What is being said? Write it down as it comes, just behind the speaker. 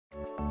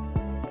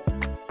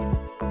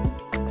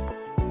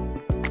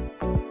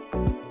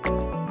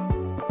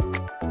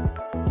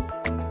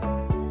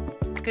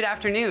Good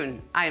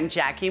afternoon. I am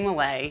Jackie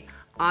Millay,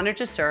 honored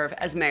to serve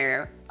as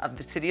mayor of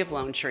the city of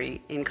Lone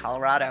Tree in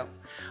Colorado.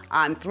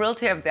 I'm thrilled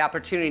to have the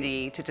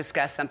opportunity to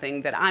discuss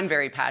something that I'm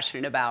very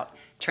passionate about,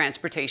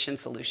 transportation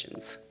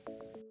solutions.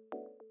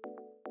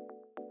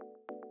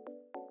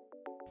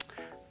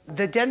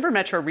 The Denver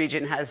metro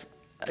region has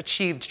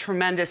achieved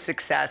tremendous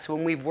success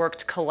when we've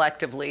worked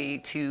collectively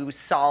to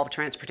solve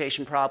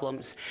transportation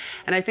problems.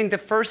 And I think the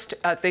first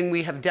thing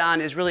we have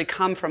done is really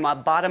come from a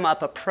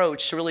bottom-up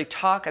approach to really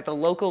talk at the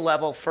local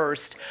level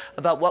first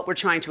about what we're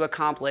trying to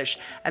accomplish,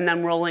 and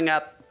then rolling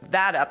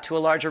that up to a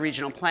larger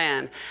regional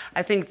plan.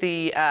 I think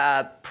the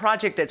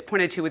project that's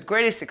pointed to with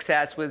greatest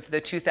success was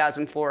the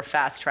 2004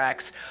 Fast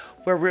Tracks,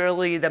 where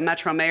really the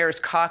Metro Mayor's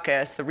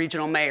Caucus, the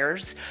regional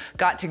mayors,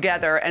 got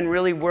together and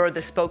really were the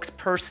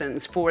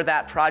spokespersons for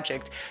that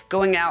project,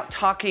 going out,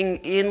 talking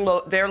in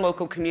their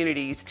local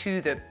communities to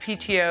the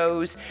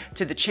PTOs,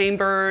 to the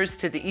chambers,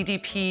 to the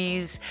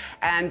EDPs,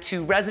 and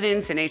to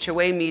residents and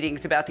HOA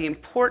meetings about the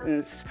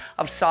importance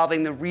of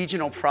solving the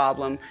regional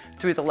problem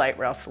through the light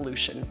rail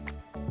solution.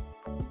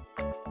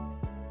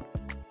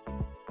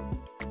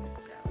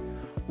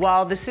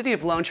 While the city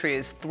of Lone Tree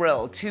is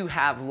thrilled to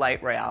have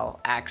light rail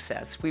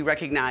access, we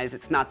recognize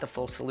it's not the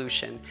full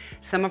solution.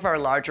 Some of our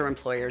larger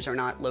employers are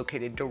not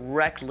located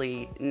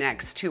directly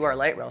next to our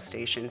light rail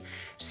station,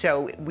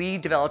 so we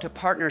developed a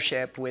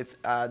partnership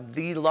with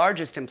the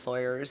largest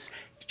employers,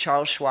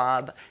 Charles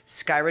Schwab,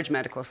 Skyridge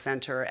Medical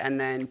Center, and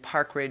then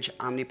Park Ridge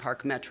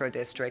Omnipark Metro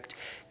District,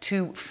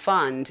 to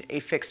fund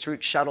a fixed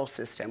route shuttle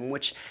system,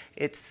 which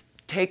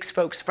takes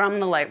folks from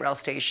the light rail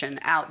station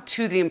out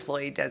to the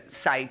employee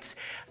sites,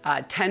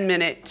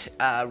 10-minute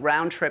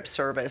round-trip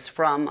service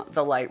from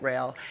the light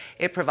rail.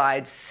 It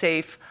provides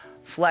safe,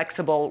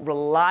 flexible,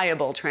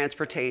 reliable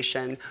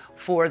transportation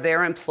for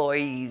their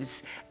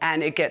employees,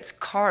 and it gets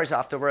cars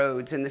off the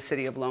roads in the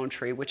city of Lone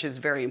Tree, which is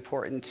very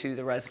important to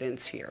the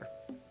residents here.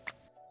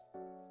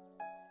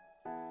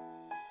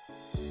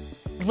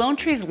 Lone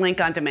Tree's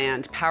Link on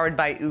Demand, powered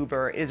by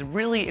Uber, is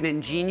really an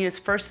ingenious,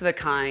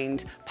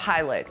 first-of-the-kind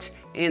pilot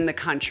in the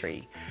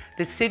country.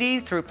 The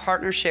city, through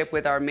partnership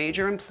with our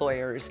major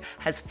employers,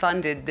 has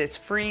funded this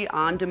free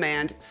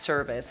on-demand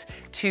service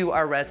to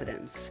our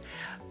residents.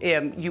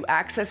 You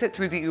access it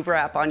through the Uber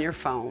app on your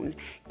phone.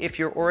 If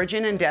your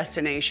origin and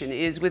destination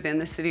is within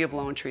the city of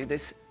Lone Tree,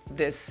 this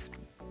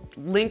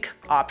link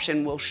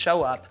option will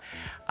show up.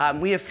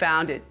 We have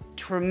found it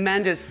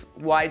tremendous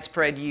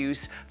widespread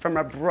use from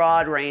a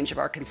broad range of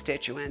our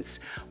constituents,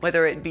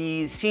 whether it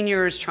be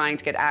seniors trying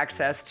to get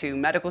access to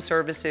medical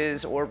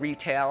services or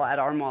retail at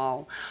our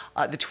mall,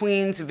 the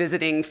tweens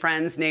visiting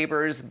friends,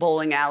 neighbors,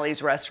 bowling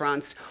alleys,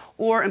 restaurants,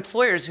 or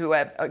employees who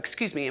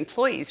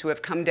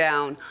have come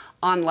down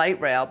on light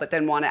rail but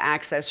then want to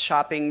access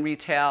shopping,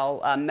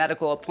 retail,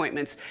 medical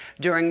appointments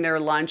during their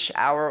lunch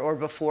hour or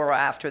before or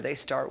after they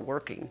start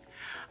working.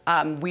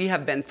 We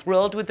have been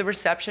thrilled with the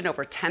reception,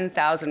 over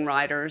 10,000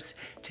 riders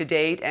to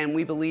date, and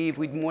we believe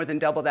we'd more than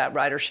double that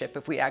ridership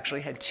if we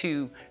actually had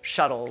 2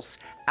 shuttles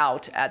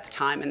out at the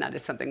time, and that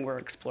is something we're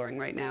exploring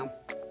right now.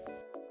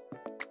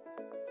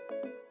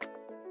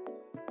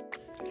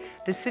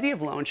 The city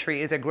of Lone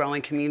Tree is a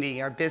growing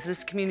community. Our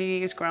business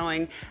community is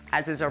growing,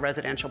 as is our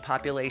residential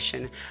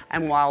population.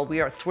 And while we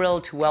are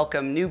thrilled to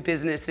welcome new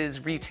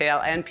businesses, retail,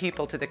 and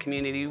people to the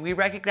community, we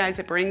recognize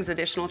it brings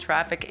additional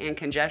traffic and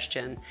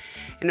congestion.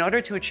 In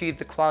order to achieve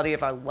the quality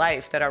of our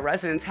life that our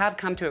residents have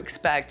come to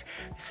expect,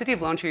 the city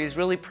of Lone Tree is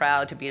really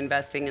proud to be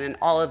investing in an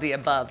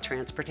all-of-the-above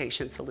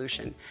transportation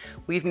solution.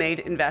 We've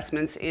made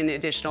investments in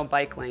additional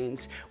bike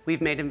lanes.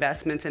 We've made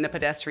investments in a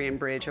pedestrian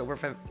bridge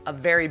over a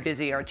very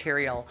busy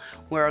arterial.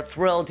 We're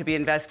thrilled to be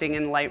investing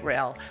in light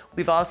rail.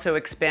 We've also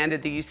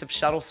expanded the use of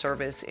shuttle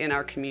service in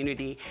our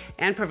community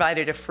and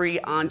provided a free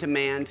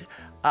on-demand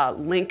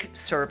link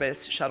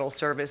service, shuttle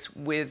service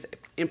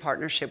in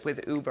partnership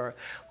with Uber.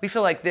 We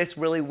feel like this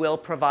really will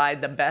provide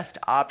the best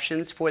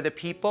options for the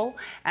people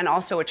and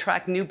also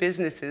attract new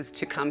businesses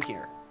to come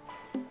here.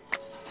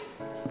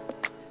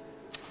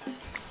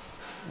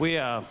 We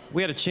had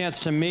a chance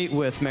to meet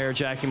with Mayor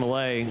Jackie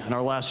Millay on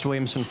our last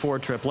Williamson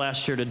Ford trip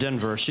last year to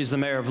Denver. She's the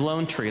mayor of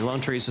Lone Tree.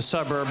 Lone Tree is a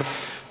suburb,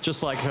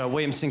 just like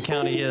Williamson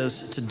County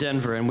is to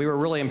Denver. And we were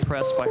really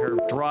impressed by her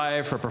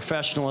drive, her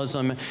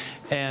professionalism,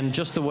 and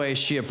just the way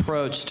she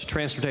approached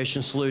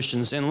transportation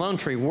solutions in Lone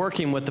Tree,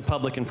 working with the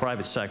public and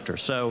private sector.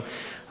 So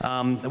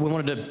we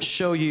wanted to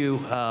show you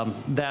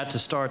that to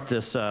start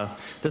this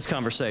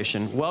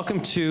conversation.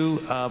 Welcome to,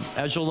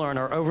 as you'll learn,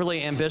 our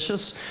overly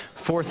ambitious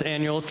 4th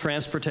Annual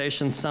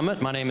Transportation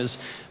Summit. My name is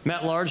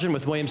Matt Largent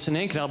with Williamson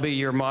Inc., and I'll be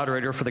your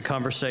moderator for the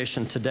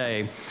conversation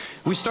today.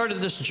 We started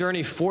this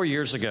journey 4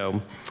 years ago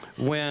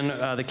when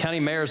the county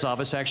mayor's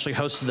office actually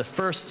hosted the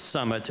first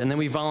summit, and then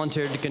we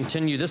volunteered to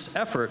continue this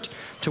effort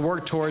to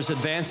work towards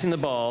advancing the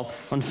ball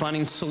on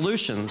finding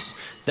solutions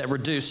that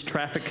reduce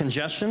traffic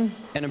congestion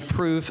and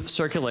improve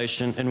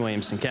circulation in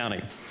Williamson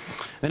County.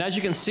 And as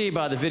you can see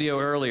by the video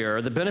earlier,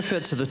 the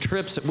benefits of the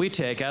trips that we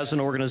take as an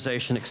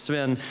organization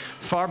extend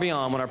far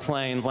beyond when our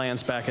plane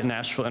lands back at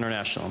Nashville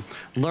International.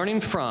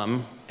 Learning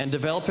from and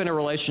developing a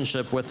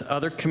relationship with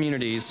other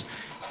communities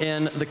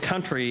in the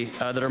country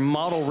that are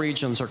model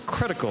regions are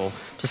critical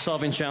to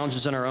solving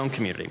challenges in our own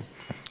community.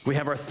 We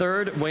have our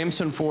third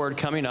Williamson Forward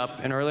coming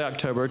up in early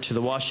October to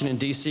the Washington,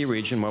 D.C.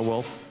 region, where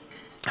we'll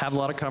have a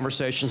lot of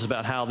conversations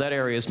about how that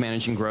area is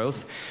managing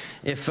growth.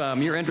 If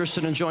you're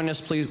interested in joining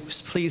us,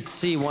 please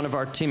see one of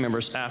our team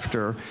members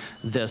after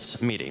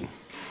this meeting.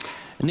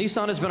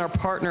 Nissan has been our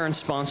partner and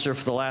sponsor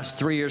for the last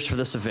 3 years for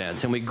this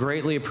event, and we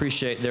greatly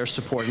appreciate their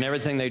support and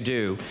everything they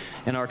do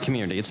in our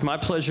community. It's my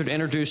pleasure to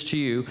introduce to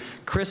you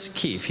Chris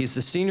Keefe. He's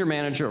the Senior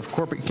Manager of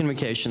Corporate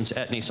Communications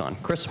at Nissan.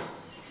 Chris.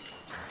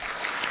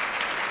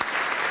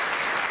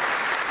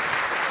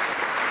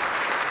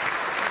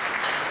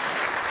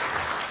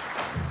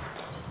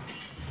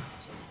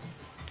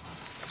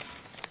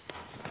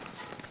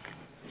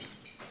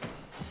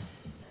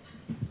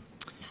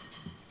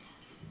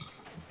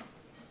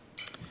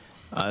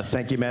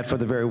 Thank you, Matt, for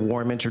the very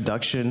warm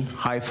introduction.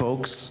 Hi,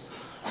 folks.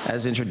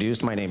 As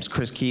introduced, my name's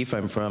Chris Keefe.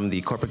 I'm from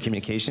the corporate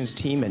communications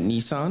team at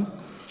Nissan.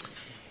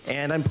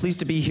 And I'm pleased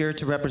to be here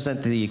to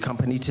represent the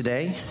company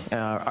today.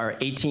 Our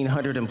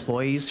 1,800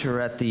 employees who are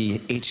at the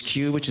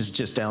HQ, which is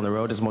just down the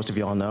road, as most of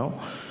you all know.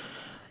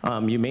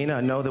 You may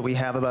not know that we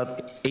have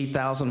about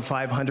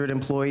 8,500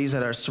 employees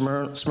at our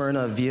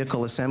Smyrna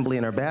vehicle assembly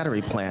and our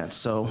battery plant.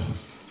 So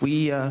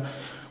we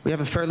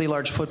have a fairly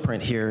large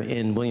footprint here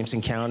in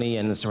Williamson County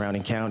and the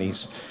surrounding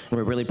counties. And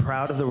we're really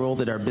proud of the role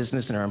that our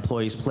business and our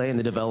employees play in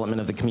the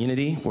development of the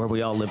community where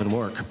we all live and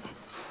work.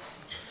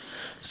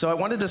 So I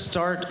wanted to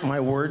start my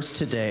words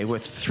today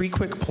with 3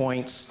 quick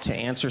points to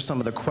answer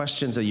some of the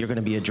questions that you're going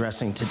to be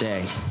addressing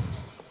today,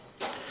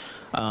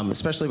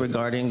 especially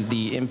regarding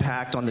the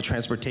impact on the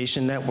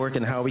transportation network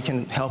and how we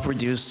can help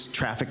reduce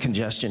traffic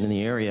congestion in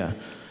the area.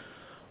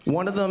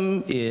 One of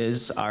them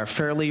is our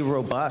fairly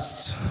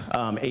robust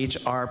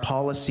HR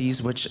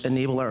policies, which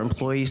enable our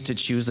employees to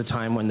choose the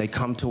time when they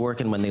come to work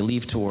and when they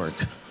leave to work.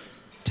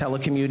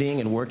 Telecommuting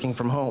and working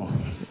from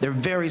home. They're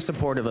very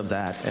supportive of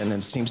that, and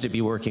it seems to be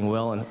working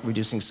well and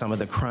reducing some of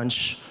the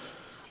crunch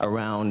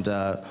around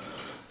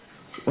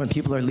when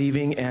people are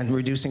leaving and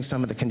reducing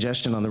some of the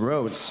congestion on the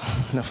roads.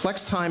 Now,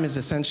 flex time is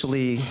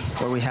essentially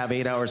where we have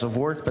 8 hours of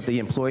work, but the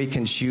employee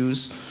can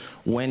choose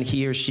when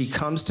he or she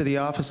comes to the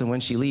office and when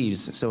she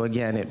leaves. So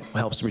again, it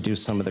helps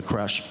reduce some of the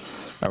crush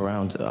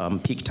around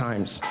peak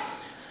times.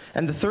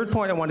 And the third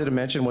point I wanted to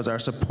mention was our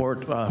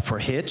support for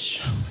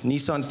Hitch.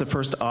 Nissan's the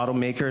first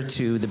automaker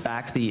to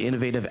back the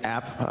innovative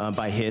app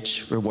by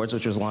Hitch Rewards,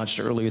 which was launched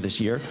earlier this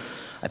year.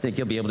 I think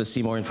you'll be able to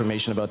see more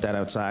information about that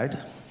outside.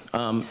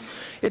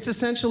 It's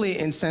essentially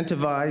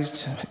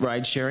incentivized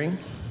ride sharing,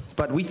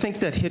 but we think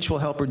that Hitch will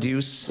help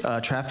reduce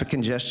traffic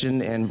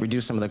congestion and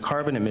reduce some of the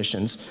carbon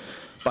emissions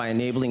by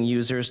enabling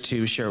users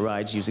to share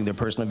rides using their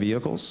personal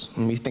vehicles.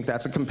 And we think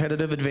that's a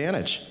competitive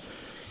advantage.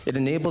 It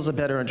enables a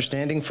better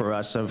understanding for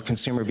us of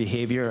consumer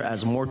behavior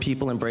as more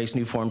people embrace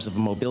new forms of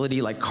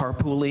mobility like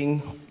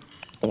carpooling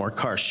or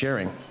car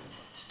sharing.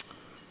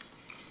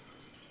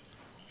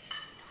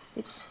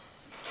 Oops.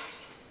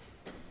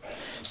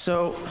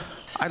 So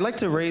I'd like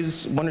to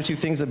raise 1 or 2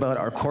 things about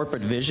our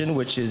corporate vision,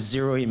 which is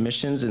 0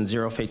 emissions and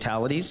 0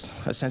 fatalities,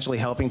 essentially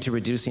helping to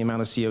reduce the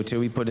amount of CO2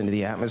 we put into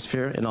the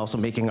atmosphere and also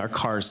making our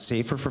cars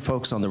safer for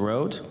folks on the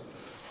road.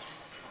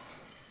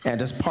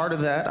 And as part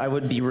of that, I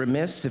would be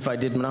remiss if I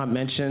did not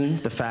mention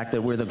the fact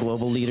that we're the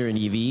global leader in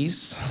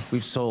EVs.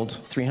 We've sold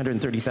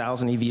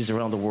 330,000 EVs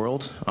around the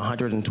world,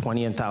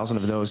 120,000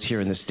 of those here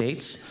in the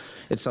States.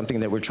 It's something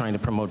that we're trying to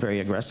promote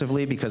very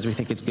aggressively because we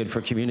think it's good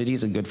for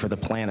communities and good for the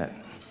planet.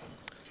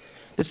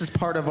 This is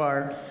part of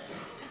our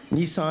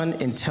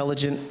Nissan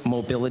Intelligent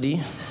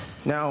Mobility.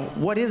 Now,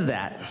 what is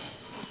that?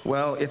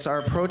 Well, it's our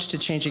approach to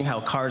changing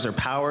how cars are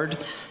powered,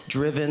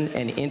 driven,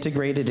 and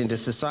integrated into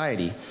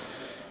society.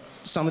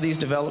 Some of these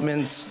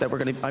developments that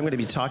I'm going to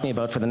be talking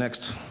about for the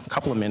next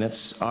couple of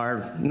minutes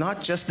are not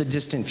just the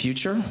distant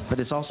future, but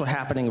it's also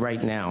happening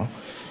right now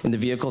in the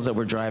vehicles that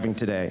we're driving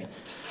today.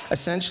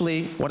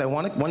 Essentially,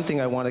 one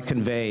thing I want to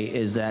convey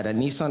is that at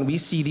Nissan, we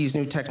see these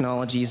new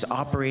technologies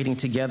operating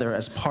together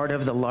as part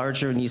of the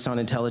larger Nissan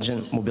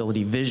Intelligent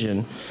Mobility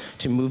vision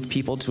to move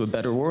people to a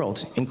better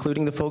world,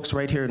 including the folks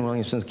right here in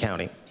Williamson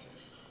County.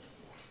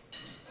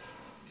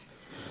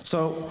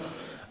 So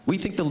we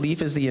think the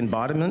Leaf is the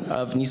embodiment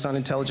of Nissan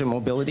Intelligent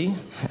Mobility,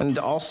 and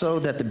also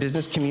that the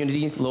business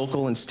community,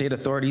 local and state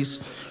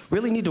authorities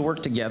really need to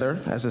work together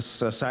as a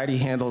society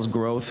handles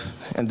growth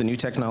and the new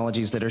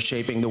technologies that are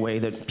shaping the way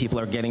that people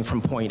are getting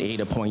from point A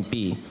to point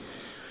B.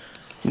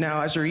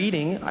 Now, as you're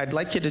eating, I'd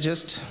like you to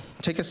just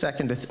take a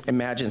second to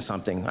imagine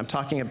something. I'm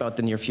talking about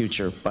the near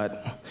future,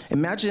 but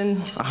imagine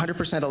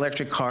 100%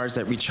 electric cars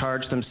that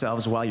recharge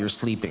themselves while you're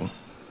sleeping,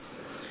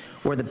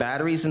 where the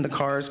batteries in the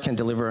cars can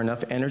deliver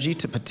enough energy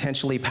to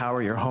potentially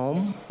power your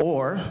home,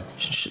 or,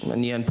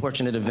 in the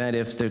unfortunate event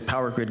if the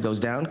power grid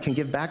goes down, can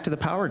give back to the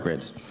power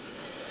grid.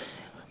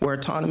 where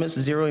autonomous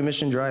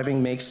zero-emission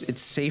driving makes it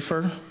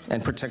safer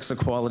and protects the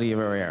quality of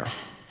our air.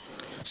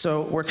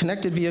 So where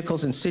connected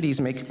vehicles in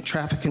cities make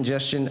traffic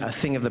congestion a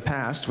thing of the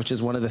past, which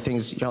is one of the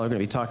things y'all are going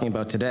to be talking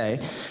about today,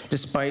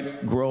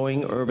 despite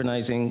growing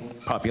urbanizing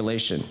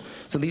population.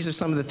 So these are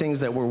some of the things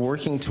that we're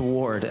working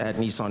toward at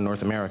Nissan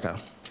North America.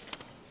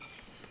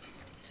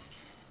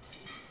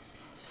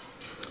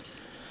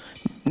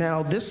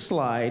 Now, this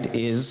slide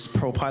is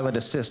ProPilot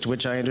Assist,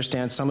 which I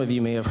understand some of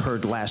you may have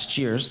heard last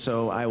year,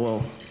 so I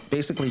will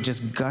basically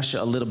just gush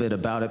a little bit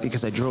about it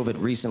because I drove it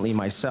recently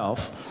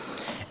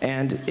myself.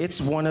 And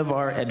it's one of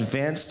our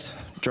advanced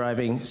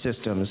driving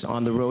systems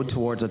on the road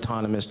towards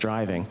autonomous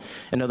driving.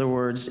 In other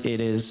words,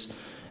 it is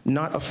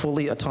not a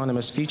fully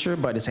autonomous feature,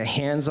 but it's a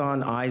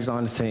hands-on,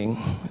 eyes-on thing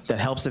that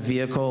helps a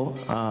vehicle,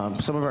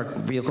 some of our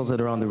vehicles that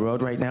are on the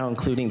road right now,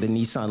 including the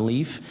Nissan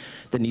Leaf,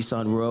 the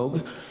Nissan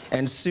Rogue,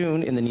 and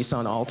soon in the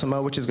Nissan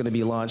Altima, which is going to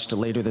be launched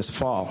later this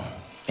fall.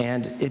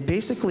 And it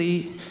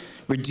basically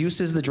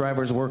reduces the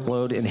driver's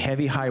workload in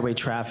heavy highway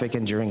traffic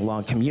and during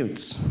long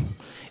commutes.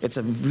 It's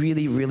a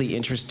really, really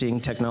interesting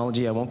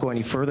technology. I won't go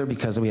any further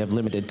because we have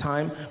limited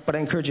time, but I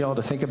encourage you all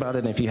to think about it,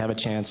 and if you have a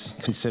chance,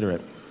 consider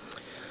it.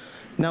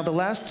 Now, the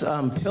last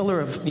pillar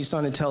of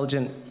Nissan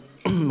Intelligent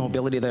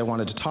Mobility that I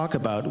wanted to talk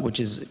about, which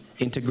is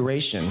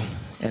integration,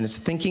 and it's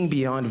thinking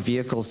beyond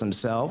vehicles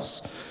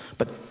themselves,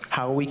 but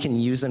how we can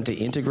use them to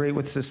integrate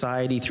with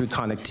society through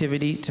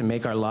connectivity to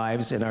make our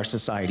lives and our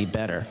society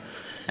better.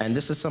 And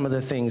this is some of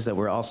the things that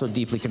we're also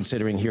deeply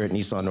considering here at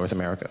Nissan North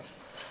America.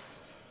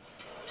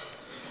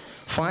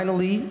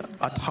 Finally,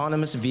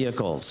 autonomous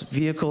vehicles,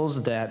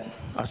 vehicles that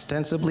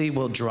ostensibly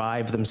will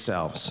drive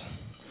themselves.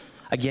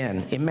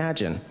 Again,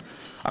 imagine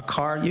a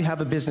car, you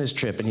have a business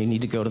trip and you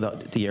need to go to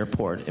the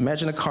airport.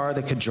 Imagine a car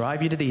that could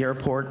drive you to the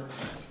airport,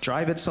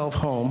 drive itself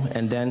home,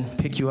 and then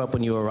pick you up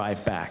when you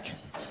arrive back.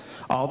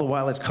 All the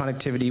while its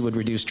connectivity would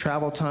reduce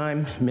travel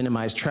time,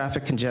 minimize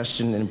traffic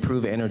congestion, and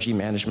improve energy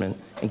management,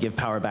 and give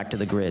power back to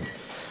the grid.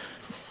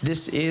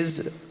 This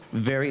is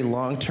very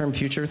long-term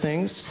future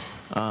things,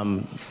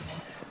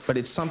 but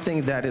it's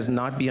something that is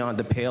not beyond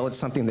the pale. It's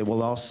something that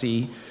we'll all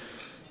see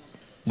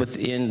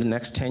within the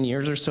next 10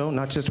 years or so,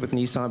 not just with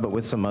Nissan, but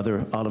with some other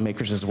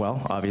automakers as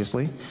well,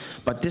 obviously.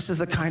 But this is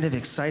the kind of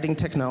exciting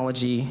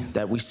technology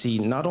that we see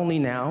not only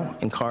now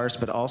in cars,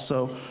 but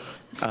also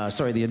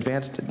the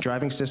advanced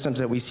driving systems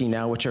that we see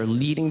now, which are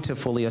leading to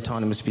fully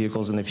autonomous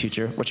vehicles in the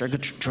future, which are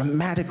going to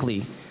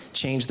dramatically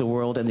change the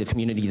world and the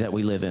community that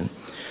we live in.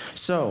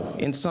 So,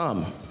 in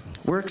sum,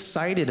 we're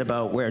excited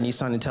about where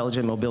Nissan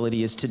Intelligent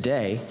Mobility is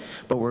today,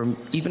 but we're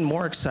even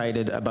more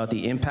excited about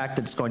the impact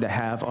that it's going to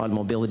have on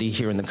mobility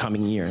here in the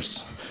coming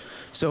years.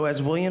 So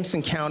as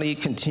Williamson County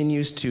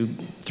continues to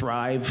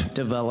thrive,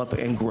 develop,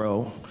 and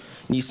grow,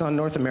 Nissan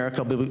North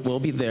America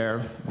will be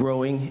there,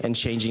 growing and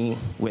changing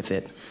with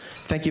it.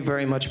 Thank you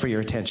very much for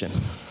your attention.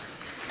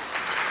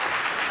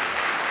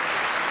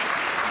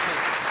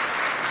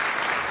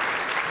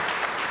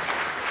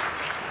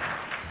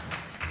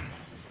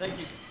 Thank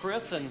you,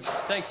 Chris, and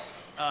thanks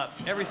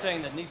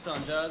everything that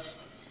Nissan does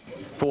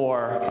for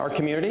our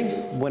community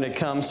when it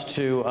comes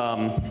to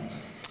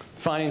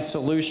finding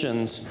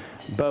solutions,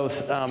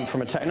 both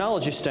from a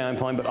technology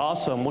standpoint, but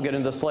also, and we'll get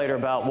into this later,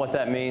 about what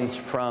that means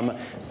from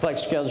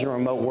flex schedule,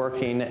 remote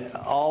working,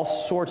 all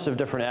sorts of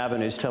different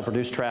avenues to help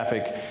reduce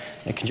traffic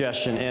and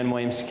congestion in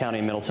Williamson County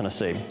and Middle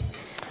Tennessee.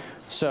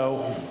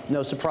 So,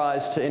 no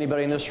surprise to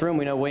anybody in this room,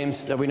 we know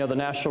the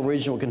national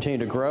region will continue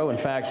to grow. In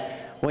fact,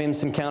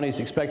 Williamson County is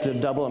expected to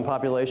double in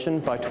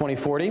population by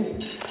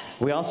 2040.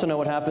 We also know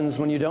what happens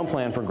when you don't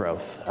plan for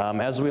growth.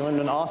 As we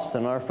learned in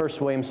Austin, our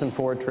first Williamson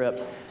Ford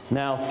trip,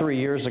 now 3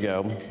 years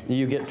ago,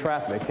 you get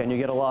traffic, and you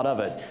get a lot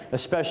of it,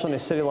 especially in a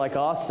city like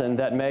Austin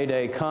that made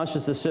a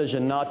conscious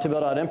decision not to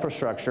build out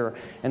infrastructure,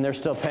 and they're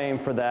still paying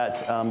for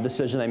that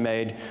decision they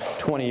made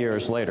 20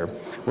 years later.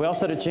 We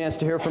also had a chance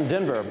to hear from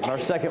Denver, our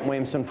second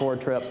Williamson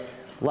Ford trip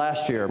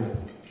last year.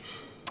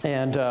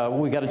 And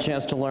we got a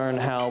chance to learn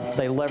how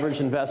they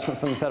leverage investment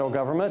from the federal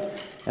government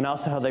and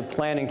also how they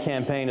plan and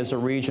campaign as a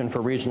region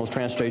for regional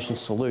transportation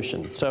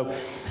solution. So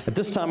at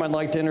this time, I'd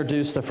like to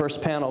introduce the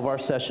first panel of our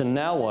session,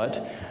 Now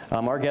What?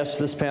 Our guests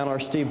for this panel are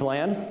Steve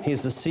Bland.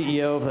 He's the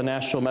CEO of the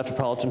Nashville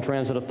Metropolitan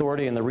Transit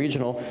Authority and the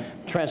Regional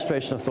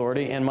Transportation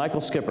Authority, and Michael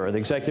Skipper, the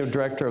Executive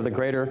Director of the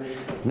Greater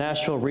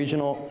Nashville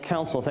Regional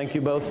Council. Thank you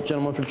both,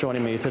 gentlemen, for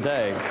joining me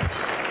today.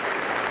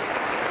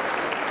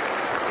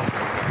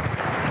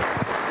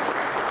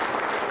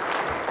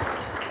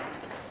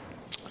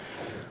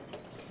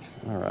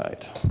 All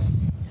right.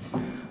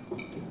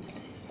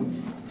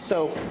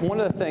 So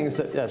one of the things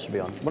that should be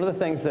on. One of the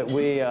things that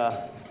we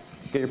get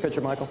your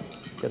picture, Michael.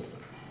 Good.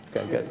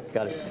 Okay, good.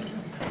 Got it.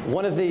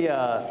 One of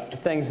the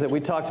things that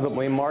we talked about when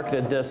we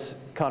marketed this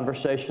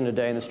conversation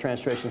today in this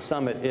Transportation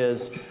Summit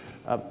is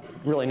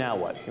really now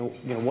what?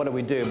 What do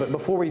we do? But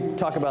before we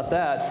talk about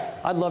that,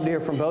 I'd love to hear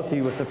from both of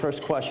you with the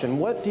first question.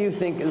 What do you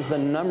think is the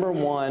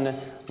 #1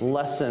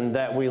 lesson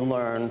that we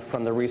learned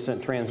from the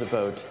recent transit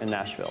vote in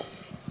Nashville?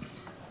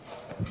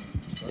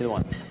 Either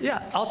one.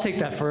 Yeah, I'll take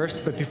that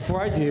first. But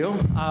before I do,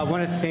 I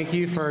want to thank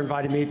you for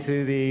inviting me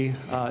to the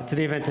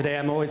event today.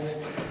 I'm always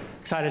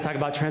excited to talk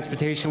about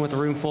transportation with a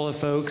room full of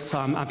folks.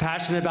 I'm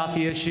passionate about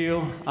the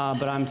issue,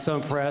 but I'm so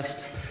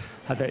impressed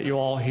that you're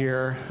all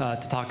here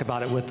to talk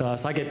about it with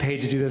us. I get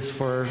paid to do this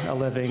for a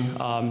living,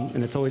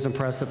 and it's always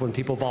impressive when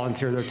people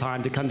volunteer their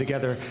time to come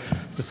together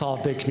to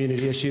solve big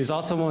community issues. I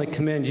also want to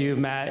commend you,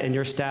 Matt, and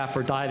your staff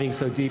for diving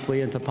so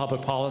deeply into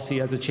public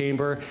policy as a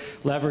chamber,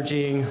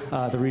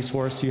 leveraging the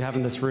resource you have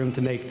in this room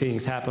to make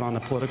things happen on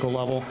the political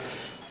level.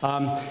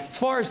 As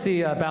far as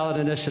the ballot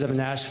initiative in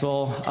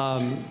Nashville,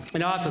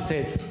 and I have to say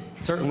it's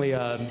certainly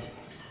an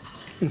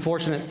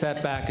unfortunate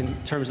setback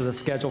in terms of the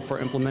schedule for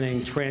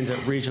implementing transit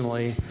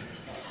regionally.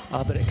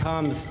 But it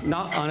comes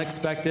not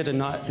unexpected and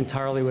not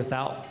entirely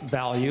without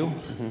value.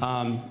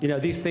 You know,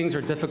 these things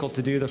are difficult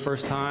to do the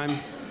first time.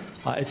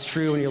 It's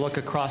true when you look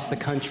across the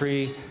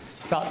country,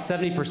 about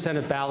 70%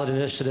 of ballot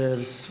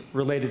initiatives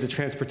related to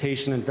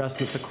transportation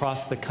investments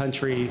across the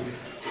country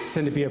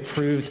tend to be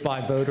approved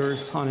by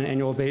voters on an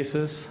annual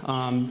basis.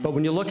 But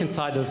when you look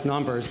inside those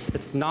numbers,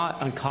 it's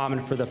not uncommon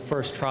for the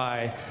first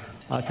try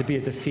to be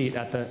a defeat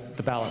at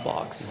the ballot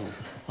box.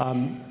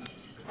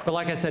 But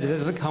like I said, it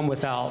doesn't come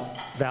without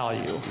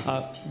value.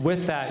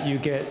 With that, you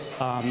get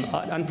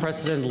an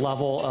unprecedented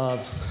level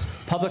of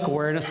public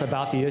awareness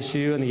about the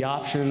issue and the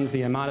options,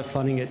 the amount of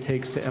funding it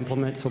takes to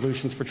implement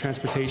solutions for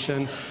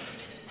transportation.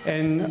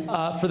 And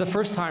for the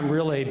first time,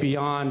 really,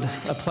 beyond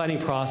a planning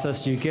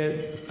process, you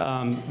get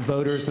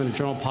voters and the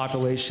general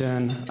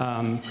population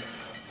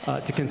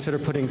to consider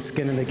putting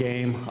skin in the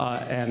game,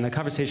 and the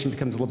conversation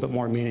becomes a little bit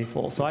more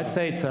meaningful. So I'd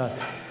say it's a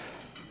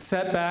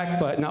setback,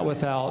 but not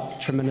without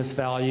tremendous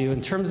value.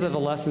 In terms of the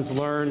lessons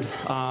learned,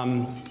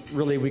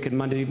 really we could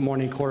Monday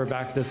morning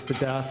quarterback this to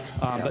death,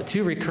 but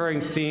two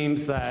recurring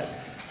themes that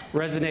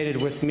resonated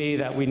with me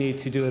that we need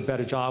to do a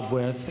better job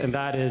with, and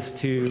that is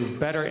to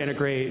better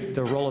integrate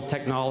the role of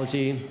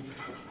technology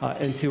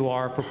into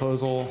our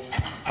proposal,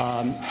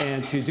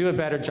 and to do a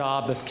better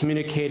job of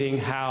communicating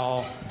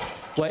how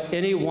what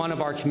any one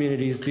of our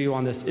communities do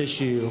on this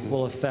issue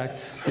will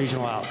affect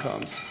regional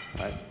outcomes.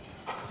 Right.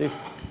 Steve?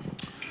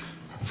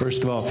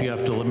 First of all, if you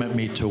have to limit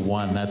me to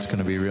one, that's going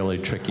to be really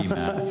tricky,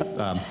 Matt.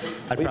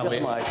 I'd probably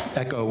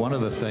echo one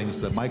of the things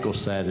that Michael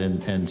said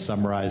and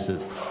summarize it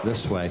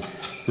this way.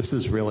 This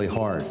is really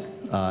hard.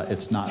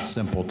 It's not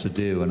simple to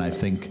do, and I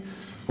think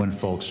when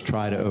folks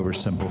try to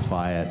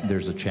oversimplify it,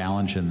 there's a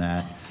challenge in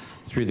that.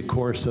 Through the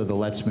course of the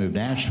Let's Move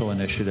Nashville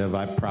initiative,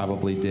 I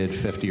probably did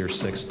 50 or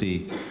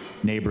 60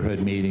 neighborhood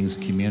meetings,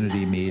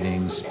 community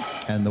meetings,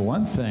 and the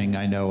one thing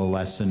I know a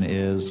lesson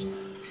is,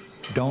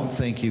 don't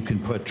think you can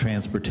put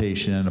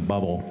transportation in a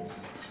bubble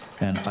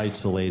and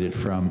isolate it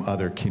from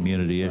other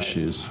community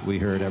issues. We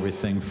heard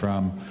everything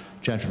from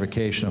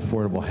gentrification,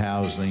 affordable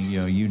housing,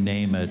 you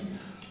name it,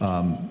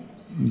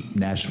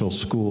 Nashville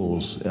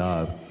schools,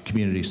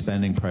 community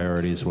spending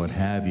priorities, what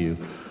have you.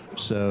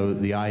 So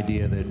the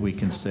idea that we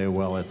can say,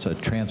 well, it's a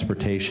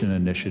transportation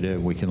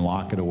initiative, we can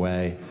lock it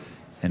away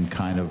and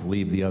kind of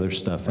leave the other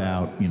stuff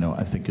out,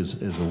 I think is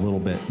a little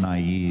bit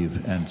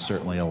naive, and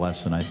certainly a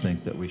lesson I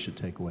think that we should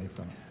take away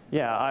from it.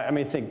 Yeah, I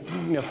mean, I think,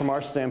 from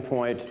our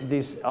standpoint,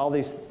 all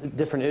these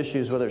different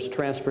issues, whether it's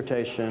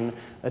transportation,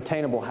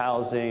 attainable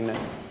housing,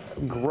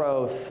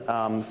 growth,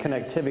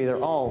 connectivity, they're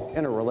all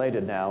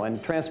interrelated now.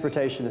 And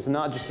transportation is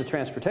not just a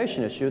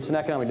transportation issue, it's an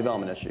economic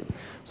development issue.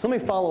 So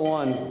let me follow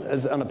on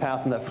the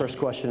path in that first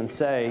question and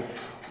say,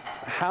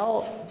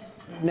 now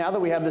that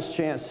we have this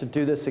chance to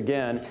do this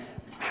again,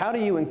 how do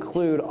you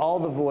include all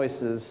the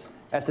voices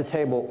at the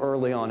table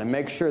early on and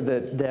make sure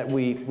that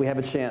we have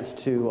a chance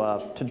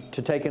to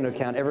take into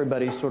account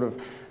everybody's sort of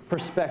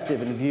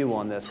perspective and view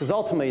on this? Because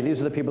ultimately,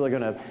 these are the people that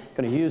are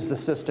going to use the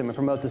system and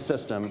promote the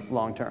system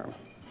long term.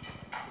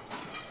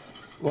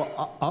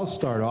 Well, I'll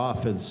start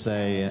off and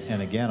say,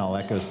 and again, I'll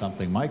echo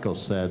something Michael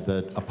said,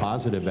 that a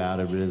positive out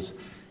of it is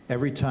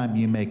every time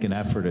you make an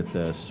effort at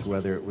this,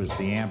 whether it was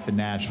the AMP in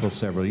Nashville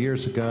several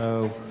years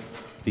ago,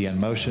 the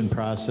in-motion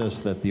process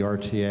that the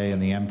RTA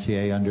and the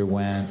MTA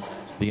underwent,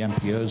 the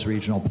MPO's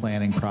regional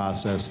planning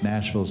process,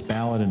 Nashville's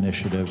ballot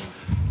initiative,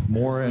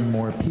 more and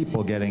more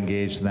people get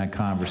engaged in that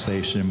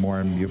conversation and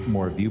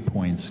more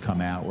viewpoints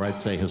come out, where I'd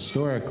say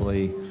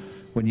historically,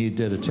 when you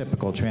did a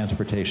typical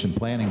transportation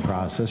planning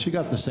process, you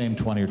got the same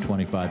 20 or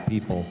 25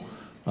 people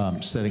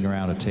sitting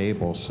around a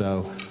table.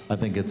 So I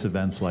think it's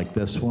events like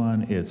this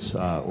one, it's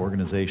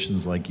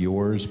organizations like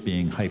yours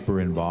being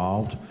hyper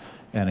involved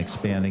and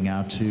expanding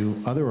out to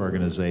other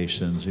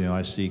organizations.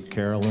 I see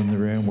Carol in the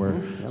room. We're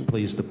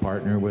pleased to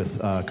partner with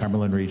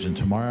Cumberland Region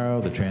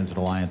Tomorrow, the Transit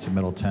Alliance of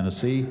Middle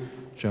Tennessee,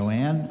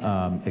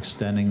 Joanne,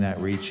 extending that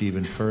reach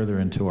even further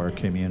into our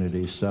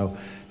community. So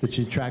that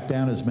you track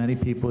down as many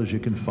people as you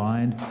can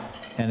find.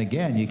 And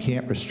again, you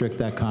can't restrict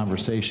that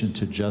conversation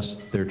to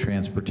just their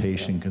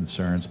transportation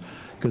concerns,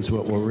 because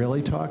what we're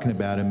really talking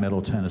about in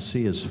Middle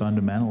Tennessee is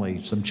fundamentally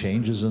some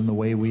changes in the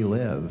way we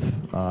live.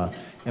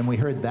 And we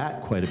heard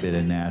that quite a bit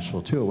in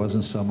Nashville too. It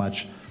wasn't so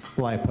much,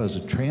 well, I oppose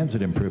a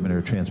transit improvement or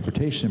a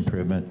transportation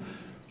improvement.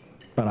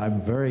 But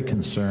I'm very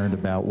concerned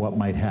about what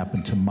might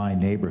happen to my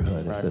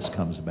neighborhood if this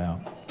comes about.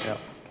 Yeah.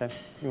 Okay.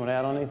 You want to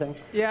add on anything?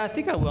 Yeah, I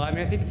think I will. I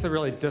mean, I think it's a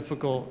really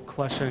difficult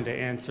question to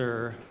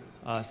answer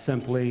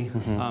simply.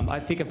 I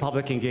think a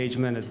public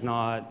engagement is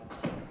not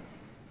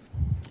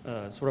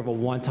sort of a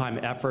one-time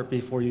effort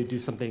before you do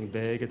something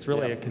big. It's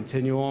really a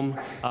continuum.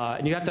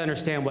 And you have to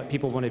understand what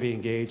people want to be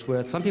engaged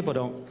with. Some people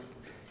don't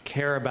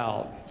care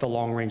about the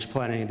long-range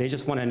planning. They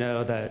just want to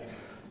know that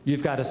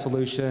you've got a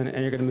solution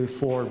and you're going to move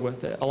forward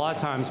with it. A lot of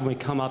times when we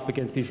come up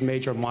against these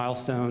major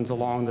milestones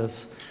along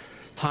this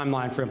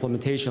timeline for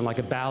implementation, like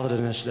a ballot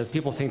initiative,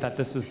 people think that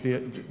this is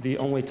the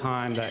only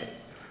time that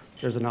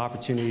there's an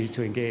opportunity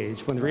to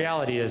engage. When the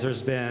reality is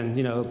there's been,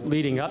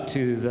 leading up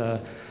to the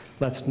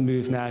Let's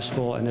Move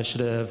Nashville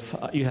initiative,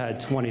 you had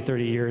 20,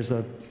 30 years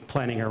of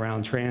planning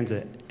around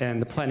transit, and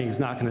the planning is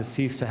not going to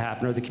cease to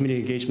happen, or the community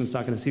engagement is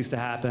not going to cease to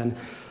happen,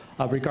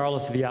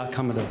 regardless of the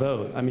outcome of the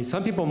vote. I mean,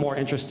 some people are more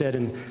interested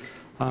in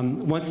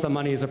once the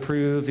money is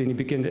approved and you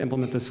begin to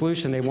implement the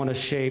solution, they want to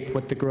shape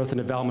what the growth and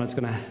development is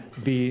going to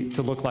be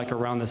to look like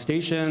around the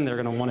station.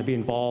 They're going to want to be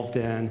involved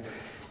in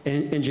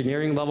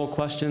engineering level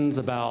questions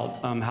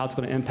about how it's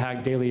going to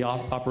impact daily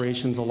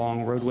operations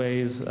along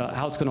roadways,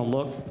 how it's going to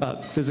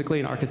look physically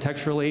and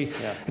architecturally.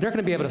 Yeah. And they're going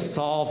to be able to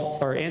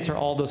solve or answer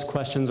all those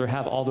questions or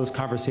have all those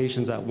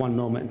conversations at one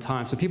moment in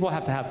time. So people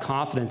have to have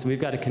confidence, and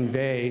we've got to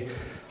convey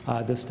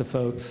this to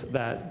folks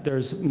that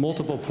there's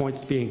multiple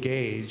points to be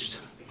engaged,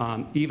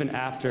 even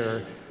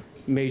after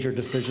major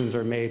decisions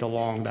are made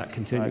along that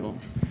continuum.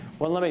 Right.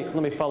 Well, let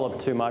me follow up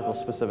to Michael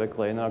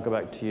specifically, and then I'll go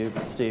back to you,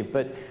 Steve.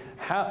 But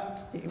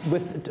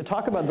to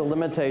talk about the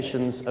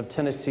limitations of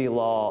Tennessee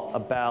law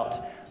about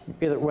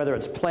whether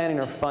it's planning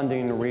or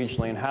funding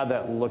regionally and how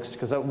that looks,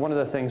 because one of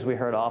the things we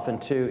heard often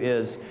too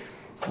is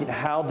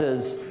how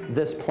does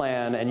this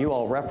plan, and you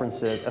all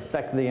reference it,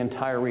 affect the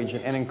entire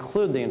region and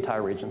include the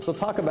entire region? So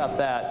talk about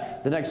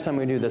that the next time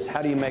we do this.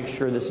 How do you make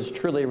sure this is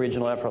truly a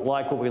regional effort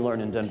like what we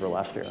learned in Denver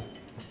last year?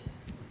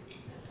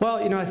 Well,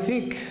 I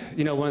think,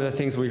 one of the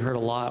things we heard a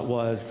lot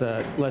was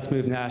that Let's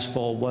Move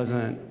Nashville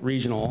wasn't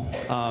regional.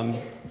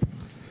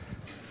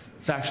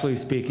 Factually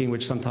speaking,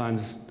 which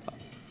sometimes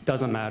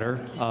doesn't matter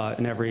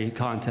in every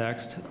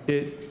context,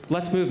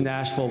 Let's Move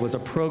Nashville was a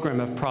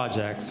program of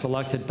projects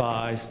selected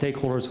by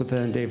stakeholders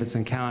within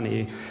Davidson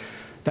County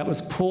that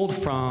was pulled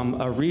from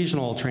a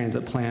regional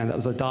transit plan that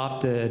was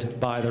adopted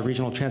by the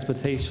Regional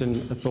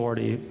Transportation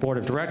Authority Board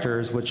of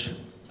Directors, which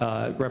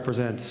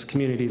represents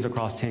communities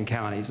across 10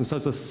 counties. And so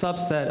it's a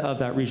subset of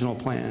that regional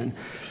plan.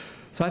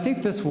 So I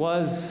think this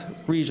was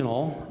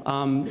regional.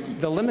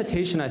 The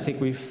limitation I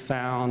think we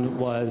found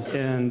was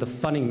in the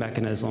funding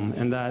mechanism,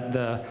 and that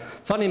the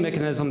funding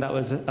mechanism that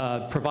was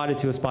provided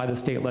to us by the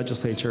state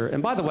legislature,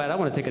 and by the way, I don't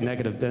want to take a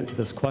negative bent to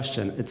this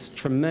question. It's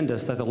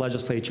tremendous that the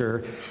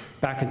legislature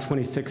back in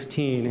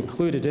 2016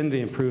 included in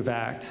the Improve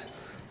Act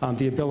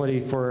the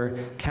ability for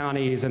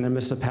counties and their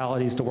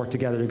municipalities to work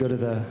together to go to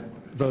the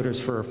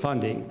voters for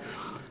funding.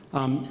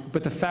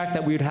 But the fact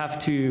that we would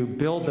have to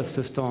build the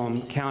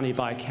system county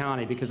by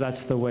county, because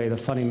that's the way the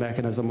funding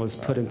mechanism was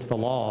put into the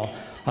law,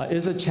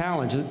 is a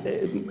challenge.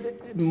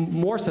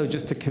 More so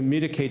just to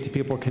communicate to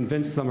people,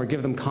 convince them, or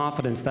give them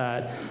confidence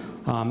that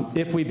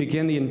if we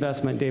begin the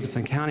investment in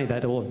Davidson County,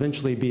 that it will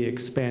eventually be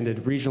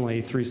expanded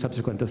regionally through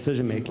subsequent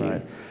decision making.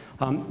 Right.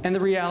 And the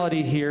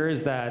reality here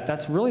is that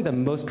that's really the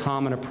most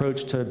common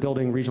approach to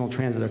building regional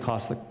transit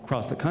across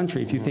the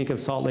country. If you think of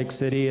Salt Lake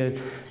City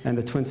and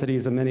the Twin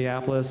Cities of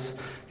Minneapolis,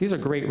 these are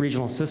great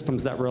regional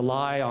systems that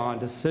rely on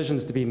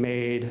decisions to be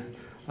made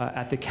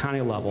at the county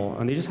level,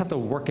 and they just have to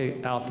work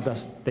it out the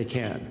best they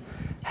can.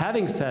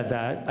 Having said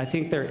that, I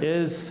think there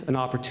is an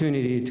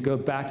opportunity to go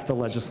back to the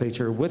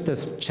legislature with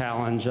this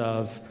challenge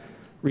of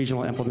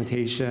regional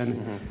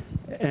implementation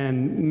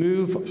and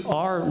move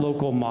our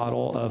local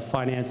model of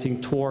financing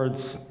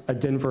towards a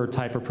Denver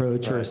type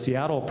approach or a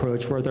Seattle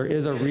approach where there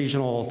is a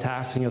regional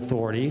taxing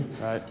authority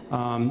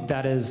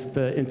that is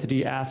the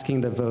entity asking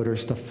the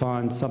voters to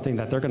fund something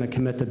that they're going to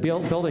commit to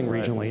building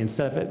regionally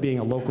instead of it being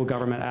a local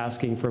government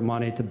asking for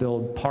money to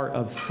build part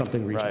of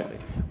something regionally.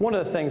 Right. One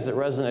of the things that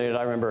resonated,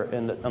 I remember,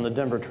 on the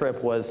Denver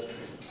trip was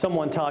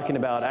someone talking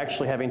about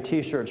actually having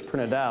T-shirts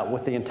printed out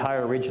with the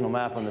entire regional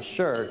map on the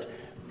shirt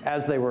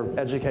as they were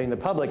educating the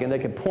public, and they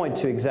could point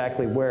to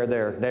exactly where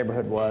their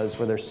neighborhood was,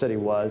 where their city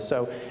was.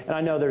 So, and I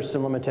know there's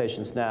some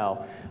limitations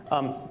now.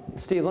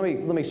 Steve, let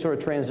me sort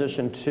of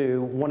transition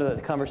to one of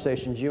the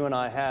conversations you and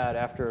I had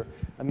after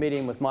a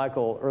meeting with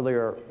Michael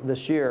earlier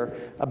this year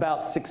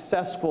about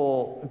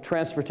successful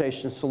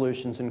transportation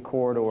solutions and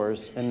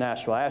corridors in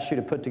Nashville. I asked you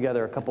to put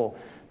together a couple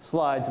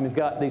slides, and we've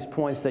got these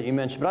points that you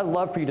mentioned, but I'd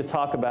love for you to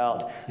talk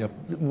about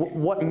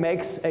what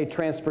makes a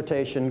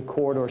transportation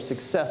corridor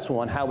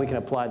successful and how we can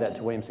apply that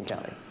to Williamson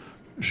County.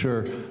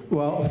 Sure.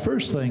 Well,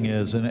 first thing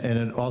is, and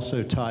it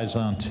also ties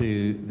on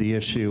to the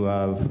issue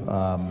of,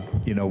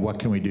 what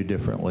can we do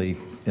differently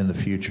in the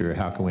future?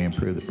 How can we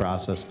improve the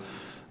process?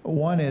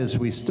 One is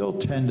we still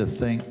tend to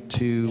think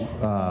too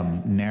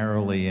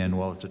narrowly in,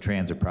 well, it's a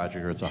transit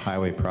project, or it's a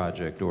highway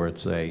project, or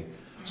it's a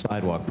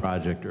sidewalk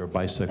project or a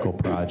bicycle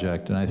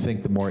project. And I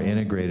think the more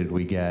integrated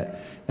we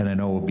get, and I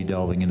know we'll be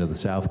delving into the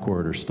South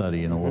Corridor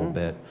study in a little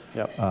bit,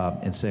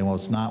 and saying, well,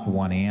 it's not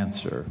one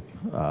answer.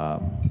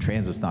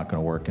 Transit's not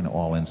going to work in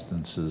all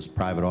instances.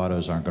 Private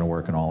autos aren't going to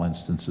work in all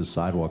instances.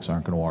 Sidewalks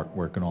aren't going to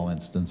work in all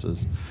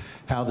instances.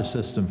 How the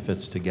system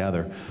fits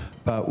together.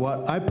 But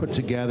what I put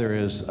together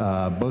is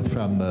both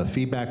from the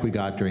feedback we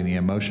got during the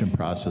in-motion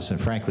process and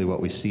frankly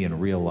what we see in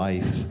real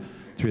life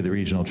through the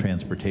Regional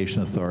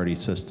Transportation Authority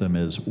system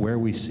is where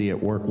we see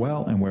it work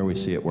well and where we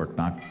see it work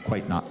not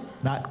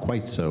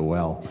quite so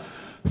well.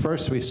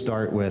 First, we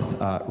start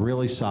with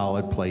really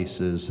solid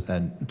places,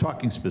 and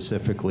talking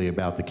specifically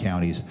about the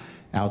counties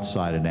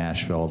outside of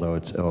Nashville,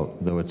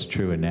 though it's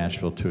true in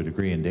Nashville to a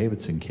degree in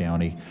Davidson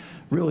County,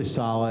 really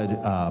solid,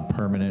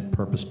 permanent,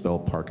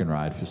 purpose-built park and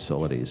ride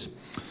facilities.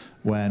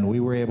 When we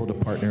were able to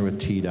partner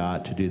with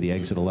TDOT to do the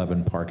Exit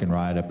 11 park and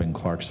ride up in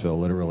Clarksville,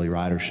 literally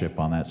ridership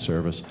on that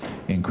service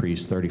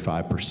increased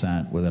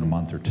 35% within a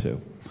month or two,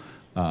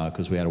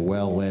 because we had a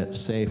well-lit,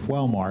 safe,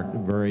 well-marked,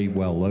 very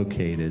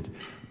well-located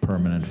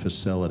permanent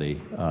facility.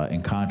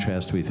 In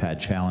contrast, we've had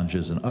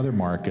challenges in other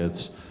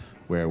markets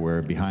where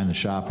we're behind the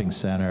shopping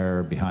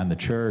center, behind the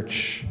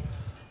church.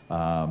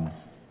 The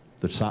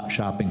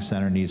shopping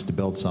center needs to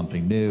build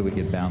something new. We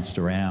get bounced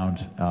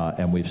around,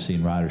 and we've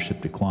seen ridership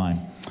decline.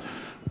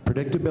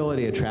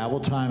 Predictability of travel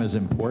time is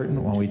important.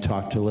 When we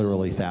talked to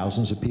literally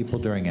thousands of people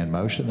during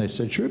in-motion, they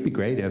said, sure, it'd be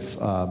great if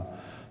the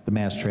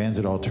mass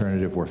transit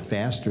alternative were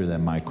faster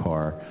than my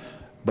car.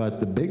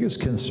 But the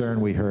biggest concern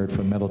we heard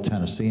from Middle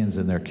Tennesseans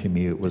in their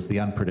commute was the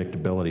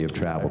unpredictability of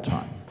travel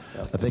time.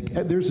 I think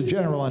there's a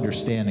general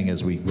understanding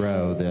as we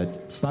grow that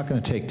it's not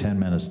going to take 10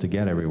 minutes to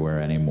get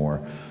everywhere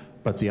anymore.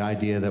 But the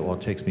idea that, well,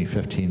 it takes me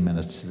 15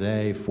 minutes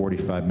today,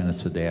 45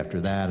 minutes a day after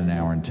that, an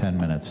hour and 10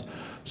 minutes.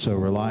 So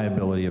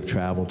reliability of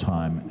travel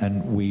time.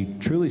 And we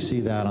truly see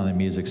that on the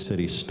Music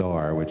City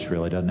Star, which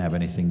really doesn't have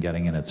anything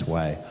getting in its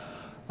way.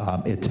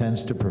 It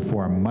tends to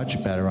perform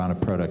much better on a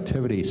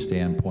productivity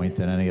standpoint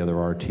than any other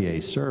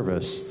RTA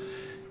service,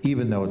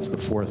 even though it's the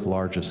fourth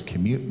largest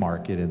commute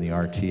market in the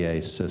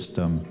RTA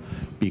system,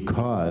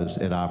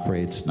 because it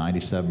operates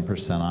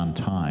 97% on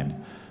time.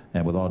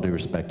 And with all due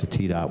respect to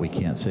TDOT, we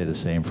can't say the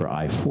same for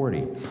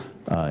I-40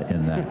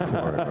 in that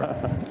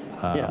corridor.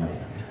 Yeah,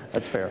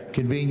 that's fair.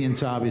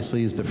 Convenience,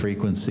 obviously, is the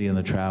frequency and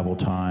the travel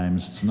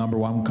times. It's the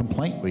 #1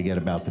 complaint we get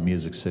about the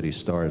Music City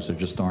Stars. There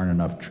just aren't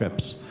enough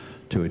trips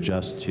to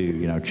adjust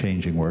to,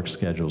 changing work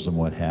schedules and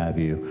what have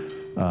you.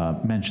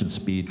 Mentioned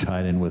speed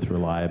tied in with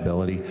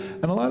reliability.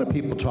 And a lot of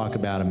people talk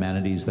about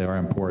amenities. They are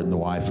important, the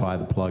Wi-Fi,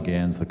 the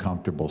plug-ins, the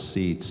comfortable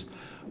seats.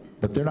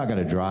 But they're not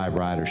going to drive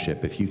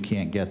ridership if you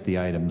can't get the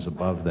items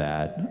above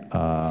that.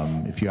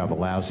 If you have a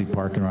lousy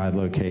park and ride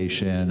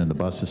location and the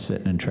bus is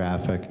sitting in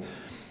traffic,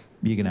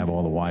 you can have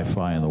all the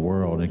Wi-Fi in the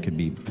world. It could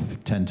be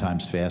 10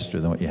 times faster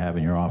than what you have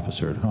in your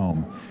office or at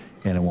home,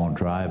 and it won't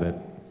drive it.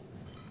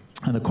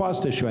 And the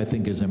cost issue, I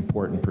think, is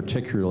important,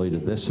 particularly to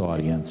this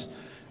audience,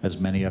 as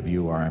many of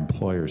you are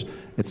employers.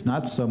 It's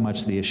not so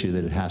much the issue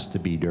that it has to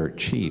be dirt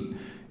cheap.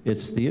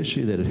 It's the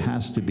issue that it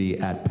has to be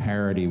at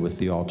parity with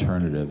the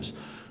alternatives.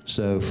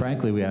 So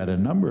frankly, we had a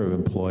number of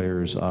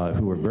employers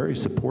who were very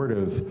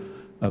supportive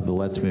of the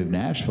Let's Move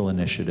Nashville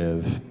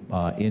initiative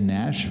in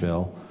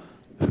Nashville,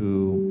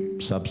 who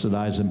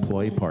subsidize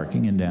employee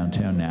parking in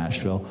downtown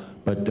Nashville,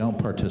 but don't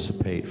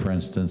participate, for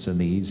instance, in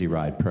the Easy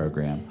Ride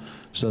program.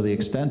 So the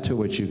extent to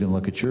which you can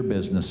look at your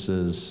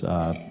businesses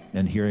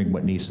and hearing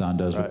what Nissan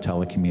does with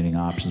telecommuting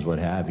options, what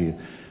have you,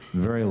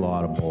 very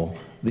laudable.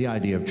 The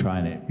idea of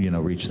trying to,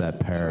 reach that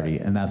parity,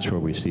 and that's where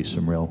we see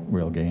some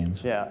real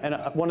gains. Yeah, and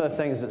one of the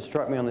things that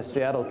struck me on the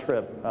Seattle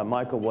trip,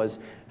 Michael, was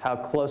how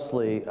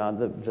closely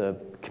the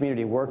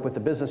community worked with the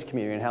business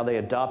community and how they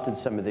adopted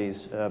some of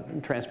these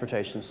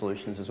transportation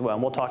solutions as well.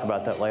 And we'll talk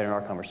about that later in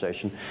our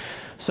conversation.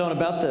 So in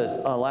about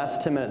the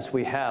last 10 minutes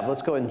we have,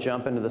 let's go ahead and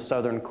jump into the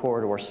Southern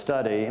Corridor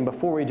study. And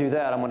before we do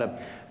that, I'm going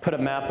to put a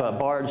map of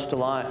Barge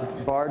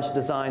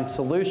Design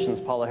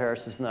Solutions. Paula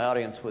Harris is in the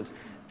audience, was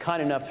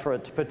kind enough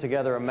to put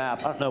together a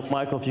map. I don't know,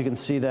 Michael, if you can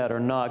see that or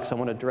not, because I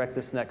want to direct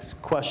this next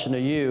question to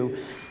you.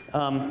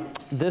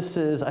 This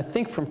is, I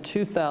think, from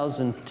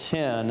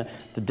 2010,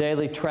 the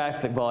daily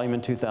traffic volume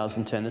in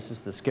 2010. This is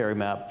the scary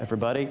map,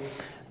 everybody.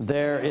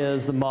 There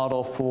is the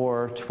model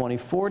for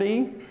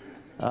 2040.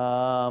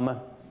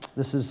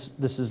 This is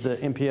the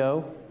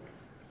MPO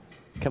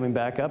coming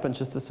back up in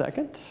just a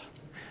second.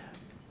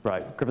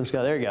 Right, Griffin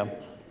Sky, there you go.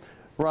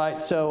 Right,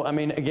 so I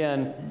mean,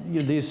 again,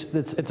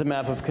 it's a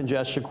map of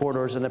congestion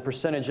corridors and the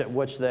percentage at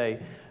which they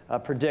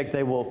predict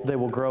they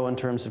will grow in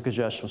terms of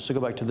congestion. So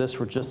go back to this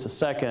for just a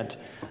second,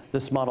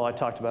 this model I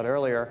talked about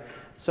earlier.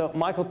 So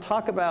Michael,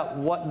 talk about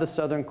what the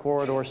Southern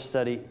Corridor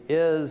study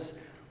is,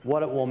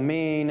 what it will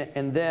mean,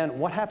 and then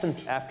what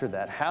happens after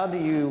that? How do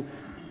you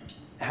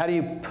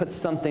put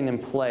something in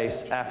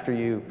place after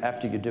you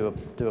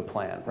do a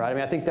plan, right? I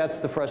mean, I think that's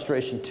the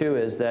frustration too,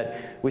 is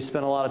that we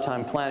spend a lot of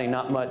time planning,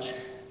 not much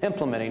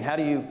implementing. How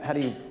do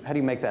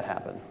you make that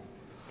happen?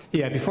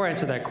 Yeah, before I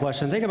answer that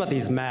question, think about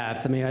these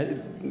maps. I mean,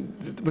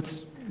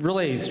 what's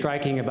really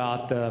striking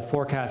about the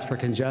forecast for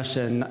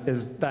congestion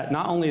is that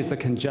not only is the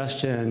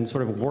congestion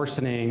sort of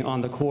worsening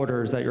on the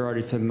corridors that you're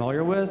already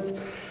familiar with,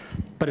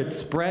 but it's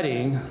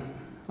spreading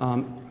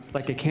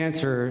like a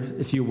cancer,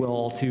 if you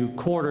will, to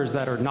corridors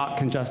that are not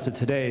congested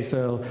today.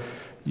 So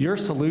your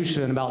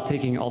solution about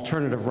taking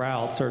alternative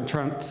routes or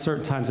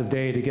certain times of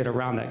day to get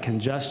around that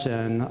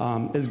congestion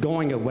is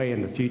going away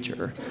in the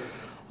future.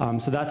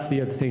 So that's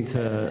the other thing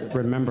to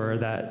remember,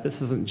 that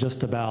this isn't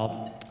just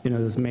about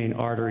those main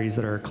arteries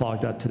that are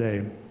clogged up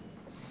today.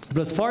 But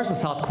as far as the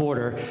South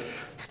Corridor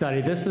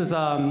study, this is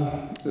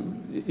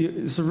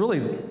it's a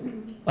really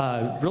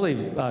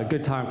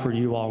good time for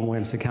you all in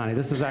Williamson County.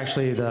 This is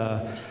actually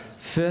the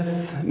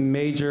 5th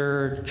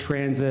major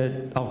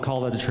transit, I'll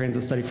call it a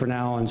transit study for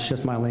now and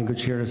shift my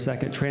language here in a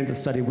second, transit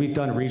study we've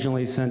done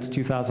regionally since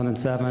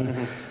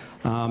 2007.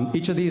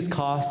 Each of these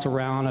costs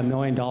around $1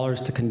 million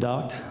to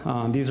conduct.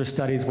 These are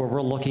studies where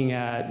we're looking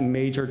at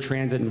major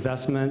transit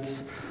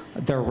investments,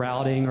 their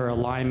routing or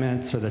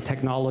alignments or the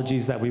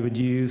technologies that we would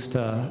use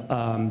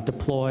to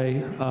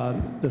deploy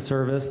the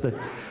service, the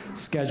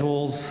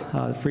schedules,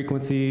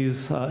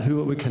 frequencies,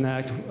 who it would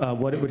connect,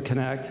 what it would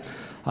connect.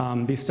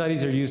 These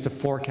studies are used to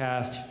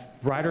forecast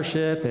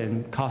ridership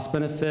and cost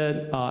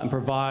benefit and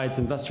provides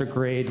investor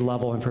grade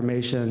level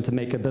information to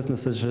make a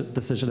business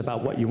decision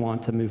about what you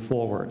want to move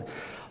forward.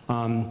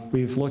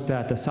 We've looked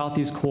at the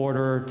Southeast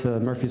Corridor to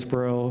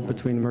Murfreesboro,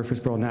 between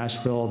Murfreesboro and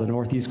Nashville, the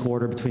Northeast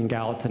Corridor between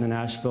Gallatin and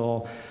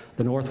Nashville,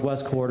 the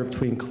Northwest Corridor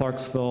between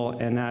Clarksville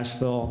and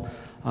Nashville.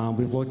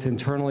 We've looked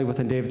internally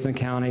within Davidson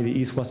County. The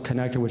East-West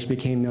Connector, which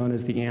became known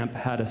as the AMP,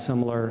 had a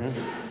similar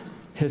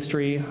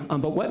history.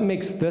 But what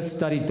makes this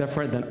study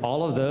different than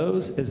all of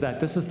those is that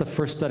this is the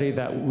first study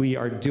that we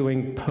are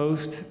doing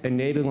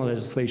post-enabling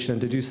legislation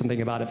to do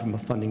something about it from a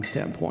funding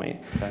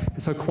standpoint. Okay.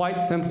 So quite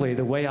simply,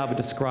 the way I would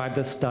describe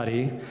this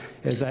study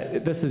is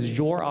that this is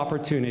your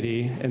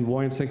opportunity in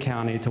Williamson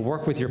County to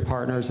work with your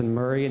partners in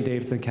Murray and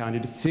Davidson County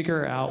to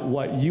figure out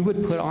what you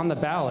would put on the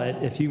ballot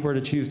if you were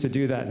to choose to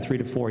do that in 3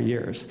 to 4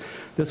 years.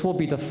 This will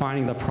be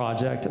defining the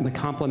project and the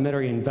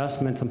complementary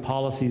investments and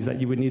policies that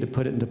you would need to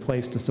put into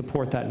place to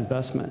support that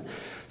investment.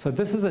 So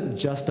this isn't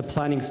just a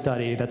planning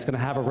study that's going to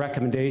have a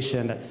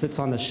recommendation that sits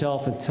on the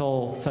shelf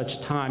until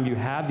such time you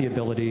have the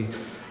ability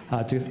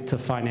to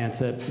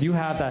finance it. You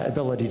have that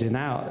ability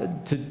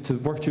to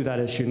work through that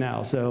issue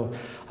now. So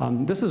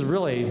this is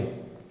really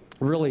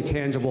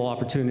tangible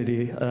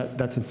opportunity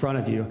that's in front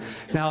of you.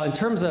 Now, in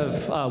terms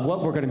of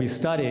what we're going to be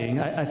studying,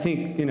 I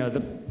think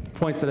the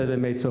points that have been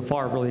made so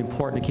far are really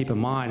important to keep in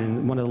mind.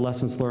 And one of the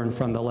lessons learned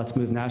from the Let's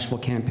Move Nashville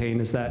campaign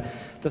is that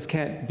this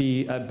can't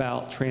be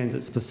about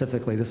transit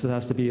specifically. This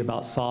has to be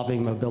about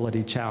solving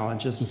mobility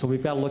challenges. And so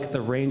we've got to look at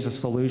the range of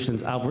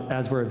solutions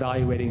as we're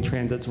evaluating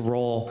transit's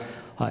role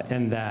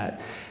in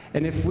that.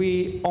 And if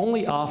we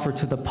only offer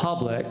to the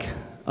public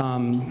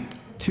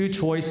 2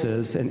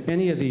 choices in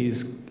any of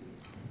these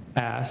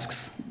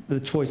asks, the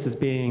choices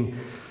being,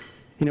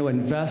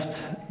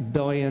 invest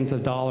billions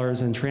of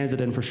dollars in transit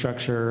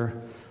infrastructure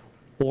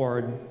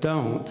or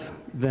don't,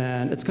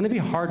 then it's going to be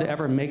hard to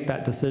ever make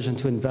that decision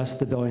to invest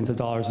the billions of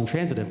dollars in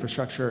transit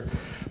infrastructure.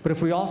 But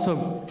if we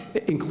also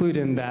include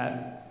in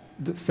that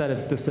set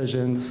of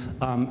decisions,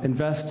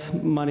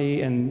 invest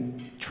money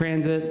in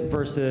transit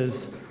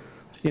versus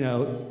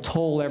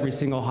toll every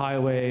single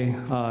highway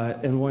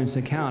in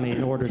Williamson County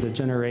in order to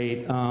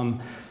generate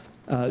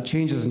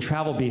changes in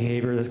travel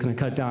behavior that's going to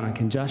cut down on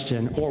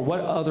congestion, or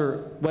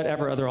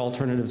whatever other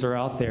alternatives are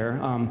out there,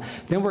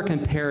 then we're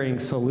comparing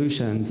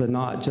solutions and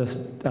not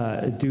just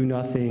do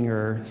nothing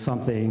or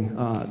something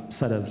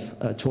set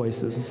of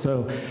choices.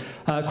 So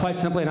quite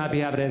simply, and I'd be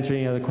happy to answer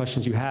any other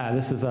questions you have,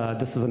 this is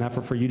an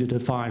effort for you to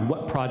define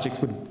what projects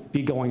would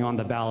be going on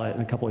the ballot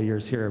in a couple of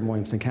years here in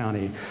Williamson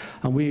County.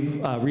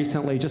 We've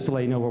recently, just to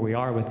let you know where we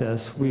are with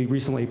this, we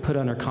recently put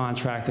under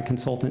contract a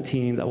consultant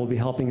team that will be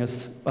helping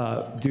us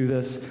do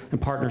this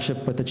in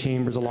partnership with the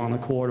chambers along the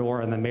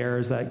corridor and the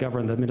mayors that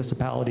govern the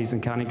municipalities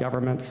and county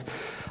governments.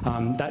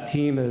 That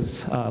team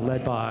is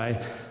led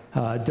by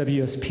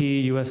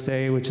WSP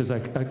USA, which is a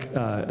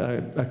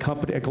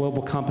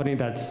global company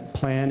that's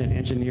planned and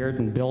engineered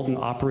and built and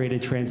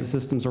operated transit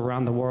systems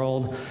around the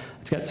world.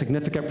 It's got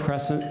significant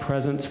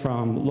presence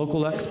from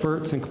local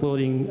experts,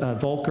 including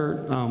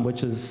Volkert,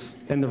 which is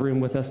in the room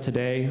with us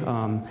today.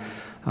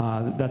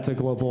 That's a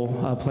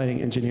global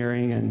planning,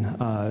 engineering,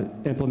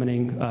 and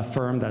implementing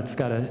firm that's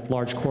got a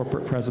large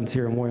corporate presence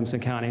here in Williamson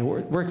County.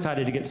 We're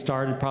excited to get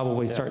started,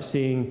 probably start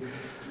seeing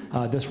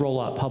this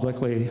roll out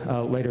publicly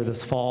later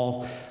this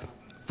fall.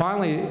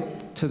 Finally,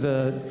 to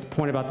the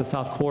point about the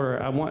South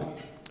Corridor, I want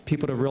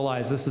people to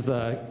realize this is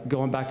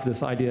going back to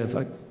this idea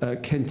of a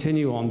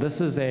continuum. This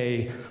is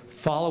a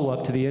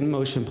follow-up to the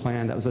in-motion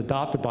plan that was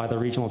adopted by the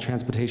Regional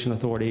Transportation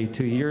Authority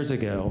 2 years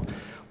ago.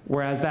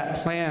 Whereas that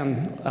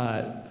plan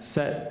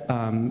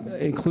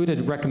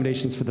included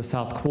recommendations for the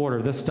South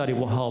Corridor, this study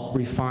will help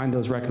refine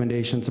those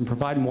recommendations and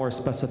provide more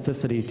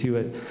specificity to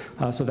it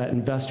so that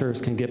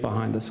investors can get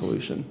behind the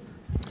solution.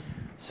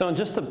 So in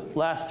just the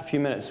last few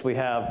minutes we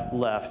have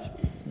left,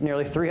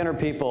 nearly 300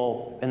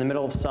 people in the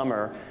middle of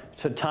summer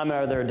to time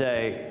out of their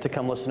day to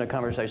come listen to a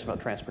conversation about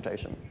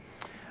transportation.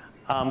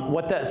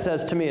 What that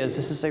says to me is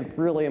this is a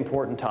really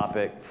important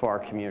topic for our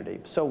community.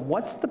 So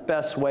what's the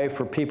best way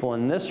for people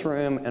in this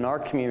room, in our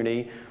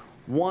community,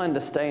 one,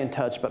 to stay in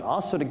touch, but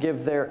also to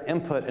give their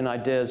input and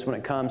ideas when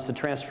it comes to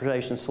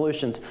transportation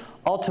solutions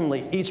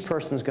ultimately each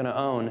person's going to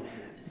own,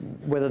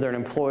 whether they're an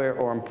employer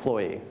or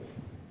employee?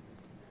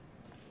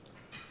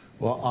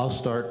 Well, I'll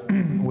start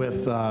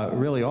with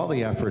really all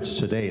the efforts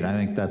to date. I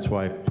think that's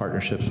why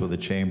partnerships with the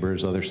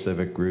chambers, other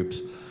civic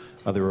groups,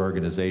 other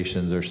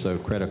organizations are so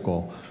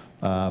critical.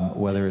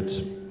 Whether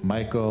it's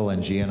Michael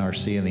and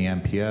GNRC and the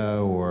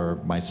MPO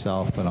or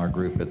myself and our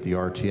group at the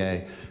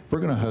RTA, if we're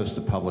going to host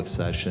a public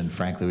session,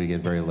 frankly, we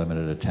get very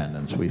limited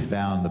attendance. We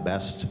found the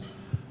best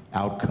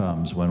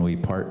outcomes when we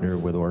partner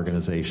with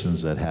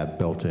organizations that have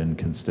built-in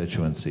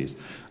constituencies.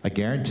 I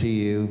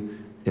guarantee you,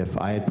 if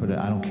I had put it,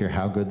 I don't care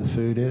how good the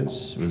food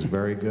is, it was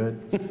very good.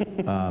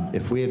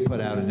 If we had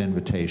put out an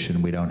invitation,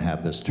 we don't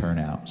have this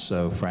turnout.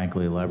 So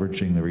frankly,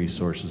 leveraging the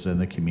resources in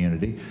the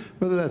community,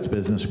 whether that's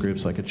business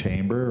groups like a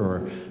chamber,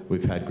 or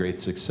we've had great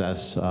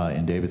success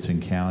in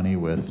Davidson County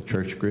with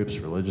church groups,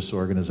 religious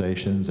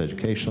organizations,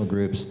 educational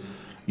groups,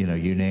 you know,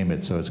 you name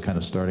it. So it's kind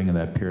of starting in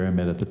that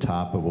pyramid at the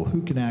top of, well,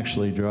 who can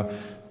actually draw?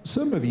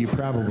 Some of you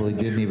probably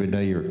didn't even know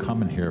you were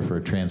coming here for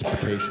a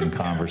transportation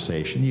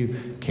conversation. You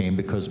came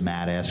because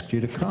Matt asked you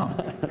to come.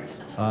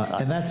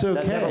 And that's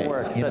okay. That never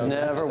works. You know, that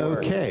never that's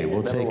works. okay.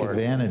 We'll never take works.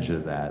 advantage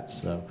of that.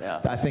 So Yeah.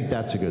 I think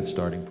that's a good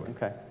starting point.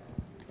 Okay.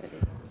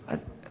 I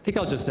think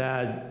I'll just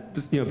add,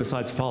 you know,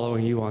 besides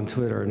following you on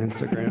Twitter and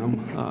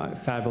Instagram,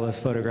 fabulous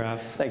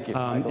photographs. Thank you,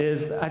 Michael.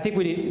 I think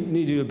we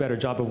need to do a better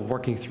job of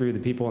working through the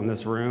people in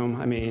this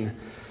room. I mean,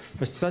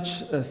 there's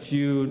such a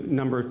few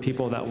number of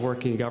people that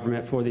work in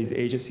government for these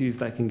agencies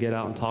that can get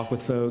out and talk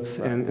with folks.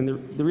 Right. And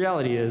the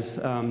reality is,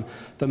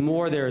 the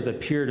more there is a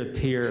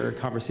peer-to-peer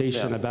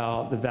conversation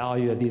about the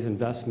value of these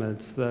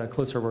investments, the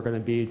closer we're going to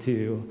be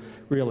to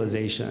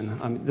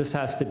realization. This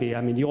has to be,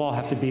 I mean, you all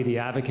have to be the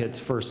advocates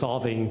for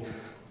solving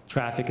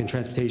traffic and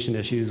transportation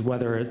issues,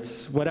 whether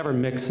it's whatever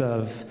mix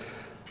of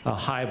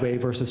highway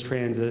versus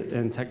transit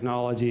and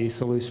technology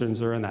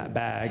solutions are in that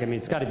bag. I mean,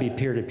 it's got to be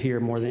peer-to-peer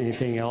more than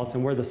anything else,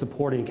 and we're the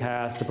supporting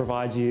cast to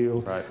provide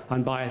you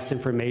unbiased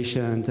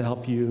information to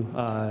help you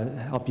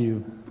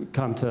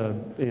come to,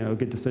 you know,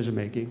 good decision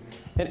making.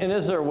 And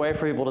is there a way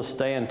for people to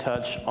stay in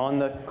touch on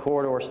the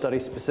corridor study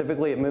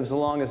specifically? It moves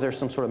along. Is there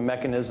some sort of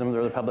mechanism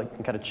where the public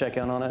can kind of check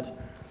in on it?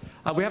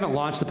 We haven't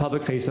launched the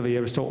public face of it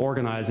yet. We're still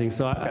organizing.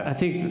 So I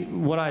think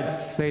what I'd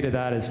say to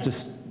that is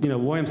just, you know,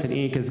 Williamson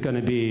Inc. is going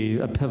to be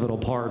a pivotal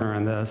partner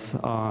in this,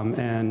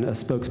 and a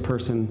spokes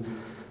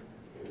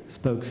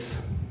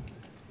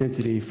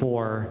entity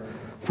for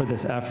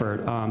this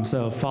effort.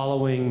 So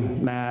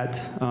following Matt,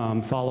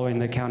 following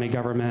the county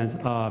government,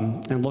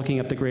 and looking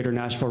up the Greater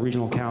Nashville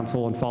Regional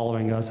Council and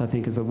following us, I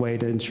think is a way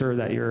to ensure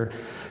that you're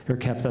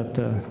kept up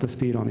to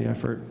speed on the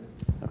effort.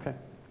 Okay.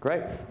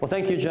 Great. Well,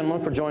 thank you,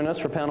 gentlemen, for joining us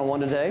for panel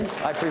 1 today.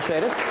 I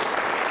appreciate it.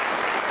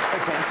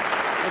 Thanks, man.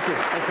 Thank you.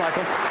 Thanks,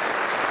 Michael.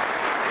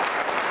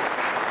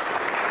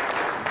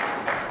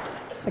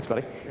 Thanks,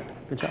 buddy.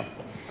 Good job.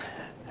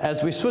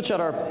 As we switch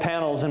out our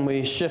panels and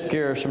we shift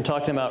gears from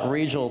talking about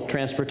regional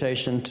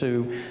transportation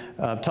to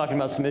talking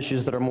about some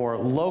issues that are more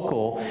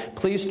local,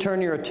 please turn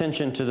your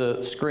attention to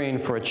the screen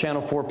for a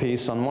Channel 4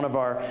 piece on one of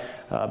our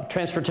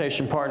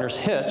transportation partners,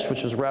 Hitch,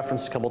 which was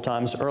referenced a couple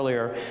times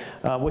earlier,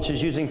 which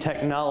is using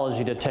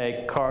technology to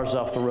take cars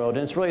off the road.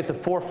 And it's really at the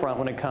forefront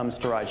when it comes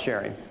to ride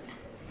sharing.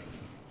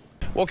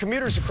 Well,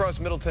 commuters across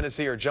Middle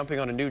Tennessee are jumping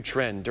on a new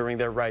trend during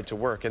their ride to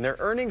work, and they're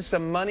earning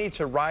some money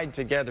to ride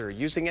together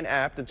using an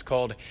app that's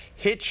called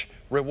Hitch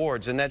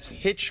Rewards, and that's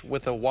Hitch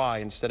with a Y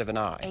instead of an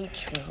I.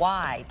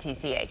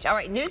 H-Y-T-C-H. All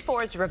right, News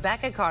 4's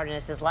Rebecca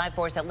Cardenas is live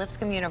for us at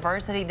Lipscomb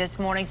University this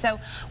morning. So,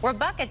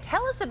 Rebecca,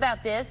 tell us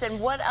about this and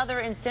what other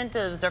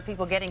incentives are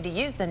people getting to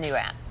use the new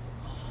app?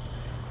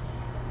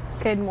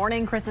 Good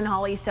morning, Chris and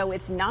Holly. So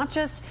it's not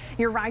just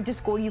your ride to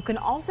school. You can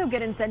also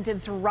get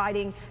incentives for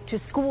riding to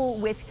school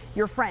with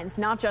your friends,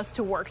 not just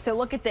to work. So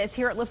look at this.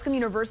 Here at Lipscomb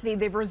University,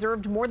 they've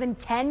reserved more than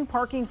 10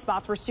 parking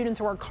spots for students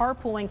who are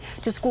carpooling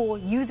to school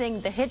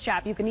using the Hitch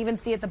app. You can even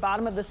see at the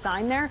bottom of the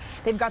sign there,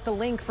 they've got the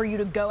link for you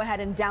to go ahead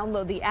and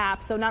download the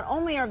app. So not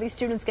only are these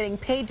students getting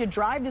paid to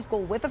drive to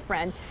school with a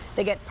friend,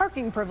 they get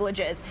parking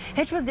privileges.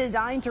 Hitch was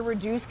designed to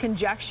reduce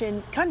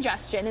congestion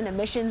and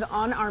emissions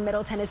on our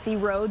Middle Tennessee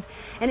roads,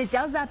 and it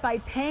does that by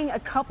paying a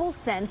couple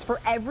cents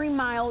for every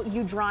mile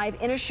you drive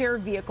in a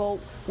shared vehicle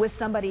with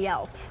somebody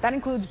else. That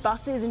includes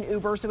buses and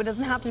Uber, so it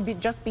doesn't have to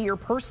just be your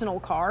personal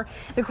car.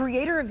 The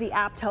creator of the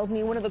app tells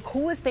me one of the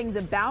coolest things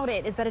about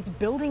it is that it's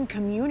building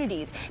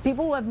communities.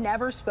 People who have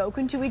never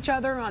spoken to each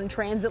other on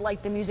transit,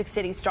 like the Music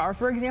City Star,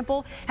 for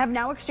example, have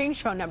now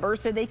exchanged phone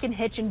numbers so they can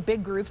hitch in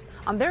big groups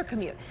on their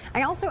commute.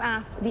 I also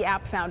asked the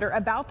app founder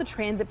about the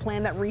transit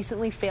plan that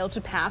recently failed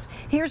to pass.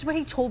 Here's what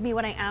he told me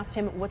when I asked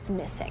him what's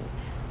missing.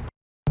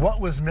 What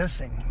was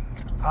missing?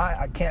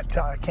 I can't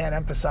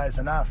emphasize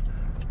enough.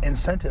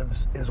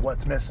 Incentives is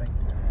what's missing.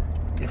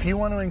 If you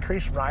want to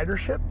increase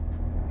ridership,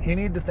 you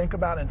need to think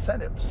about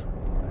incentives.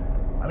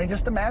 I mean,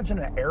 just imagine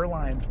an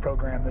airlines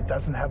program that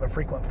doesn't have a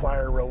frequent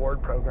flyer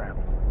reward program.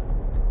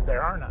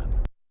 There are none.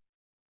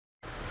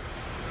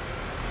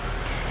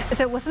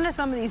 So listen to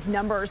some of these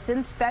numbers.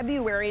 Since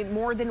February,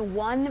 more than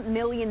 1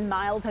 million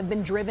miles have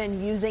been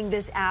driven using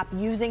this app,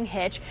 using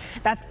Hitch.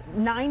 That's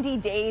 90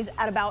 days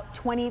at about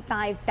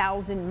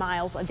 25,000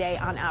 miles a day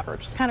on average.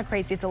 It's kind of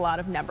crazy. It's a lot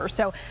of numbers.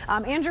 So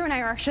Andrew and I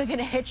are actually going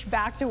to hitch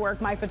back to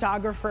work, my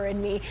photographer and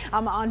me,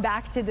 on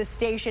back to the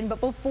station. But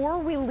before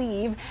we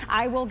leave,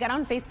 I will get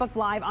on Facebook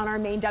Live on our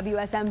main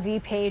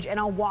WSMV page, and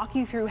I'll walk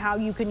you through how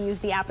you can use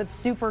the app. It's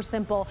super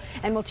simple,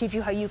 and we'll teach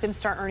you how you can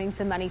start earning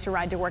some money to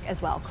ride to work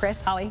as well.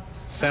 Chris, Holly?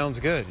 Sounds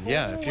good.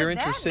 Yeah, if you're would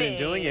that interested in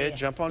doing be? it,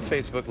 jump on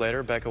Facebook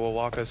later. Becca will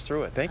walk us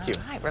through it. Thank you.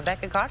 All right,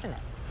 Rebecca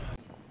Cardenas.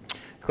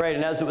 Great,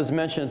 and as it was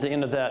mentioned at the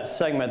end of that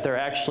segment, there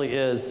actually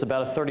is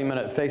about a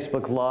 30-minute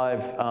Facebook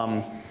Live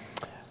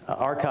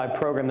archive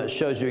program that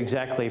shows you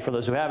exactly, for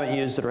those who haven't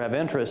used it or have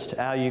interest,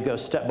 how you go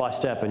step by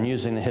step in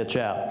using the Hitch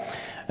app.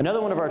 Another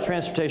one of our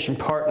transportation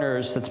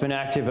partners that's been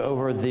active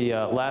over the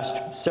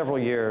last several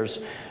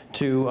years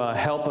to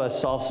help us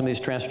solve some of these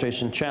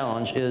transportation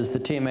challenges is the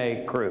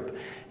TMA group.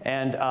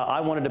 And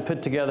I wanted to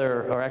put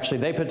together, or actually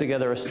they put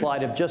together a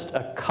slide of just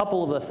a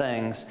couple of the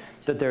things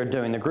that they're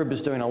doing. The group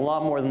is doing a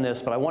lot more than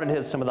this, but I wanted to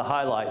hit some of the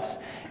highlights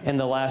in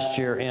the last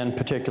year in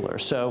particular.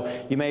 So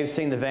you may have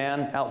seen the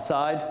van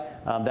outside.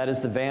 That is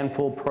the van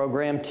pool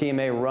program.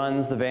 TMA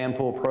runs the van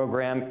pool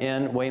program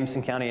in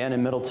Williamson County and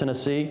in Middle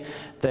Tennessee.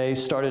 They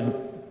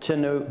started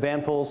 10 new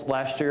van pools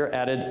last year,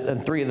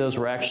 and 3 of those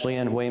were actually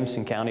in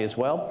Williamson County as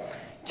well.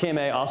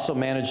 TMA also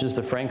manages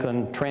the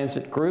Franklin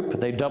Transit Group.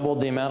 They doubled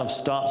the amount of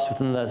stops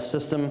within the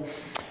system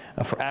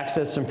for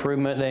access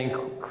improvement. They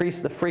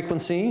increased the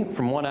frequency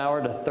from 1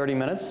 hour to 30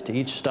 minutes to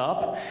each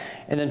stop.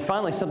 And then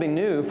finally, something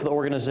new for the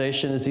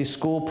organization is the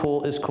School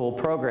Pool is Cool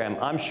program.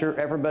 I'm sure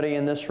everybody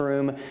in this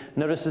room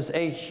notices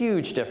a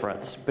huge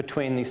difference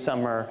between the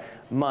summer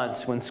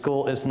months when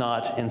school is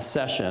not in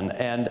session.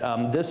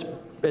 And this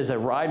is a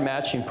ride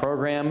matching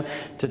program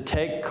to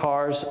take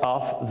cars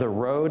off the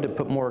road, to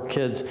put more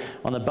kids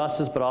on the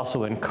buses, but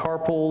also in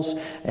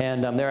carpools.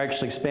 And they're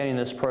actually expanding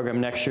this program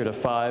next year to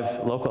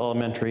 5 local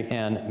elementary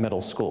and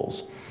middle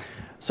schools.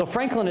 So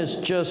Franklin is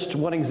just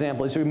one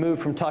example. As we move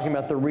from talking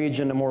about the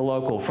region to more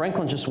local,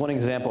 Franklin's just one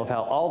example of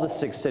how all the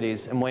 6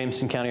 cities in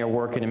Williamson County are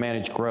working to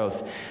manage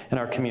growth in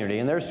our community.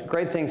 And there's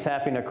great things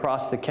happening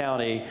across the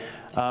county.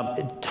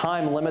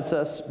 Time limits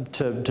us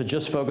to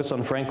just focus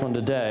on Franklin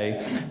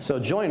today. So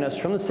joining us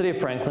from the city of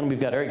Franklin, we've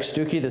got Eric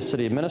Stuckey, the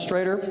city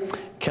administrator,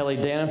 Kelly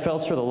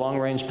Dannenfelser, the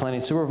long-range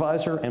planning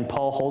supervisor, and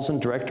Paul Holzen,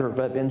 director of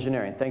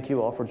engineering. Thank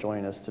you all for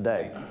joining us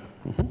today.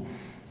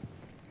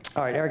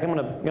 All right, Eric, I'm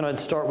going to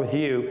start with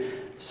you.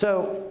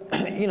 So,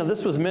 you know,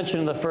 this was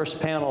mentioned in the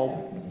first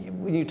panel.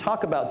 When you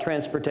talk about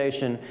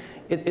transportation,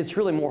 it's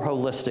really more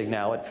holistic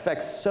now. It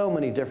affects so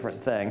many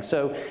different things.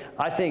 So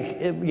I think,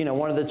 you know,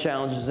 one of the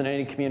challenges in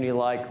any community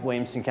like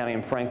Williamson County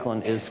and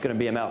Franklin is going to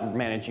be about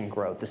managing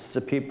growth. This is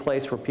a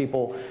place where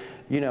people,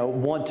 you know,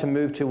 want to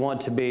move to,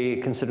 want to be,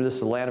 consider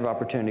this a land of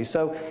opportunity.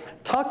 So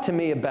talk to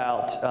me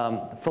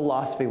about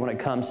philosophy when it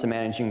comes to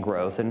managing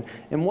growth, and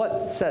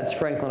what sets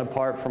Franklin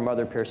apart from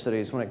other peer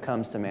cities when it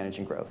comes to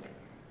managing growth.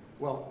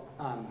 Well,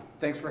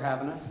 thanks for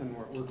having us, and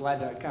we're glad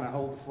to kind of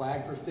hold the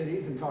flag for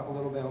cities and talk a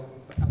little bit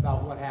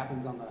about what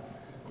happens on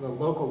the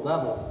local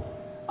level.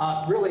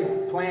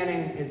 Really,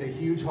 planning is a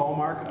huge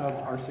hallmark of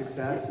our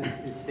success,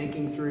 is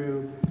thinking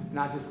through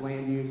not just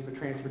land use, but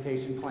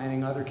transportation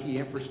planning, other key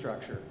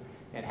infrastructure.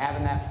 And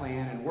having that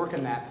plan and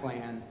working that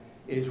plan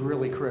is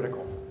really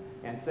critical.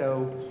 And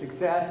so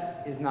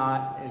success is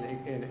not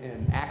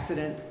an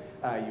accident.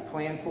 You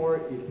plan for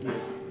it. You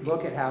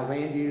look at how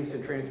land use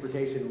and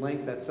transportation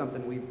link. That's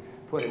something we've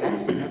put an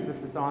extra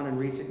emphasis on in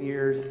recent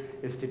years,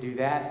 is to do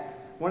that.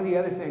 One of the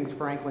other things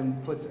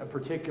Franklin puts a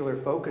particular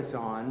focus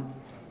on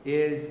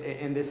is,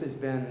 and this has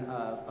been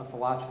a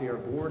philosophy our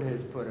board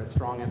has put a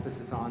strong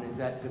emphasis on, is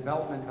that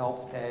development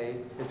helps pay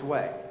its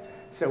way.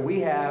 So we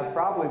have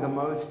probably the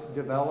most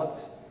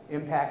developed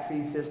impact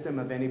fee system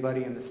of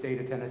anybody in the state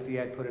of Tennessee.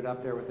 I'd put it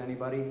up there with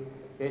anybody.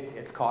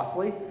 It's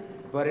costly,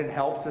 but it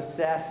helps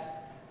assess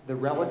the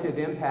relative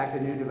impact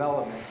of new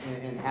development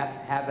and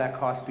have that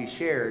cost be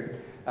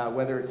shared,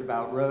 whether it's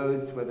about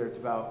roads, whether it's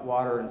about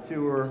water and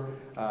sewer,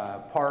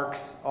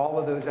 parks. All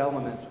of those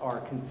elements are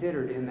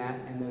considered in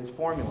those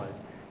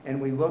formulas. And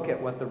we look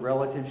at what the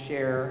relative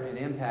share and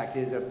impact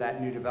is of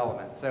that new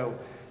development. So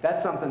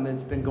that's something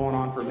that's been going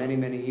on for many,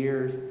 many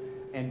years,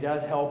 and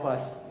does help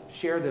us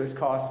share those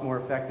costs more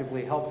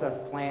effectively, helps us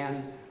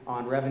plan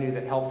on revenue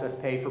that helps us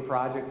pay for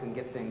projects and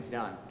get things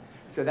done.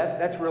 So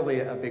that's really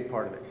a big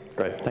part of it.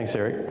 Great, thanks,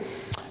 Eric.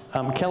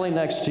 Kelly,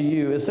 next to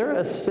you, is there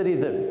a city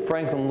that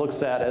Franklin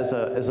looks at as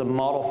a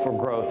model for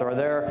growth? Are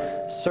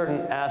there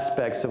certain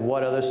aspects of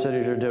what other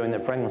cities are doing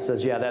that Franklin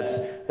says, yeah,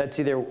 that's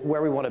either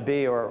where we want to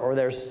be, or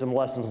there's some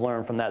lessons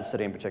learned from that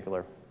city in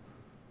particular?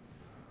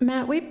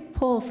 Matt, we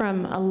pull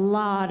from a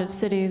lot of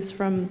cities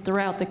from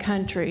throughout the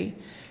country.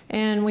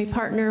 And we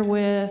partner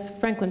with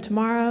Franklin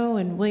Tomorrow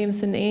and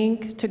Williamson,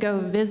 Inc. to go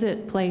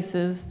visit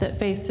places that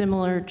face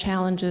similar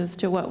challenges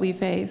to what we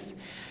face.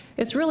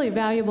 It's really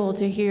valuable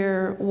to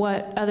hear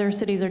what other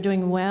cities are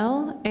doing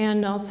well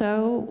and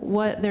also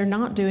what they're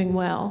not doing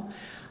well.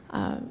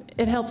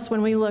 It helps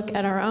when we look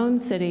at our own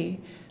city.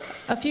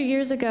 A few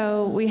years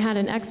ago, we had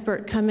an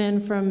expert come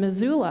in from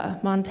Missoula,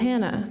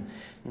 Montana,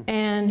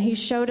 and he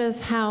showed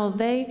us how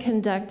they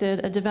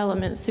conducted a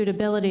development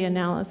suitability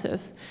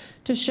analysis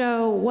to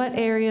show what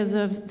areas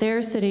of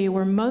their city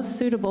were most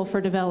suitable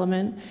for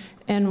development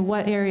and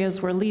what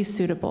areas were least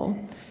suitable.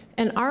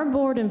 And our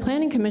board and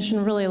planning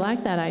commission really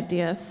liked that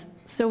idea,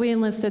 so we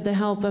enlisted the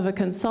help of a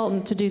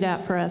consultant to do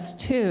that for us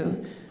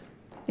too.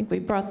 I think we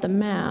brought the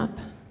map.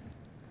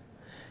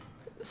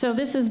 So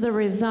this is the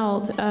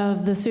result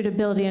of the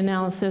suitability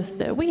analysis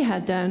that we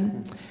had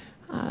done.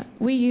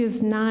 We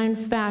used 9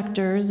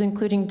 factors,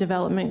 including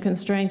development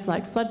constraints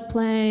like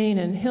floodplain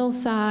and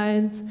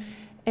hillsides,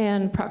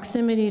 and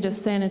proximity to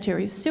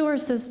sanitary sewer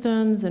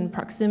systems, and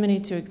proximity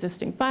to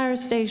existing fire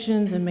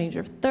stations and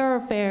major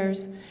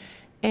thoroughfares,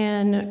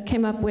 and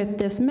came up with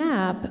this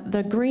map.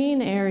 The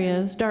green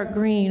areas, dark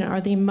green,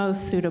 are the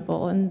most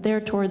suitable, and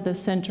they're toward the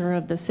center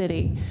of the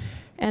city.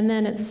 And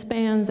then it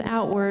spans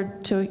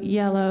outward to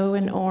yellow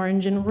and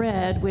orange and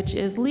red, which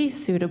is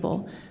least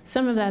suitable.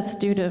 Some of that's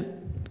due to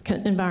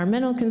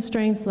environmental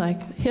constraints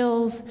like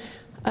hills,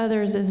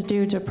 others is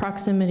due to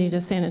proximity to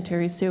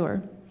sanitary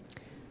sewer.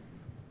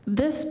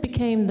 This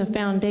became the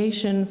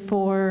foundation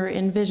for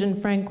Envision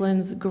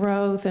Franklin's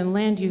growth and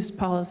land use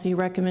policy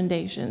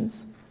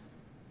recommendations.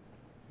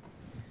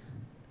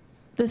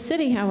 The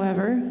city,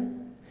 however,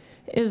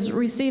 is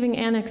receiving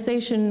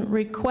annexation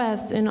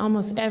requests in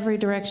almost every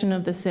direction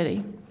of the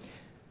city.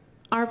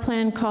 Our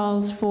plan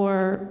calls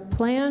for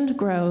planned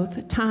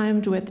growth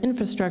timed with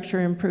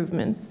infrastructure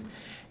improvements,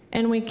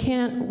 and we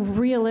can't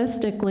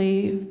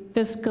realistically,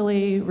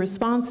 fiscally,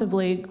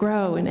 responsibly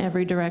grow in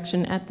every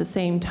direction at the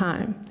same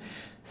time.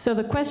 So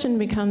the question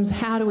becomes,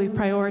 how do we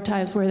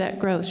prioritize where that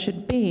growth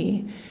should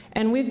be?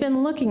 And we've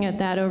been looking at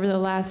that over the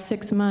last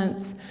 6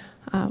 months.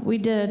 We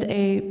did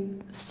a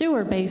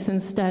sewer basin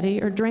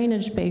study, or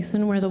drainage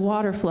basin, where the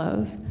water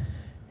flows,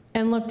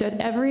 and looked at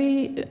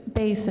every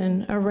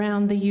basin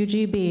around the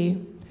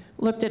UGB,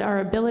 looked at our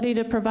ability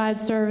to provide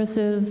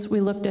services. We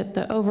looked at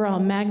the overall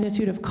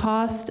magnitude of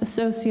cost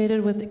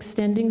associated with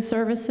extending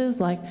services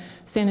like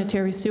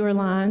sanitary sewer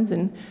lines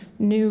and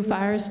new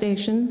fire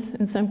stations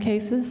in some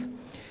cases.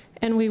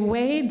 And we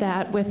weighed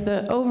that with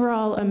the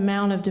overall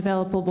amount of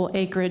developable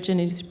acreage in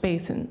each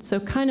basin, so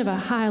kind of a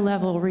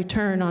high-level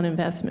return on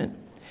investment.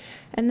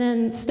 And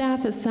then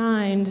staff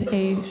assigned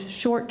a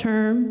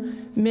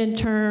short-term,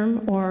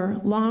 mid-term, or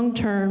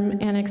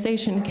long-term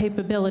annexation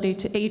capability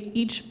to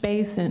each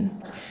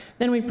basin.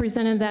 Then we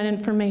presented that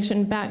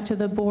information back to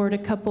the board a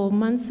couple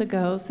months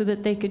ago so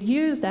that they could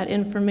use that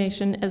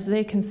information as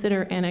they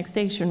consider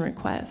annexation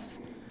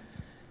requests.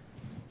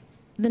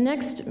 The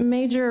next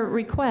major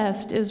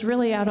request is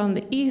really out on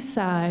the east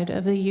side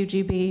of the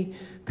UGB,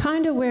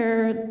 kind of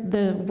where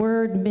the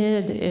word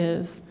mid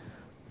is,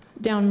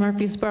 down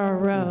Murfreesboro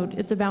Road.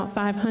 It's about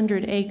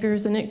 500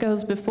 acres, and it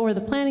goes before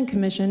the Planning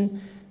Commission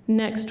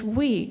next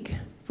week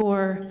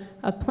for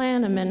a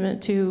plan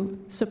amendment to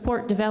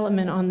support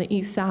development on the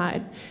east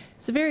side.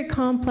 It's a very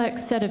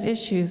complex set of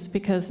issues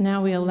because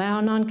now we allow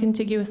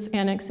non-contiguous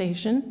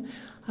annexation,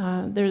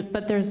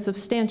 but there's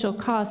substantial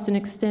cost in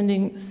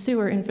extending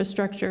sewer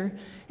infrastructure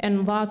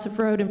and lots of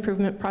road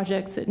improvement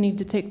projects that need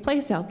to take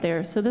place out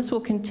there. So this will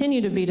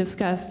continue to be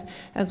discussed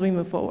as we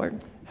move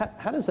forward.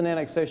 How does an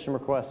annexation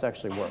request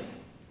actually work?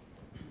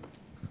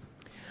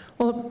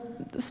 Well,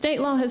 the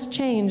state law has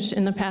changed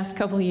in the past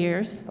couple of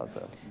years,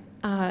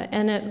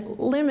 and it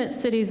limits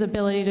cities'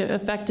 ability to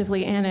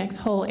effectively annex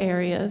whole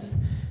areas.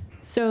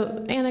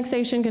 So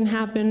annexation can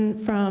happen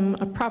from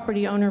a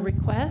property owner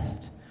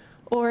request,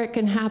 or it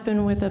can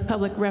happen with a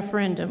public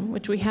referendum,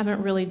 which we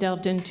haven't really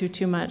delved into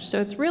too much. So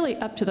it's really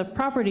up to the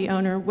property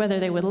owner whether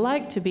they would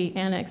like to be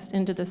annexed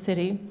into the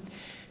city.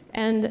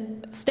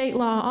 And state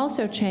law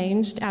also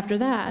changed after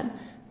that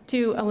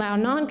to allow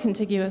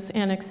non-contiguous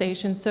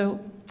annexation,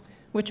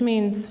 which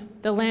means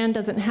the land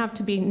doesn't have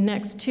to be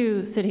next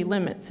to city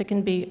limits. It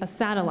can be a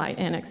satellite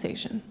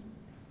annexation.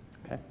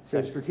 Okay.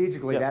 So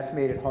strategically, that's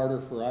made it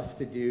harder for us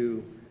to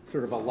do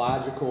sort of a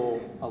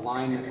logical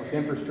alignment with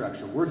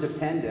infrastructure. We're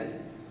dependent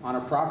on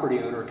a property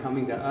owner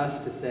coming to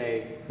us to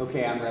say,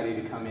 okay, I'm ready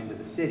to come into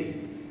the city.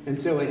 And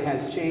so it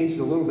has changed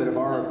a little bit of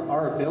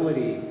our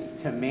ability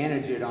to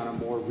manage it on a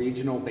more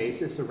regional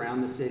basis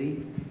around the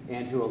city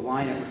and to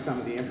align it with some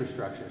of the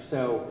infrastructure.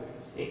 So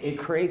it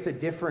creates a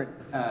different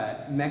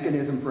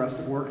mechanism for us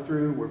to work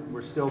through.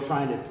 We're still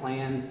trying to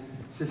plan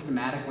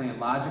systematically and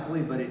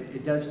logically, but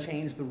it does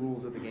change the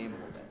rules of the game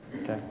a little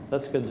bit. Okay,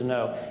 that's good to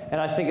know. And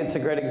I think it's a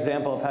great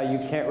example of how you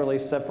can't really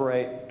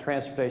separate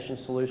transportation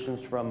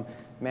solutions from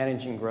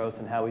managing growth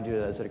and how we do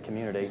that as a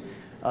community.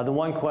 The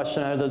one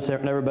question I know that's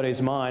in everybody's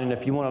mind, and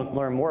if you want to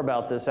learn more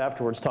about this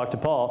afterwards, talk to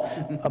Paul.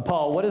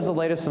 Paul, what is the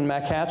latest on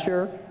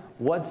McHatcher?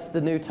 What's the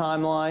new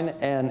timeline,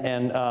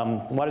 and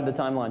why did the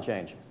timeline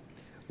change?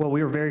 Well,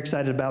 we were very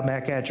excited about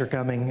Matt Catcher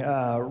coming.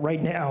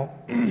 Right now,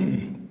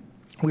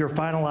 we are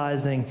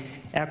finalizing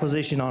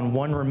acquisition on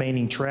one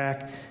remaining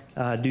track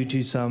due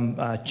to some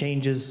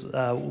changes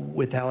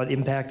with how it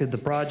impacted the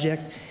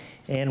project.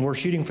 And we're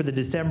shooting for the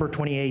December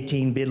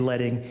 2018 bid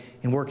letting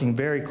and working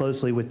very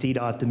closely with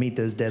TDOT to meet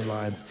those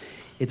deadlines.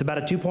 It's about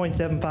a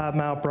 2.75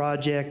 mile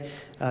project.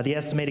 The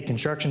estimated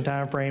construction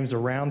time frame is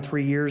around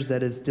 3 years.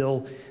 That is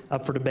still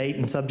up for debate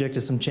and subject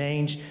to some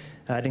change.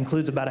 It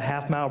includes about a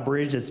half-mile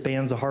bridge that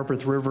spans the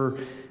Harpeth River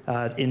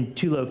in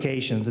 2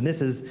 locations. And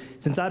this is,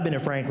 since I've been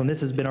in Franklin,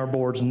 this has been our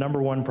board's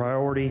 #1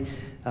 priority.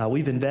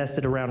 We've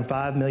invested around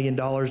 $5 million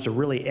to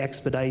really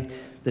expedite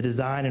the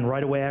design and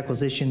right-of-way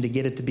acquisition to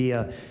get it to be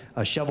a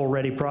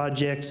shovel-ready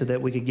project so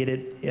that we could get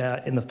it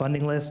in the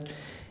funding list.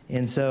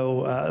 And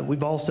so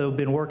we've also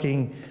been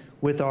working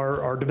with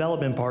our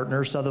development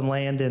partners, Southern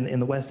Land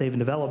and the West Haven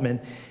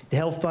Development, to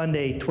help fund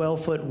a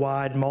 12-foot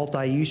wide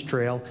multi-use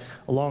trail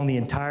along the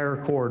entire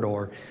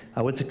corridor.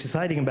 What's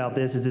exciting about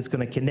this is it's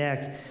going to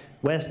connect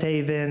West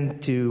Haven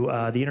to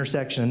the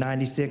intersection of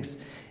 96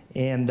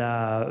 and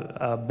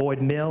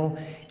Boyd Mill,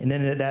 and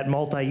then that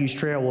multi-use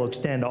trail will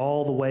extend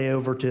all the way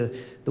over to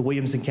the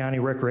Williamson County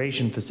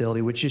Recreation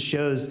Facility, which just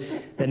shows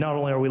that not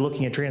only are we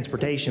looking at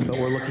transportation, but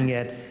we're looking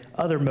at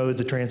other modes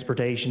of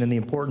transportation and the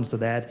importance of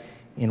that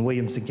in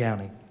Williamson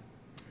County.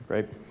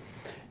 Great.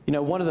 You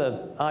know, one of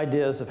the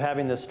ideas of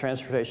having this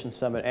Transportation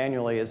Summit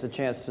annually is a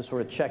chance to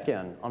sort of check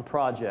in on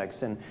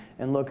projects and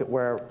look at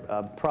where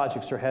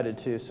projects are headed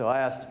to. So I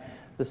asked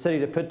the city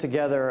to put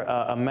together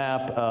a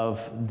map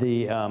of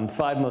the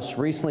 5 most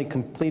recently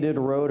completed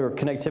road or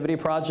connectivity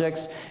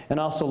projects, and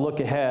also look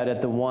ahead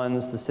at the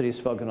ones the city's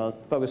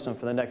focused on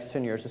for the next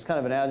 10 years. It's kind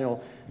of an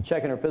annual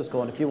check-in or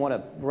physical, and if you want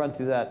to run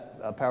through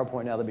that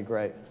PowerPoint now, that'd be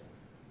great.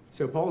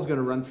 So Paul's going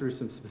to run through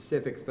some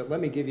specifics, but let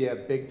me give you a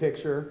big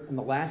picture. In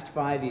the last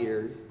 5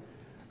 years,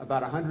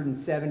 about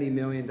 $170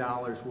 million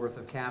worth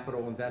of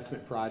capital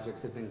investment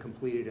projects have been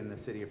completed in the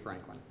city of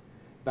Franklin.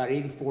 About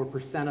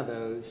 84% of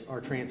those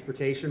are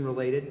transportation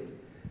related.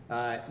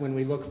 When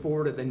we look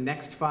forward to the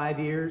next 5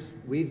 years,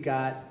 we've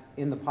got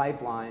in the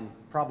pipeline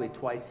probably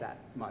twice that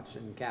much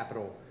in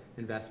capital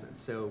investments.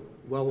 So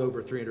well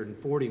over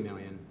 $340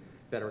 million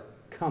that are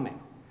coming.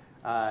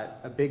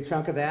 A big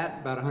chunk of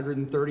that, about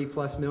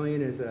 $130+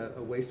 million, is a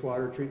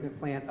wastewater treatment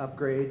plant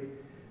upgrade.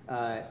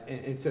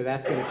 And so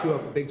that's going to chew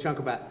up a big chunk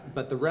of that.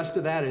 But the rest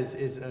of that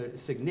is a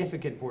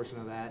significant portion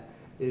of that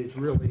is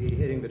really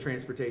hitting the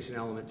transportation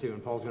element too.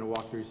 And Paul's going to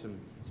walk through some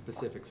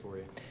specifics for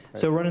you.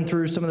 So running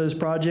through some of those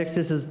projects,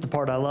 this is the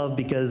part I love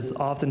because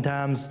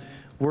oftentimes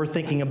we're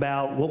thinking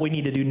about what we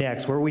need to do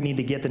next, where we need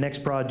to get the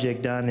next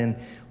project done, and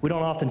we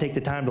don't often take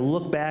the time to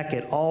look back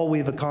at all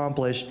we've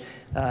accomplished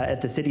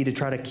at the city to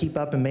try to keep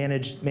up and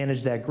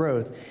manage that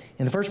growth.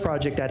 And the first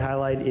project I'd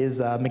highlight is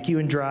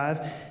McEwen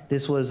Drive.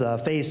 This was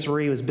phase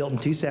 3. It was built in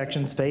 2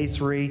 sections. Phase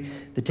 3,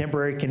 the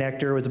temporary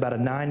connector, was about a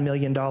 $9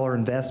 million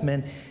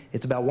investment.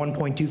 It's about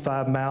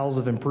 1.25 miles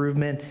of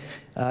improvement.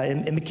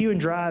 And McEwen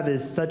Drive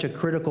is such a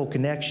critical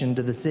connection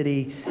to the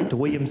city, to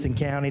Williamson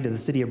County, to the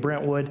city of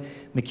Brentwood.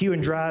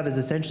 McEwen Drive is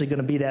essentially going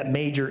to be that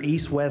major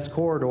east-west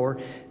corridor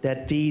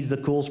that feeds the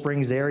Cool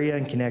Springs area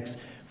and connects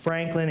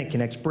Franklin, it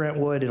connects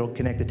Brentwood, it'll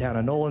connect the town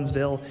of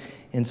Nolensville.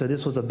 And so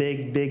this was a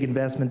big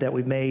investment that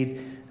we've made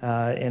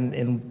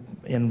and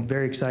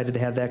very excited to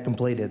have that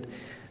completed.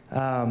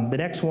 The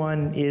next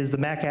one is the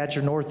Matt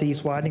Catcher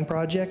Northeast Widening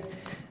Project.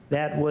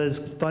 That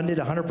was funded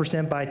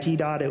 100% by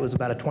TDOT. It was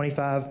about a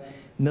 $25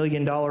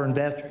 million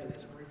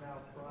investment.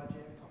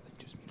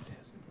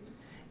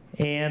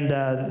 And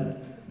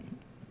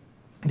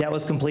that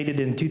was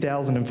completed in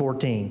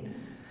 2014.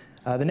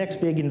 The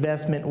next big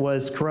investment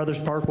was Carruthers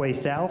Parkway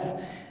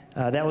South.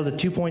 That was a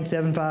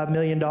 $2.75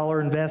 million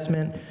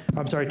investment.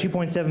 I'm sorry,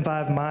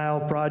 2.75 mile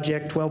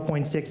project,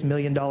 $12.6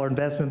 million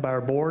investment by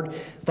our board,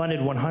 funded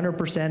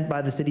 100%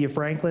 by the city of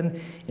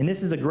Franklin. And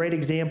this is a great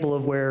example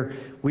of where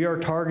we are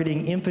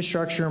targeting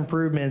infrastructure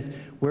improvements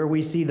where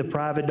we see the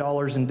private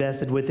dollars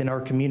invested within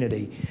our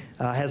community.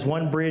 Has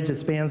one bridge that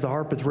spans the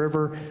Harpeth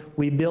River.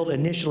 We built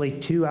initially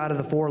 2 out of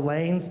the 4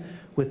 lanes,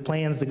 with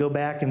plans to go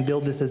back and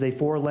build this as a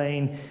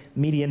 4-lane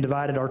median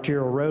divided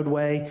arterial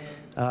roadway.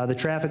 The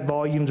traffic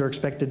volumes are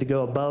expected to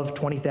go above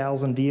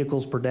 20,000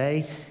 vehicles per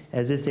day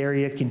as this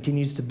area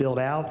continues to build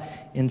out.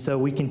 And so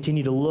we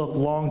continue to look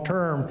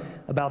long-term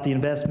about the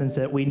investments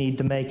that we need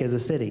to make as a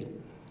city.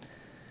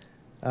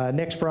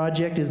 Next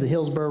project is the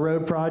Hillsborough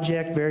Road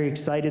project. Very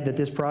excited that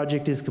this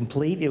project is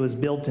complete. It was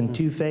built in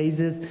 2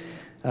 phases.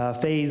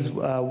 Phase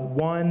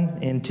 1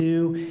 and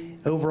 2.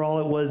 Overall,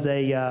 it was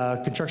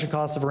a construction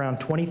cost of around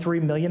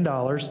 $23 million.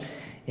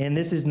 And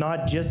this is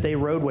not just a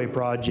roadway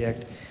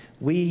project.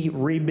 We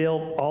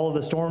rebuilt all of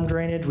the storm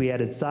drainage. We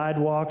added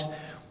sidewalks.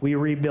 We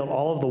rebuilt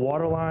all of the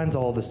water lines,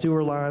 all of the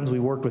sewer lines. We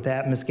worked with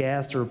Atmos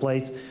Gas to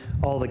replace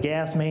all the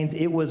gas mains.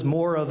 It was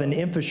more of an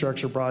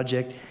infrastructure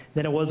project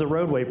than it was a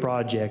roadway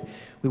project.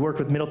 We worked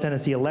with Middle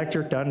Tennessee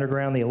Electric to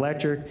underground the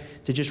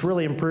electric to just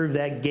really improve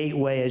that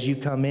gateway as you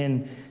come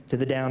in to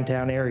the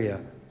downtown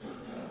area.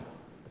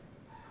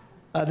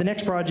 The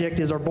next project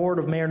is our Board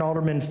of Mayor and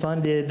Aldermen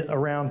funded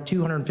around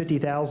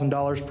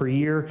 $250,000 per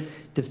year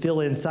to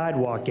fill in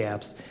sidewalk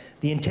gaps.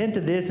 The intent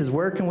of this is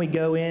where can we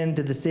go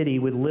into the city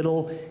with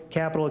little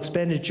capital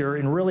expenditure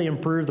and really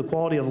improve the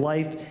quality of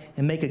life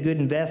and make a good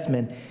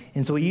investment.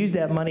 And so we use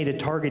that money to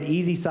target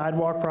easy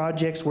sidewalk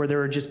projects where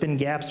there have just been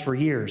gaps for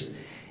years.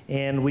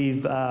 And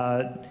we've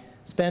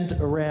spent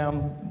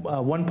around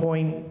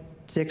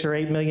 $1.6 or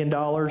 $8 million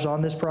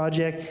on this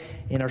project.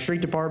 And our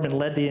street department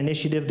led the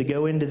initiative to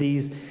go into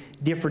these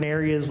different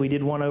areas. We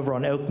did one over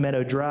on Oak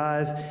Meadow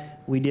Drive.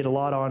 We did a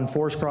lot on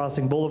Forest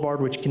Crossing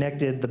Boulevard, which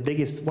connected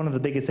one of the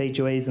biggest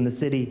HOAs in the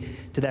city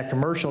to that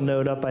commercial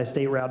node up by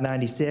State Route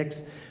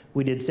 96.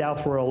 We did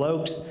South Royal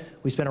Oaks.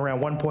 We spent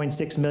around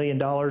 $1.6 million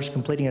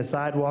completing a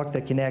sidewalk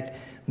that connect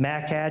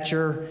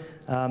Mackhatcher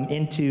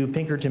into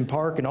Pinkerton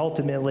Park and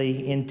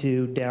ultimately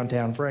into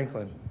downtown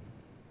Franklin.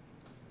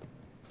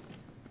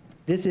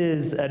 This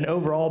is an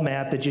overall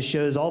map that just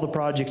shows all the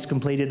projects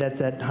completed.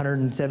 That's that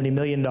 $170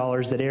 million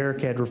that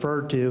Eric had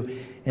referred to.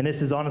 And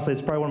this is honestly,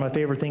 it's probably one of my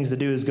favorite things to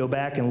do is go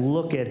back and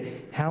look at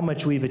how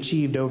much we've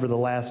achieved over the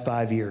last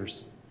 5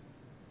 years.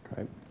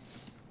 Okay.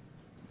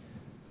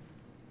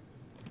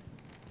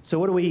 So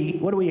what do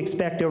we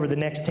expect over the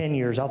next 10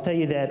 years? I'll tell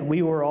you that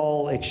we were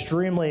all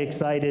extremely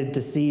excited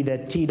to see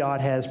that TDOT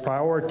has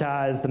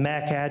prioritized the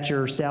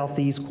Mackhatcher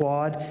Southeast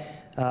Quad.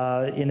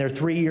 In their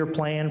 3-year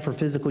plan for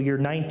fiscal year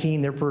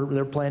 19,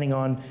 they're planning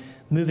on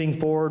moving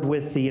forward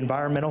with the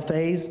environmental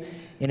phase.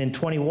 And in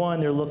 21,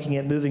 they're looking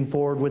at moving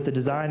forward with the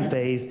design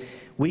phase.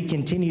 We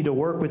continue to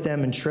work with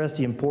them and stress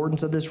the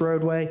importance of this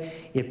roadway.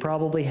 It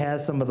probably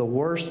has some of the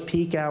worst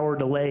peak hour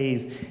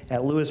delays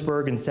at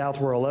Lewisburg and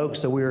South Royal Oaks,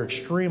 so we are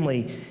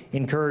extremely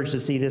encouraged to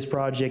see this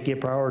project get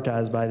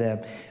prioritized by them.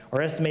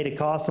 Our estimated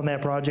cost on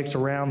that project is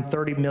around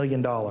 $30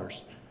 million.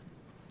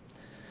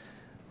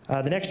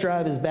 The next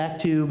drive is back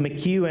to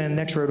McEwen.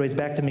 Next roadway is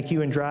back to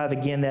McEwen Drive.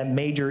 Again, that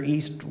major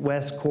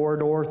east-west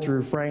corridor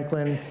through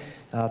Franklin,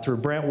 through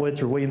Brentwood,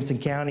 through Williamson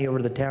County, over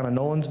to the town of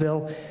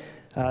Nolensville.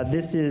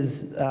 This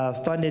is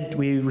funded.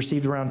 We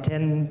received around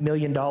 $10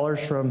 million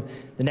from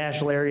the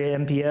National Area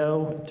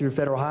MPO through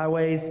Federal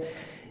Highways.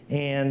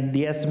 And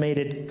the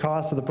estimated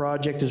cost of the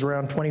project is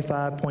around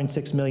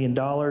 $25.6 million.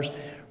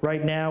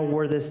 Right now,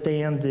 where this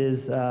stands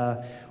is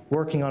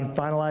working on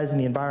finalizing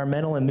the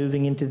environmental and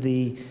moving into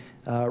the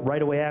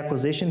right-of-way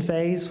acquisition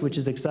phase, which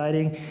is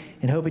exciting,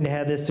 and hoping to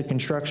have this to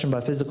construction by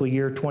fiscal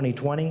year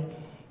 2020.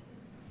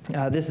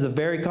 This is a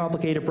very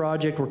complicated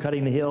project. We're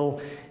cutting the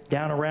hill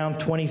down around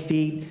 20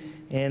 feet,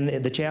 and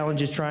the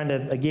challenge is trying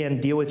to,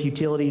 again, deal with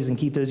utilities and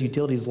keep those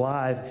utilities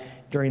live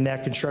during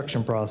that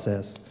construction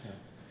process.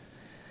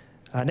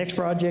 Next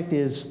project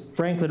is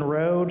Franklin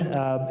Road,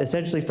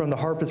 essentially from the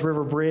Harpeth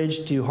River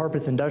Bridge to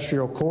Harpeth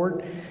Industrial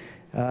Court.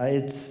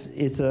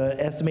 It's an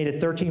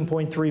estimated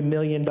 $13.3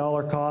 million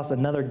cost,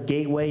 another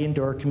gateway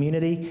into our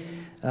community.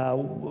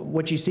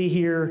 What you see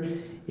here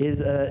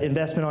is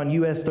investment on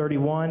US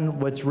 31.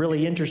 What's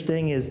really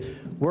interesting is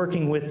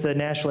working with the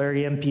National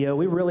Area MPO,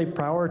 we really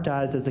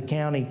prioritize as a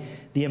county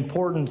the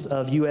importance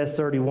of US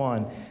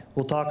 31.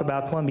 We'll talk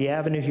about Columbia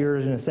Avenue here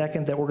in a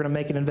second that we're going to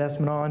make an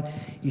investment on.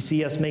 You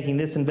see us making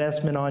this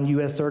investment on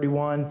US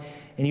 31,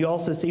 and you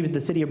also see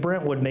the city of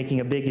Brentwood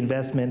making a big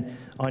investment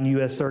on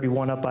US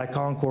 31 up by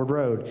Concord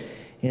Road.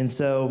 And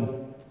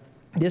so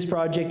this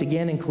project,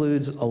 again,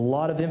 includes a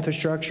lot of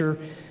infrastructure,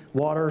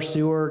 water,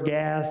 sewer,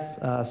 gas,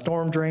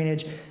 storm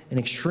drainage, an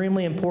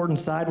extremely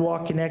important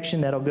sidewalk connection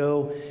that'll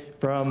go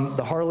from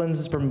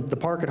the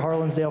park at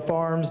Harlansdale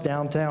Farms,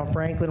 downtown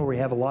Franklin, where we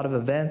have a lot of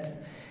events,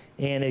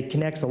 and it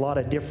connects a lot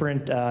of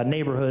different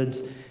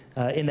neighborhoods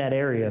in that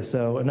area.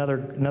 So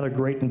another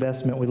great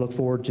investment we look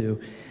forward to.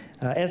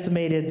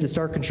 Estimated to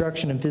start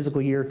construction in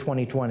fiscal year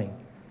 2020.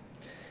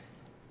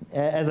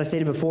 As I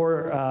stated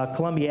before,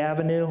 Columbia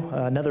Avenue,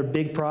 another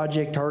big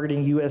project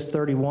targeting US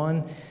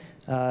 31.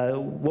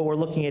 What we're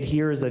looking at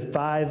here is a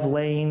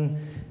 5-lane,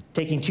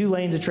 taking 2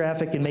 lanes of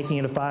traffic and making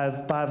it a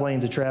five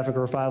lanes of traffic,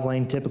 or a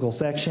 5-lane typical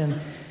section.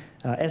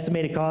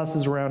 Estimated cost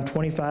is around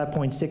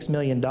 $25.6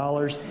 million.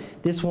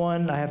 This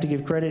one, I have to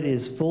give credit,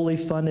 is fully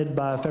funded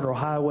by Federal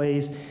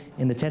Highways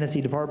and the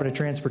Tennessee Department of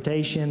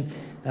Transportation,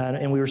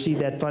 and we received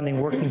that funding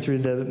working through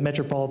the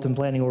Metropolitan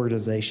Planning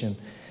Organization.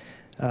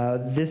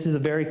 This is a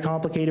very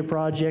complicated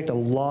project, a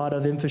lot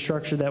of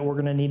infrastructure that we're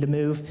going to need to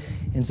move,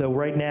 and so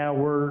right now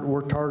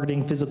we're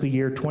targeting fiscal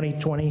year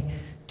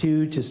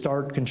 2022 to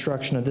start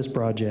construction of this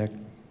project.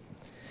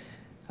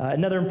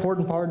 Another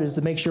important part is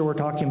to make sure we're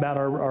talking about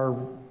our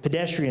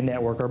pedestrian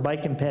network, our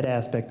bike and ped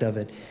aspect of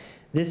it.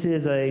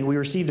 We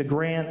received a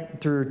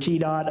grant through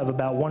TDOT of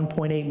about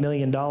 $1.8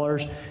 million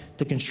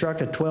to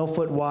construct a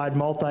 12-foot wide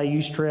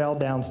multi-use trail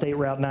down State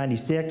Route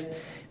 96.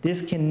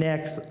 This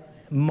connects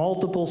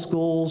multiple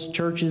schools,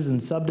 churches,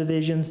 and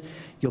subdivisions.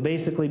 You'll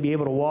basically be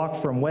able to walk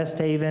from West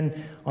Haven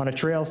on a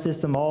trail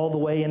system all the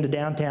way into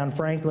downtown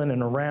Franklin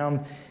and around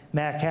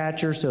Mac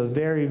Hatcher, so a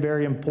very,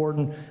 very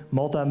important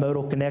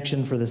multimodal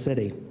connection for the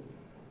city.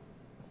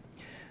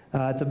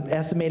 It's an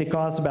estimated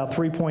cost about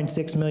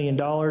 $3.6 million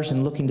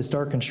and looking to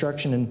start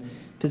construction in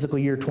fiscal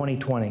year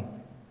 2020.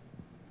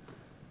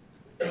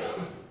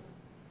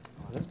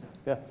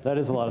 Yeah, that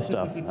is a lot of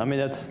stuff. I mean,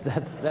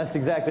 that's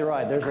exactly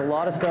right. There's a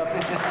lot of stuff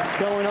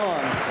going on.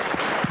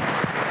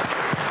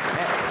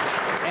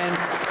 And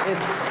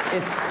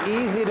it's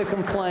easy to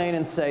complain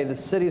and say the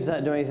city's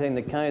not doing anything,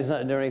 the county's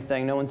not doing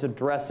anything, no one's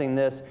addressing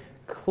this.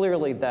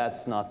 Clearly,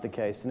 that's not the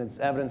case, and it's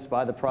evidenced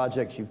by the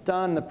projects you've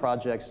done, the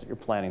projects that you're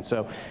planning.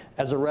 So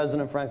as a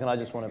resident of Franklin, I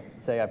just want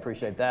to say I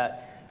appreciate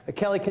that.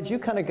 Kelly, could you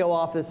kind of go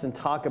off this and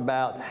talk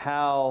about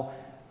how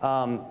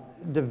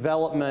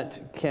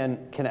development can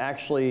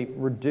actually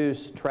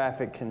reduce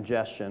traffic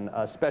congestion,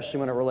 especially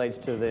when it relates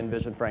to the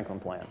Envision Franklin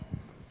plan?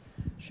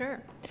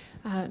 Sure.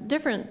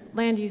 Different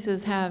land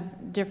uses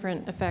have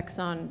different effects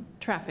on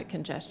traffic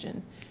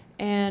congestion.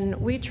 And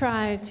we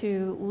try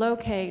to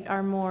locate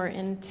our more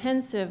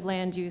intensive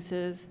land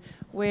uses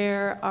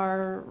where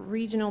our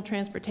regional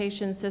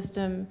transportation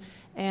system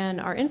and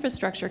our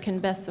infrastructure can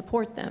best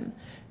support them.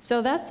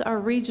 So that's our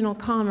regional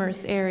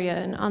commerce area,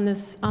 and on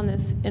this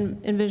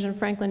Envision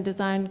Franklin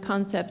Design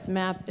Concepts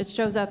map, it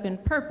shows up in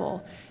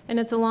purple, and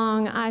it's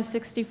along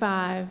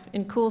I-65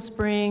 in Cool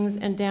Springs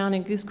and down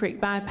in Goose Creek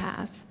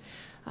Bypass.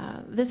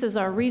 This is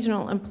our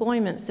regional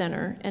employment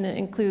center, and it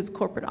includes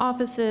corporate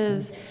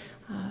offices,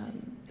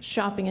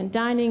 shopping and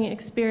dining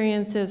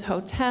experiences,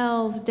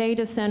 hotels,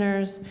 data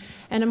centers,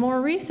 and a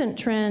more recent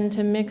trend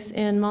to mix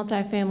in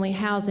multifamily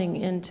housing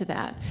into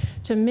that,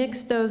 to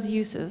mix those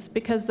uses,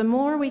 because the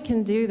more we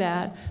can do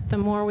that, the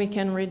more we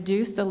can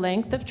reduce the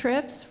length of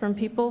trips from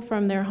people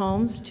from their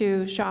homes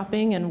to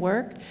shopping and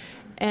work,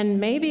 and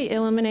maybe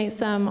eliminate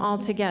some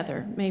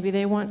altogether. Maybe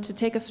they want to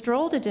take a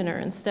stroll to dinner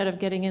instead of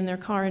getting in their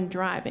car and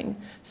driving.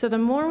 So the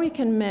more we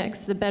can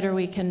mix, the better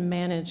we can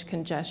manage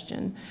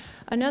congestion.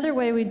 Another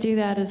way we do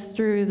that is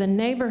through the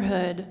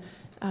neighborhood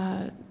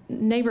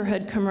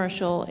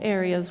commercial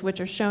areas,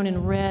 which are shown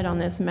in red on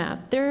this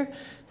map. They're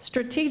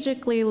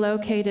strategically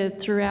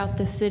located throughout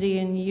the city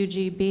in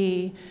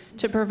UGB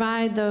to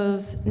provide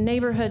those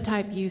neighborhood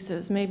type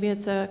uses. Maybe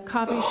it's a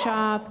coffee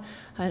shop,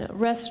 a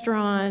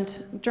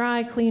restaurant,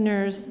 dry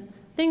cleaners,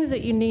 things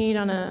that you need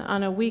on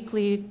a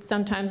weekly,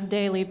 sometimes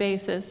daily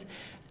basis,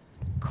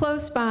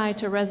 close by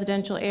to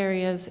residential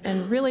areas,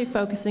 and really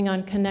focusing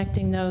on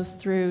connecting those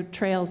through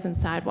trails and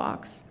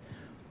sidewalks.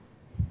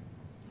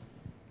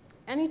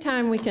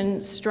 Anytime we can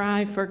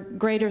strive for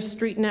greater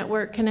street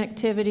network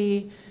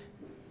connectivity,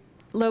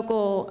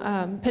 local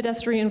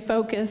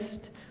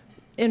pedestrian-focused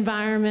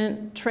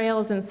environment,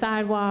 trails and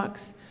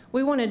sidewalks,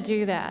 we want to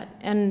do that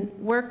and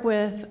work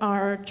with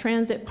our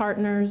transit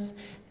partners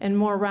and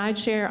more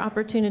rideshare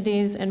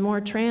opportunities and more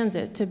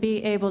transit to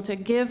be able to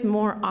give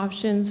more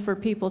options for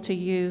people to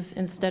use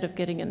instead of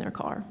getting in their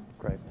car.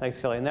 Great, thanks,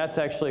 Kelly. And that's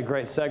actually a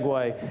great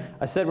segue.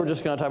 I said we're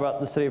just going to talk about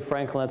the city of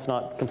Franklin. That's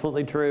not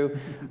completely true.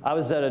 I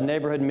was at a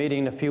neighborhood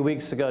meeting a few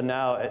weeks ago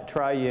now at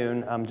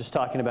Triune, just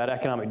talking about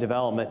economic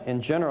development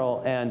in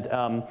general,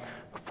 and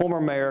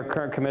former mayor,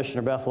 current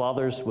commissioner Beth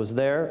Lothers was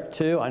there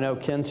too. I know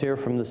Ken's here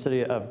from the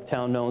city of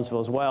town Nolensville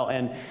as well.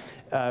 And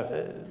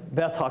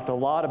Beth talked a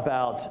lot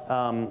about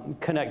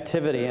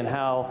connectivity and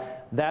how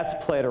that's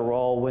played a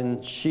role when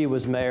she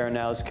was mayor and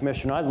now as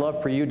commissioner. I'd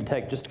love for you to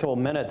take just a couple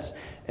minutes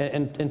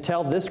and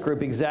tell this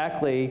group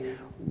exactly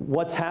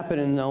what's happened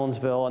in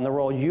Nolensville and the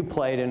role you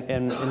played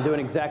in doing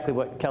exactly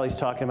what Kelly's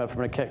talking about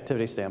from a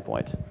connectivity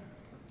standpoint.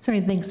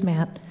 Sorry, thanks,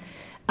 Matt.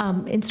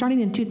 And starting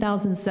in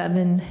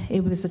 2007,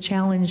 it was a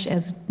challenge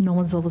as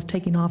Nolensville was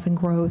taking off in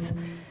growth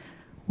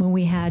when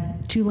we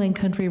had 2-lane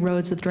country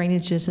roads with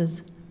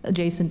drainages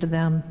adjacent to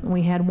them.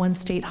 We had one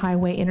state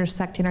highway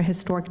intersecting our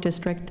historic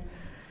district,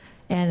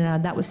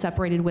 and that was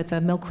separated with a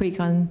Mill Creek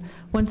on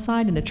one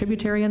side and a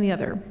tributary on the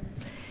other.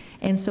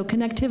 And so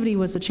connectivity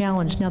was a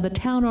challenge. Now the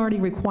town already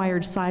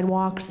required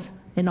sidewalks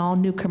in all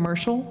new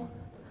commercial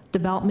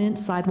development,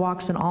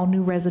 sidewalks in all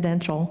new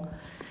residential.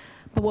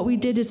 But what we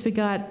did is we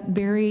got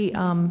very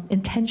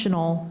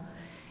intentional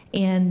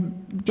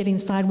in getting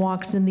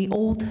sidewalks in the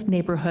old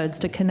neighborhoods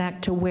to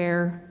connect to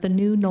where the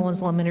new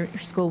Nolensville Elementary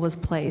School was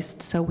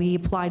placed. So we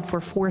applied for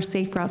 4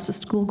 Safe Routes to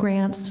School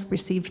grants,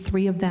 received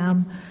 3 of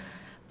them.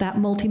 That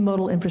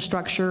multimodal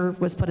infrastructure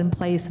was put in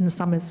place, and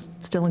some is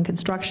still in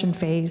construction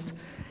phase.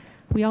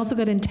 We also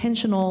got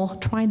intentional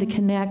trying to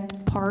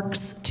connect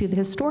parks to the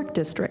historic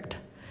district.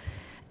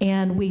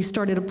 And we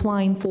started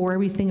applying for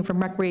everything from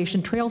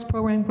Recreation Trails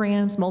Program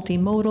grants,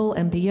 multimodal,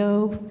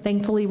 MPO.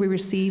 Thankfully, we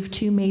received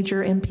 2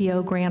 major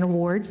MPO grant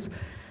awards.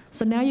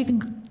 So now you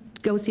can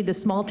go see the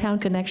Small Town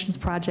Connections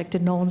project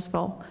in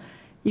Nolensville.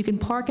 You can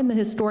park in the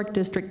historic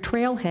district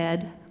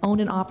trailhead,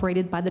 owned and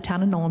operated by the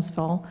town of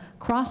Nolensville,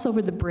 cross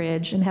over the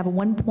bridge, and have a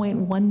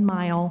 1.1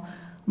 mile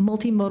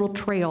multimodal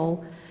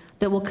trail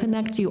that will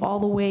connect you all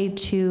the way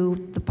to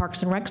the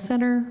Parks and Rec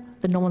Center,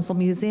 the Nolensville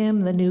Museum,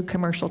 the new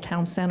Commercial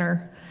Town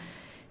Center.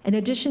 In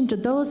addition to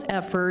those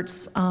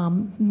efforts,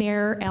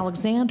 Mayor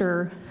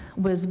Alexander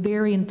was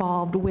very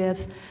involved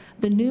with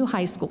the new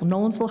high school,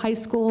 Nolensville High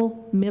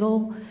School,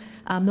 Mill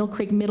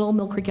Creek Middle,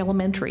 Mill Creek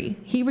Elementary.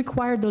 He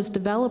required those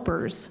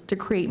developers to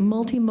create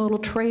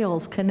multimodal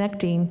trails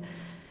connecting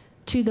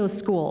to those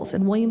schools.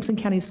 And Williamson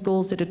County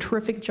Schools did a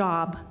terrific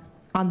job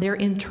on their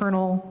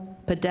internal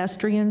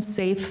pedestrian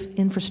safe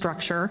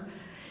infrastructure.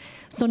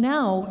 So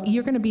now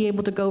you're going to be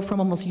able to go from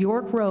almost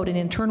York Road and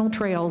internal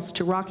trails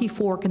to Rocky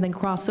Fork and then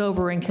cross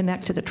over and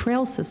connect to the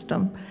trail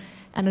system.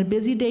 And a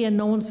busy day in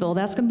Nolensville,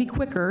 that's going to be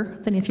quicker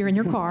than if you're in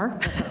your car.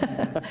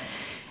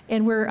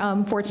 And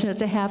we're fortunate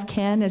to have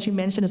Ken, as you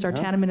mentioned, as our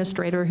town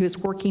administrator, who's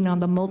working on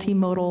the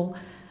multimodal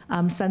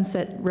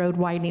Sunset Road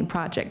widening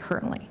project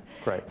currently.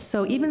 Great.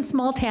 So even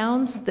small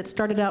towns that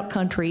started out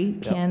country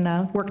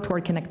can work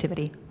toward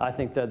connectivity. I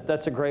think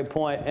that's a great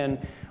point. And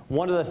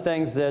one of the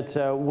things that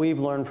we've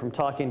learned from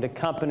talking to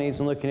companies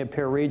and looking at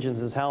peer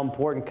regions is how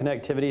important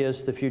connectivity is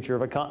to the future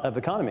of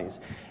economies.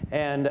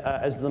 And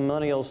as the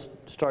millennials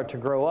start to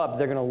grow up,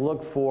 they're going to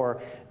look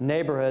for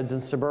neighborhoods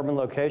and suburban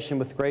location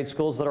with great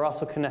schools that are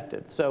also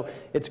connected. So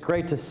it's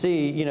great to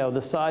see, you know,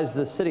 the size of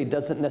the city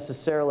doesn't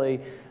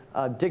necessarily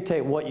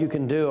dictate what you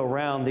can do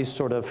around these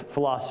sort of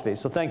philosophies.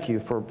 So thank you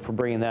for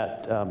bringing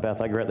that, Beth.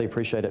 I greatly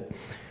appreciate it.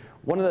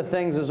 One of the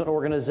things as an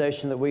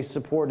organization that we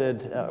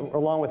supported,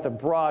 along with a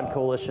broad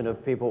coalition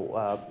of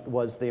people,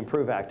 was the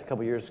Improve Act a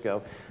couple years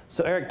ago.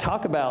 So Eric,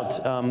 talk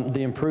about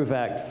the Improve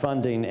Act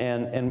funding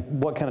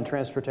and what kind of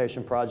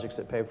transportation projects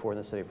it paid for in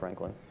the city of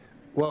Franklin.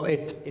 Well,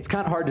 it's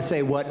kind of hard to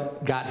say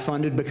what got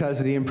funded because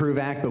of the Improve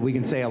Act, but we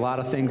can say a lot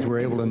of things were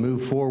able to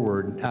move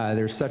forward.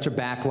 There's such a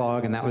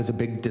backlog, and that was a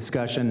big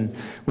discussion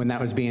when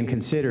that was being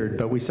considered.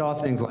 But we saw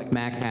things like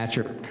Mac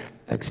Hatcher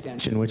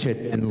extension, which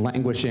had been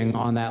languishing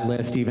on that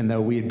list, even though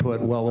we had put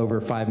well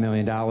over $5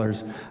 million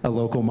of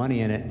local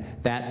money in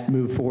it. That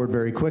moved forward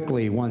very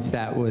quickly once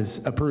that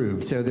was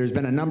approved. So there's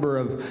been a number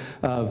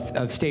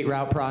of state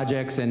route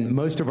projects, and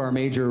most of our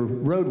major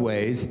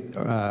roadways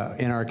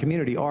in our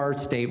community are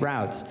state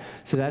routes.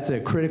 So that's a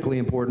critically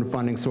important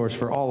funding source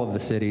for all of the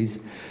cities.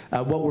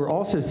 What we're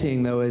also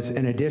seeing, though, is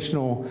an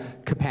additional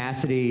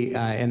capacity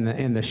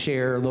in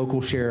the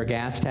local share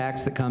gas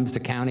tax that comes to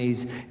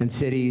counties and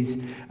cities.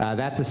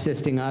 That's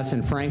assisting us.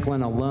 In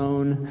Franklin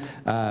alone,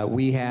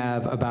 we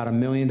have about $1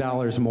 million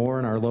more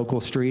in our local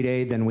street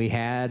aid than we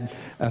had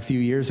a few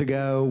years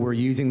ago. We're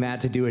using that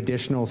to do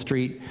additional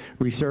street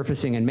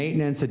resurfacing and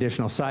maintenance,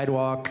 additional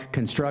sidewalk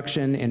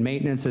construction and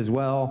maintenance as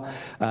well.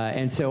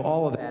 And so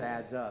all of that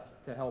adds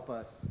up to help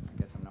us.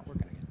 I guess I'm not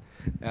working again.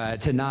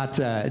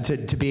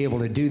 To be able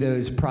to do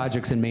those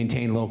projects and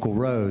maintain local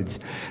roads.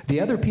 The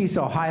other piece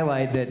I'll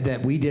highlight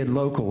that we did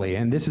locally,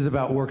 and this is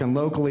about working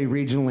locally,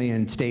 regionally,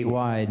 and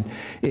statewide,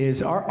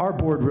 is our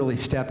board really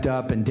stepped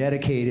up and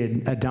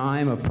dedicated a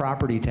dime of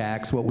property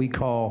tax, what we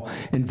call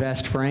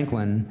Invest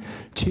Franklin,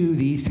 to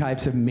these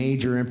types of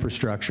major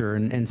infrastructure,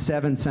 and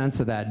 7 cents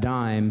of that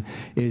dime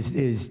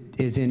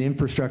is in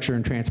infrastructure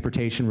and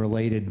transportation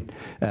related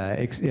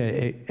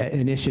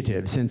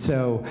initiatives. And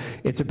so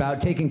it's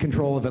about taking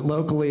control of it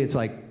locally. It's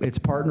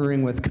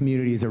partnering with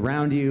communities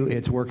around you.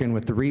 It's working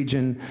with the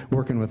region,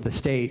 working with the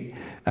state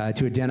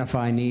to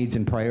identify needs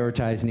and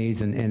prioritize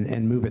needs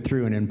and move it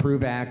through. An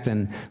Improve Act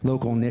and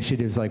local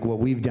initiatives like what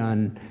we've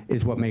done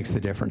is what makes the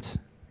difference.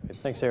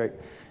 Thanks, Eric.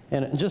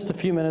 And in just a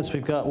few minutes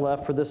we've got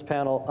left for this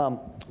panel.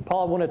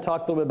 Paul, I want to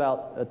talk a little bit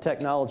about a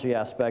technology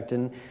aspect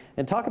and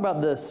talk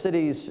about the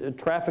city's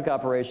traffic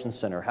operations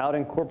center, how it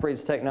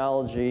incorporates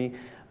technology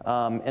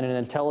and an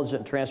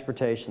intelligent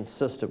transportation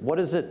system. What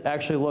does it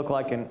actually look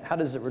like, and how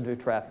does it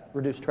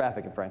reduce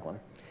traffic in Franklin?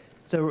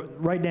 So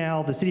right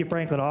now, the city of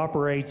Franklin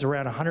operates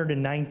around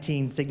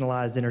 119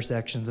 signalized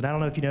intersections. And I don't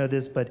know if you know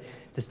this, but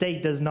the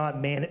state does not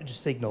manage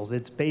signals.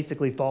 It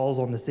basically falls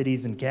on the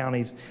cities and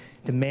counties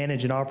to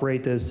manage and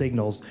operate those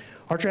signals.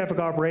 Our Traffic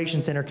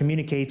Operations Center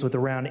communicates with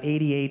around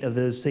 88 of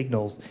those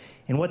signals.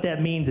 And what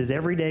that means is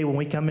every day when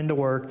we come into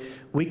work,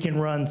 we can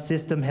run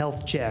system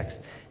health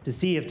checks to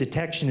see if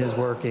detection is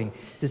working,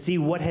 to see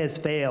what has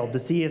failed, to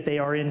see if they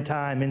are in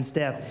time, in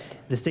step,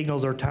 the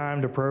signals are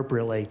timed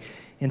appropriately.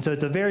 And so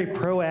it's a very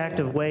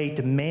proactive way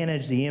to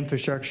manage the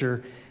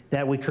infrastructure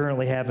that we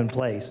currently have in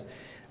place.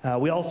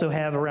 We also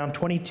have around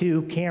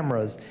 22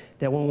 cameras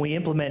that when we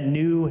implement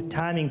new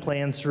timing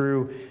plans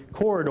through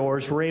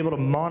corridors, we're able to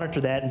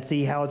monitor that and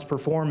see how it's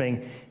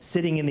performing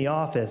sitting in the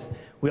office.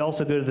 We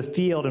also go to the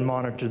field and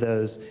monitor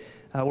those.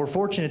 We're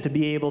fortunate to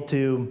be able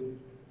to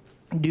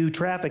do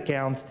traffic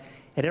counts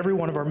at every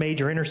one of our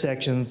major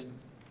intersections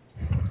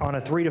on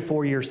a 3 to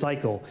 4 year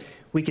cycle.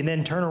 We can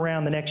then turn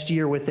around the next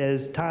year with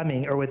those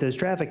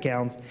traffic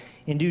counts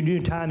and do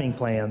new timing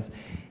plans.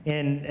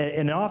 And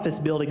an office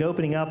building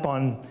opening up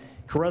on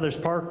Carruthers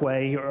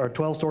Parkway or a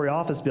 12-story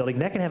office building,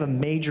 that can have a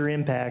major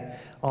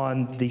impact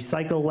on the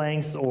cycle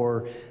lengths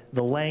or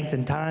the length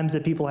and times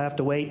that people have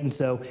to wait. And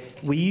so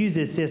we use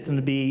this system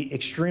to be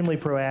extremely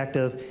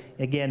proactive,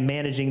 again,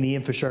 managing the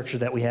infrastructure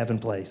that we have in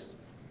place.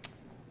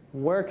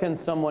 Where can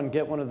someone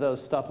get one of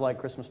those stoplight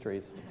Christmas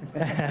trees?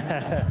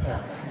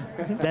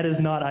 That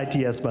is not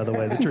ITS, by the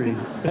way, the tree.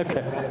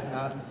 Okay. That is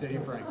not the city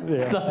of Franklin. Yeah.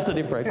 It's not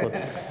City of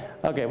Franklin.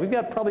 Okay, we've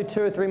got probably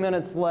 2 or 3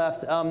 minutes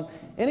left.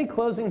 Any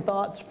closing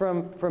thoughts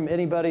from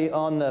anybody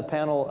on the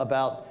panel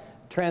about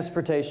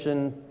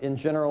transportation in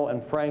general in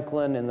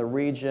Franklin, in the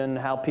region,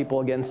 how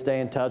people, again,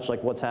 stay in touch,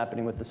 like what's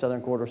happening with the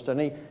Southern Corridor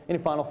Study? Any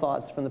final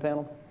thoughts from the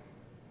panel?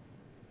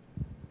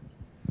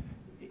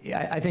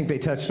 I think they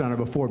touched on it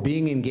before,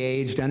 being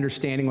engaged,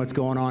 understanding what's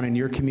going on in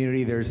your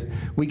community.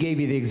 We gave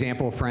you the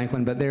example of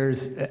Franklin, but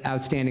there's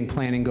outstanding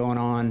planning going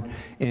on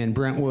in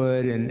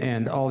Brentwood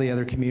and all the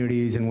other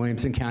communities in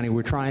Williamson County.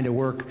 We're trying to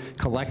work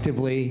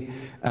collectively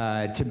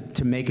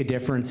to make a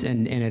difference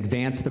and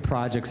advance the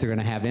projects that are going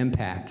to have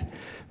impact.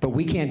 But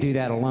we can't do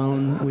that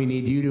alone. We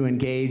need you to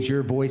engage.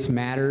 Your voice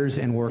matters,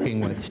 and working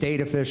with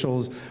state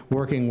officials,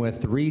 working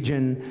with the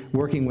region,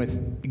 working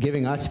with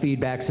giving us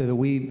feedback so that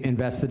we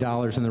invest the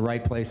dollars in the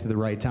right place at the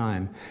right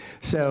time.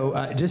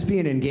 So just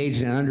being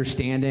engaged and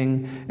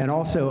understanding, and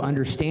also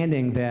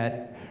understanding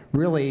that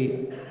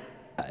really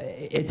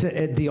it's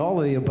the all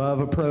of the above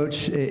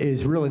approach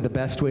is really the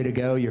best way to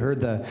go. You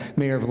heard the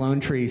mayor of Lone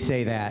Tree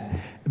say that,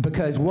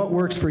 because what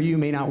works for you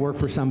may not work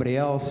for somebody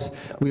else.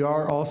 We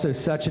are also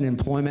such an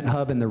employment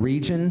hub in the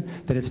region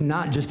that it's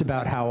not just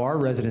about how our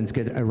residents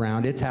get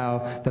around, it's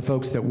how the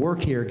folks that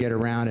work here get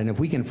around, and if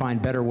we can find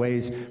better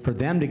ways for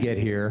them to get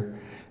here,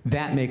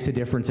 that makes a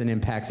difference and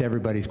impacts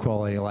everybody's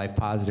quality of life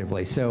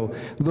positively. So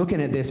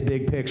looking at this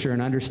big picture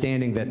and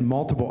understanding that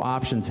multiple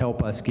options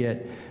help us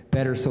get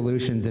better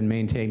solutions and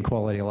maintain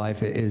quality of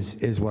life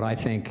is what I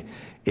think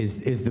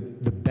is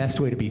the best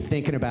way to be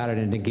thinking about it,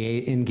 and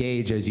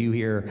engage as you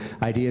hear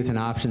ideas and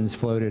options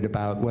floated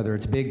about whether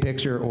it's big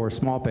picture or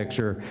small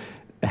picture.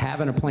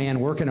 Having a plan,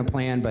 working a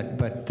plan,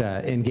 but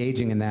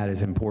engaging in that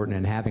is important,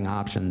 and having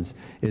options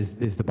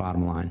is the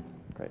bottom line.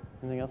 Great.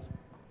 Anything else?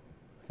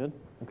 Good?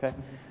 Okay.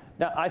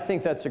 Now, I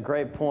think that's a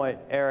great point,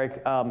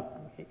 Eric.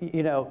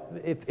 You know,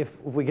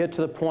 if we get to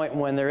the point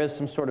when there is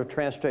some sort of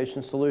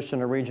transportation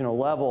solution at a regional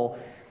level,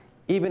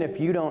 even if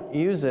you don't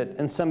use it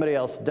and somebody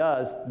else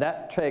does,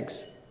 that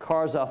takes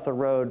cars off the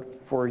road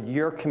for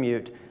your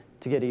commute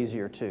to get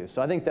easier too.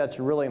 So I think that's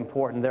really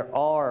important. There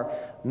are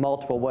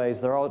multiple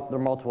ways, there are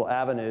multiple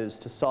avenues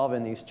to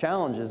solving these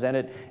challenges, and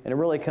it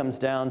really comes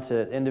down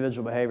to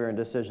individual behavior and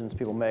decisions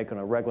people make on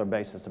a regular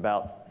basis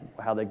about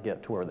how they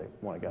get to where they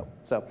want to go.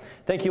 So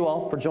thank you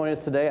all for joining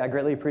us today. I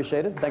greatly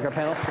appreciate it. Thank our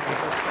panel.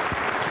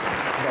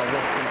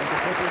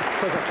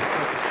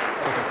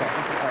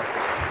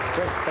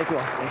 Great, thank you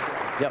all.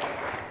 Yep.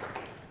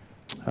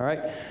 All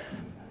right.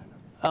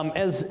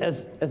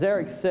 As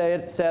Eric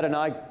said, and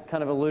I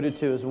kind of alluded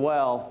to as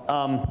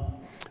well,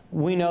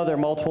 we know there are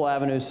multiple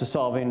avenues to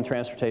solving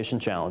transportation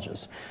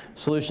challenges.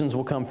 Solutions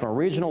will come from a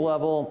regional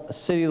level, a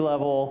city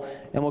level,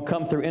 and will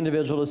come through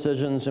individual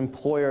decisions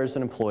employers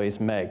and employees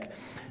make.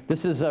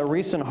 This is a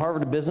recent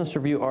Harvard Business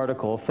Review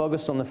article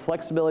focused on the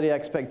flexibility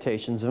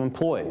expectations of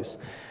employees.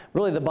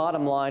 Really, the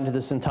bottom line to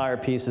this entire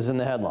piece is in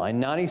the headline.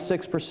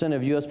 96%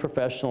 of U.S.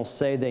 professionals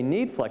say they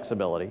need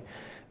flexibility,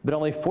 but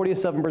only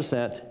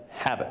 47%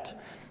 have it.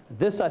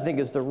 This, I think,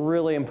 is the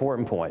really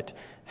important point.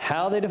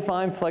 How they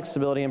define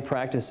flexibility in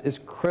practice is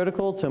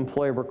critical to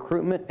employee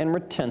recruitment and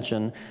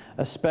retention,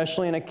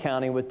 especially in a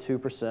county with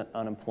 2%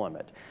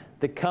 unemployment.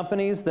 The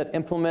companies that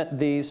implement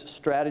these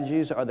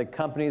strategies are the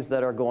companies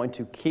that are going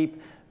to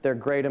keep their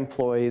great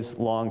employees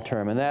long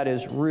term, and that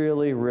is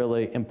really,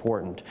 really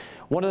important.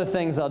 One of the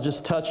things I'll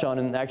just touch on,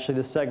 and actually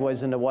this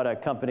segues into what a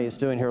company is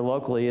doing here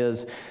locally,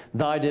 is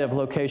the idea of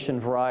location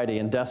variety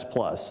and Desk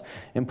Plus.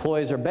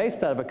 Employees are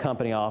based out of a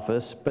company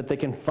office, but they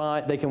can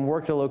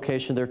work at a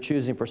location they're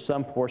choosing for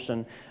some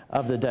portion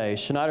of the day.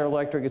 Schneider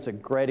Electric is a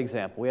great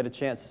example. We had a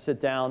chance to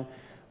sit down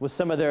with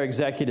some of their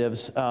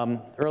executives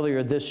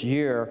earlier this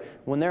year.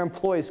 When their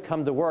employees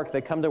come to work,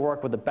 they come to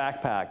work with a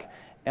backpack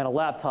and a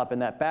laptop in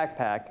that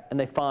backpack, and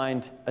they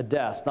find a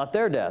desk, not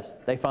their desk,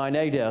 they find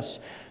a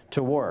desk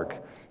to work.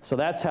 So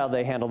that's how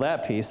they handle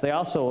that piece. They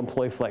also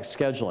employ flex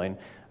scheduling.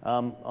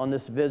 On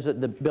this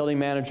visit, the building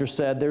manager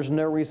said there's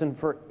no reason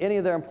for any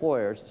of their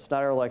employers,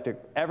 Schneider Electric,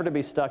 ever to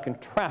be stuck in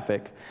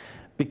traffic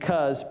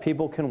because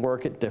people can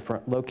work at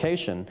different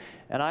locations.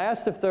 And I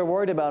asked if they're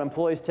worried about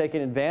employees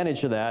taking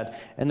advantage of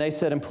that, and they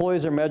said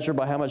employees are measured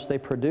by how much they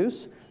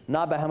produce,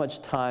 not by how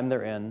much time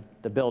they're in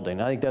the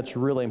building. I think that's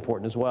really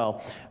important as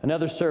well.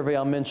 Another survey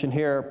I'll mention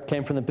here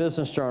came from the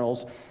business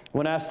journals.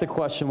 When asked the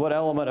question, what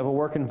element of a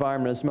work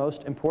environment is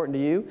most important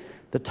to you?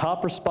 The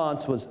top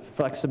response was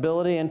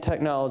flexibility and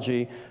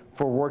technology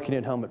for working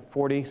at home at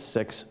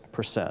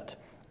 46%.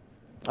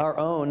 Our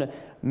own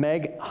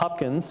Meg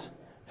Hopkins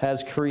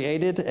has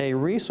created a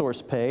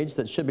resource page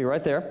that should be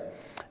right there.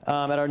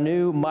 At our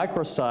new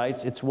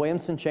microsites, it's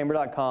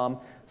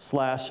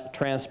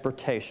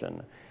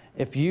williamsonchamber.com/transportation.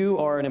 If you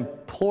are an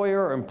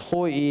employer or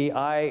employee,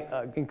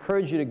 I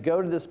encourage you to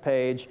go to this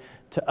page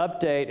to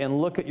update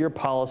and look at your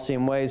policy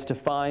and ways to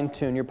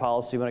fine-tune your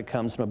policy when it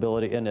comes to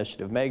mobility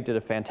initiative. Meg did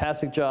a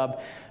fantastic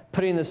job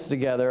putting this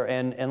together,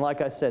 and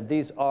like I said,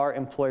 these are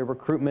employee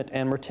recruitment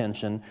and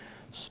retention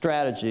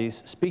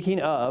strategies. Speaking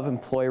of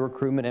employee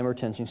recruitment and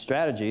retention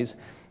strategies,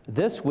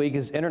 this week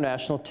is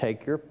International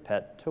Take Your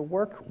Pet to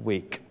Work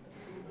Week.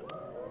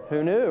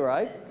 Who knew,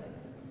 right?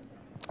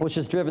 Which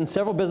has driven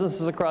several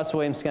businesses across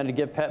Williamson County to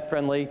give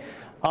pet-friendly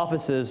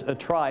offices a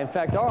try. In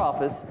fact, our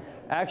office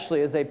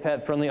actually is a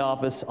pet-friendly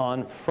office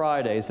on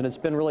Fridays, and it's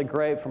been really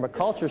great from a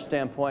culture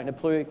standpoint and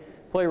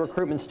employee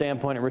recruitment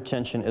standpoint and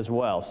retention as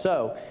well.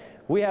 So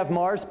we have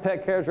Mars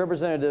Pet Care's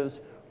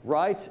representatives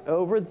right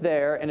over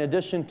there, in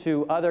addition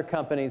to other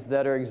companies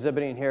that are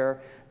exhibiting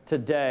here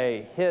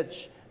today: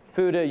 Hitch,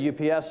 Fuda,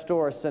 UPS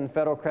Stores, and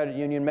Federal Credit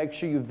Union. Make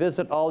sure you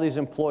visit all these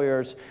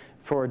employers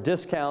for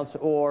discounts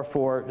or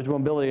for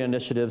mobility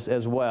initiatives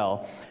as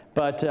well.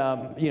 But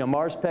you know,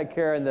 Mars Pet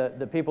Care and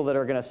the people that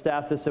are going to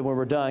staff this when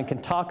we're done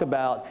can talk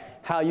about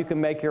how you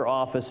can make your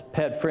office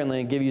pet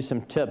friendly and give you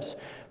some tips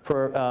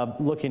for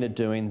looking at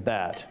doing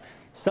that.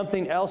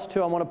 Something else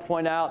too I want to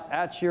point out,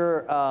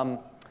 on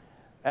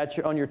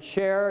your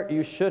chair,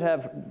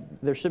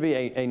 there should be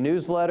a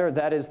newsletter.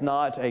 That is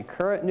not a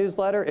current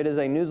newsletter. It is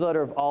a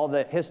newsletter of all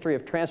the history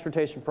of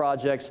transportation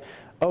projects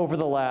over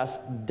the last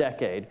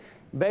decade.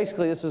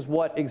 Basically, this is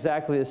what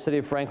exactly the city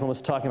of Franklin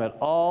was talking about,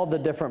 all the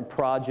different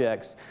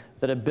projects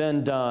that have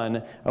been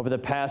done over the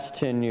past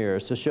 10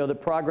 years to show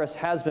that progress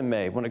has been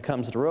made when it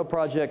comes to road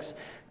projects,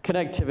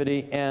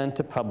 connectivity, and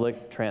to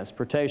public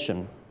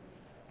transportation.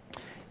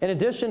 In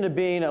addition to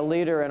being a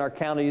leader in our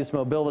county's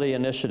mobility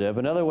initiative,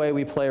 another way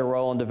we play a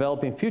role in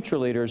developing future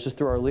leaders is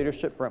through our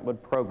Leadership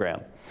Brentwood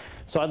program.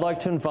 So I'd like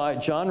to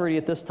invite John Reedy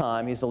at this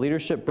time. He's the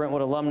Leadership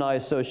Brentwood Alumni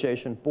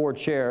Association Board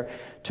Chair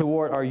to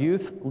award our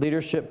Youth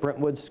Leadership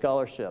Brentwood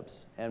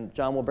Scholarships. And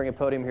John will bring a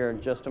podium here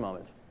in just a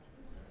moment.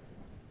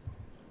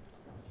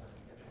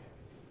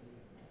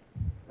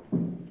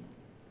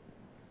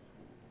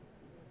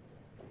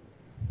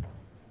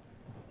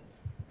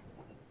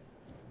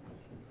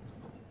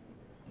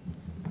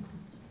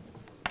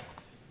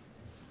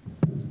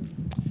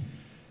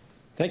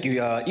 Thank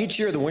you. Each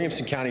year, the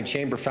Williamson County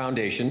Chamber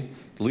Foundation,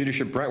 the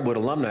Leadership Brentwood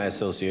Alumni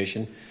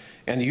Association,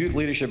 and the Youth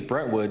Leadership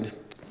Brentwood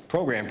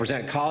program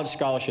present college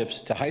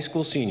scholarships to high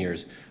school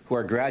seniors who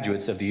are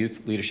graduates of the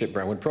Youth Leadership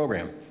Brentwood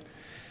program.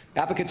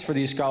 Applicants for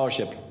these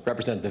scholarships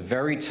represent the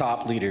very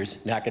top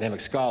leaders and academic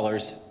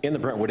scholars in the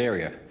Brentwood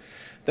area.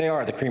 They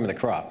are the cream of the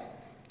crop.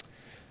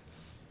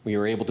 We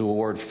were able to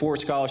award 4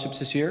 scholarships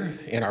this year,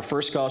 and our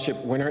first scholarship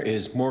winner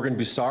is Morgan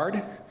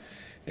Boussard,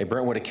 a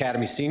Brentwood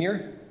Academy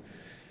senior.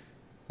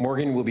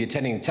 Morgan will be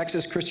attending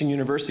Texas Christian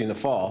University in the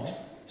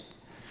fall.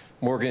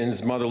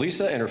 Morgan's mother,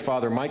 Lisa, and her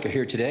father, Mike, are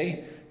here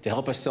today to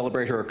help us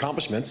celebrate her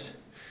accomplishments.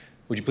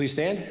 Would you please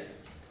stand?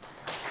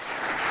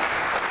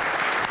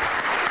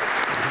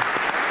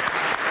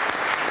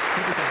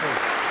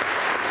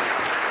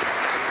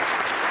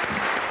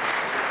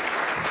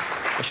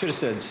 I should have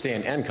said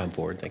stand and come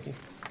forward. Thank you.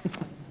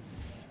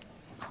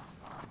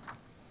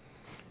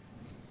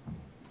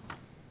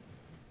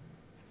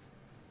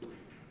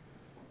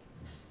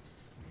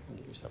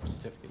 Yourself a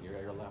certificate. You're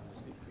allowed to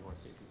speak if you want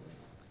to say a few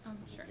words.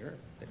 Sure.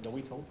 Don't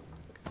we told?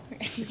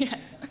 Okay.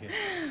 Yes.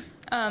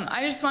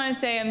 I just want to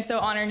say I'm so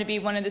honored to be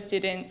one of the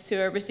students who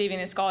are receiving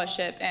this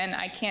scholarship, and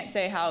I can't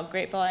say how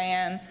grateful I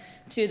am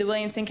to the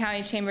Williamson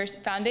County Chambers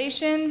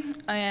Foundation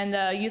and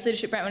the Youth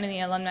Leadership Brentwood and the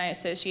Alumni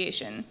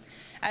Association.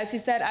 As he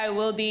said, I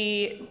will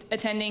be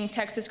attending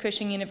Texas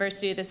Christian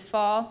University this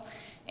fall,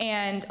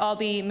 and I'll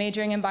be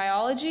majoring in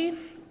biology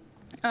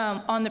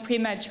on the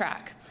pre-med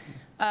track.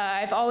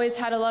 I've always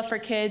had a love for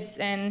kids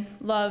and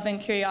love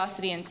and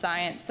curiosity in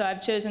science, so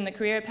I've chosen the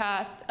career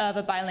path of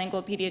a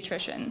bilingual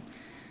pediatrician.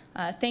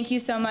 Thank you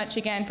so much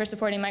again for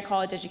supporting my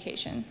college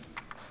education.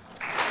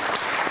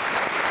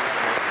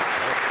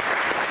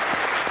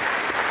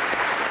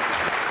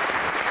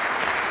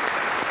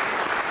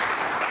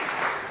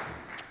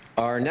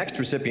 Our next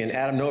recipient,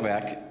 Adam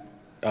Novak,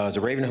 is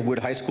a Ravenwood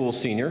High School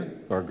senior,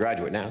 or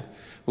graduate now,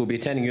 who will be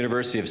attending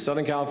University of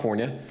Southern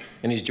California,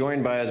 and he's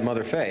joined by his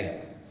mother,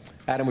 Faye.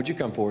 Adam, would you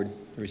come forward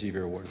to receive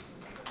your award?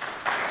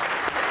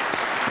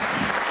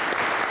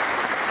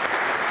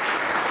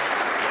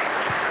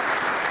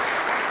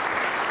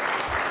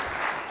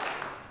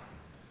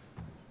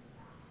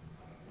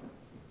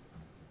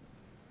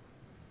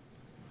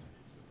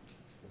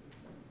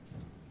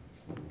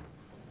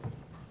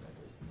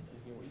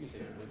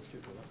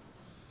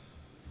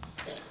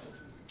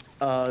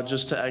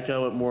 Just to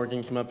echo what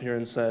Morgan came up here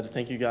and said,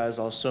 thank you guys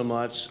all so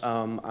much.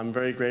 I'm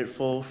very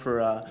grateful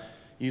for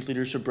Youth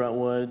Leadership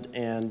Brentwood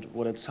and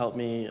what it's helped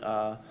me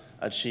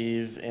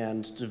achieve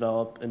and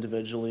develop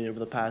individually over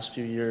the past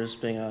few years,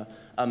 being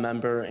a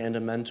member and a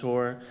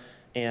mentor.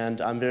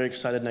 And I'm very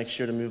excited next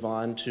year to move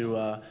on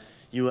to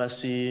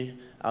USC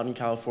out in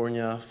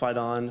California. Fight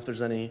on if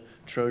there's any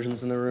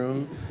Trojans in the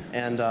room.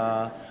 And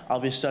I'll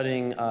be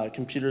studying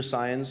computer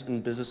science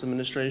and business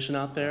administration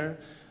out there.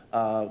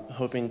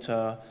 hoping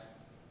to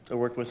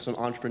work with some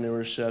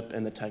entrepreneurship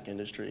in the tech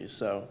industry.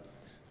 So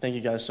thank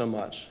you guys so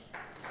much.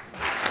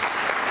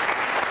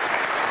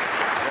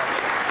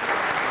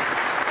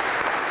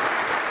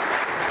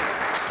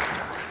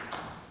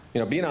 You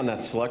know, being on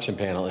that selection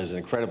panel is an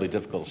incredibly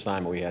difficult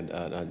assignment. We had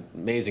an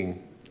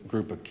amazing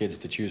group of kids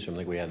to choose from. I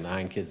think we had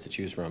 9 kids to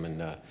choose from, and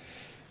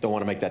don't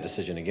want to make that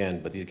decision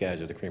again, but these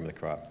guys are the cream of the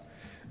crop.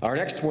 Our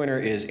next winner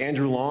is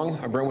Andrew Long,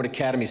 a Brentwood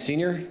Academy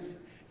senior.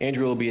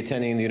 Andrew will be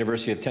attending the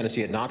University of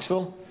Tennessee at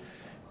Knoxville.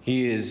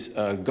 He is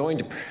going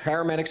to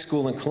paramedic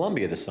school in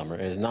Columbia this summer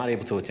and is not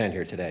able to attend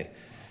here today.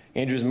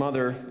 Andrew's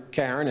mother,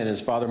 Karen, and his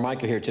father,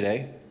 Mike, are here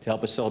today to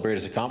help us celebrate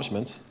his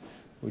accomplishments.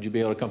 Would you be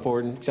able to come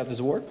forward and accept this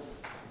award?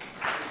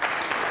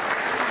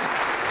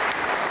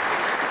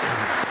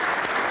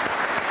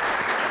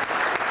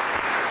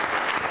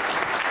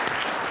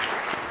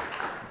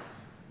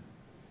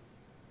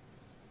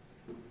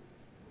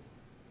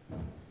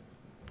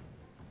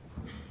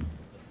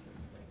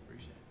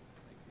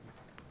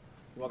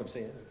 Welcome,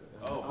 Sam.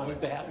 On his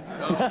behalf.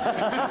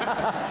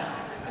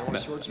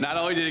 Not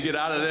only did he get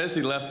out of this,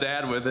 he left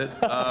Dad with it.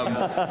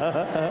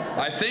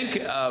 I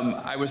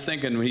was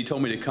thinking when he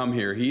told me to come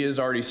here, he is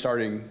already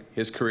starting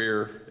his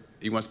career.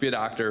 He wants to be a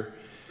doctor.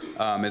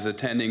 Is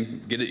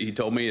attending. He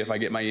told me if I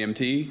get my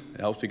EMT, it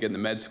helps me get into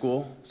med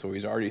school. So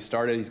he's already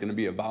started. He's going to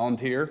be a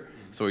volunteer.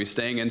 So he's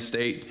staying in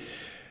state.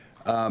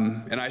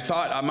 And I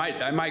thought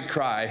I might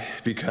cry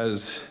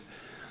because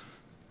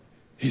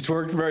he's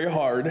worked very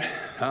hard.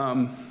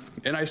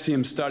 And I see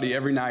him study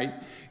every night,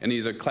 and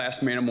he's a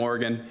classmate of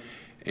Morgan,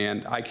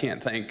 and I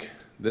can't thank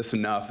this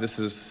enough. This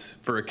is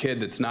for a kid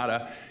that's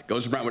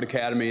goes to Brentwood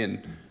Academy,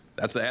 and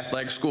that's an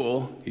athletic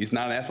school. He's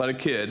not an athletic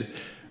kid.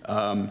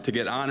 To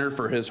get honored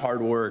for his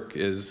hard work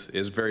is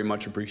very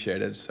much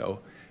appreciated. So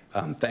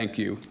thank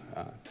you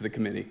to the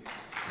committee.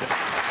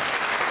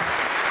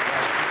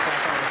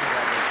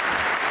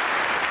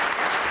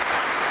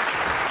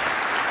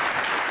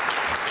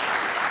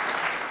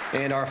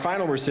 And our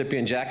final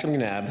recipient, Jackson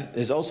McNabb,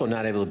 is also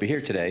not able to be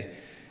here today.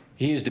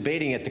 He is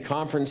debating at the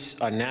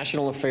Conference on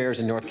National Affairs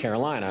in North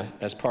Carolina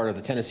as part of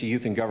the Tennessee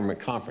Youth in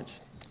Government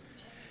Conference.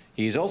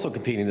 He is also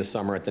competing this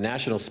summer at the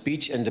National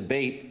Speech and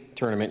Debate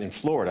Tournament in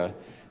Florida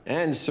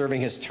and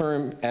serving his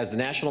term as the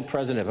national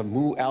president of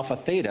Mu Alpha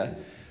Theta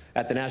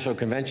at the National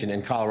Convention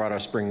in Colorado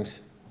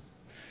Springs.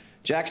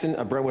 Jackson,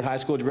 a Brentwood High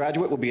School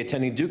graduate, will be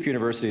attending Duke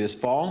University this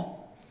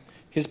fall.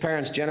 His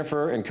parents,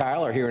 Jennifer and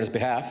Kyle, are here on his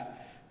behalf.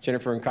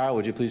 Jennifer and Kyle,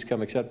 would you please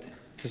come accept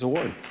his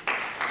award?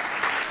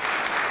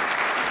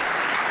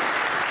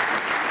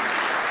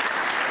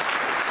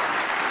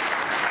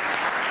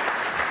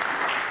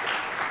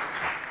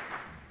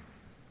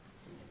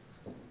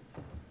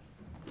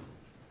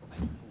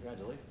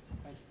 Congratulations.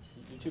 Thank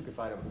you. You two can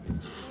fight over the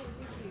business.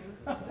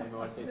 Anyone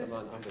want to say something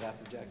on behalf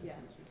of Jackson? Yeah.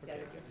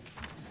 Okay.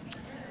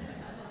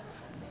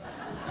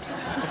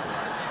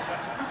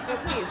 No,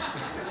 please.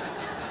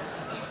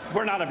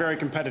 We're not a very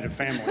competitive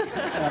family.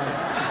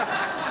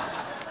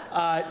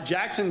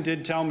 Jackson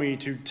did tell me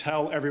to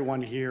tell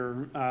everyone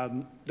here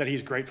that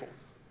he's grateful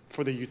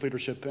for the youth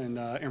leadership in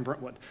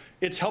Brentwood.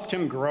 It's helped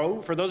him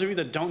grow. For those of you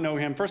that don't know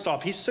him, first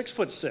off, he's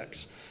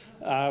 6'6",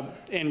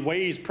 and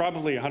weighs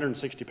probably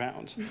 160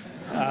 pounds.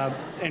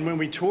 And when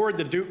we toured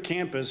the Duke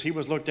campus, he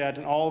was looked at,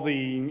 and all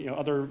the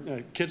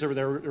other kids over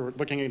there were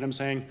looking at him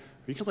saying,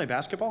 "You can play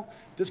basketball?"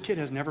 This kid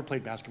has never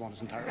played basketball in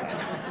his entire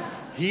life.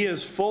 He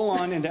is full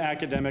on into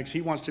academics.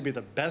 He wants to be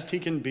the best he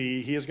can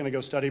be. He is going to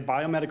go study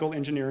biomedical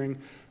engineering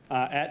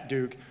at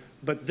Duke.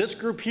 But this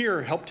group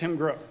here helped him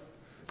grow.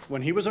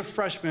 When he was a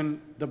freshman,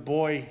 the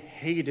boy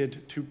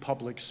hated to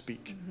public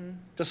speak,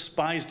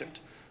 despised it.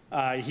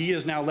 He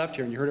is now left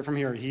here, and you heard it from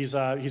here. He's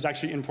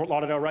actually in Fort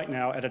Lauderdale right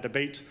now at a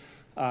debate,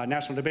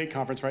 national debate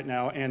conference right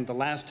now, and the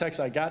last text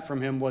I got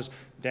from him was,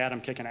 "Dad,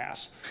 I'm kicking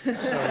ass."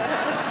 So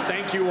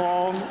thank you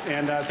all,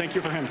 and thank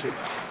you for him too.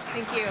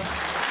 Thank you.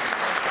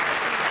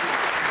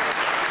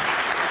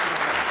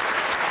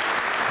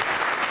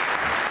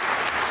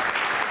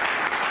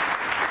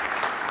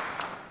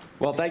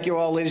 Well, thank you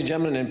all, ladies and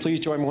gentlemen, and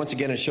please join me once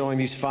again in showing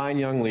these fine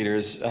young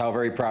leaders how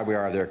very proud we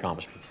are of their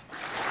accomplishments.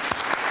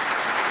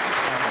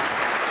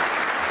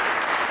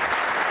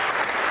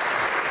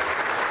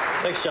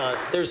 Thanks, John.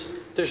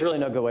 There's really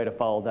no good way to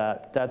follow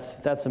that.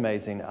 That's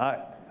amazing.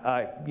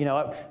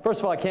 First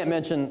of all, I can't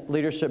mention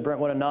Leadership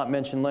Brentwood and not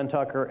mention Lynn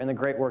Tucker and the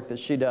great work that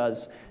she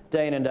does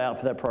day in and day out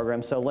for that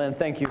program. So, Lynn,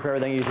 thank you for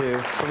everything you do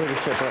for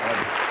Leadership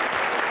Brentwood.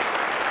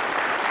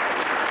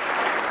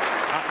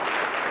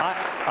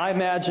 I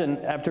imagine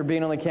after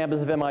being on the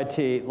campus of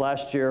MIT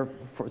last year,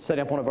 for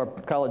setting up one of our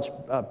college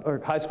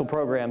or high school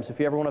programs, if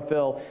you ever want to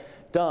feel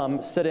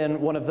dumb, sit in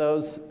one of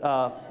those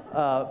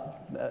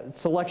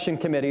selection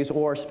committees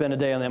or spend a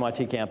day on the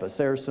MIT campus.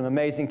 There's some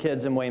amazing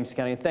kids in Williamson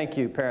County. Thank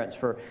you, parents,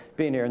 for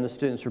being here, and the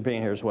students for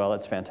being here as well.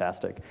 That's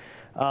fantastic.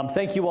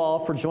 Thank you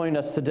all for joining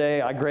us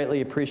today. I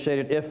greatly appreciate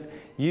it. If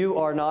you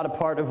are not a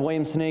part of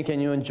Williamson Inc. and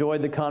you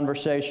enjoyed the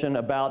conversation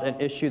about an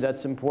issue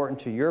that's important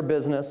to your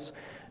business,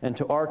 And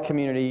to our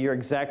community, you're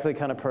exactly the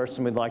kind of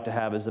person we'd like to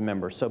have as a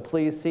member. So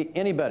please see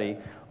anybody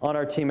on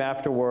our team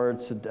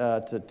afterwards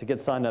to get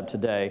signed up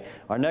today.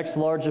 Our next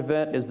large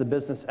event is the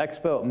Business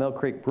Expo at Mill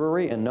Creek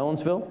Brewery in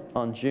Nolensville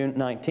on June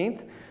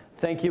 19th.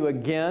 Thank you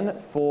again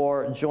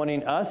for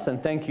joining us,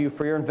 and thank you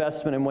for your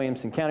investment in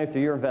Williamson County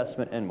through your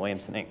investment in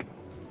Williamson, Inc.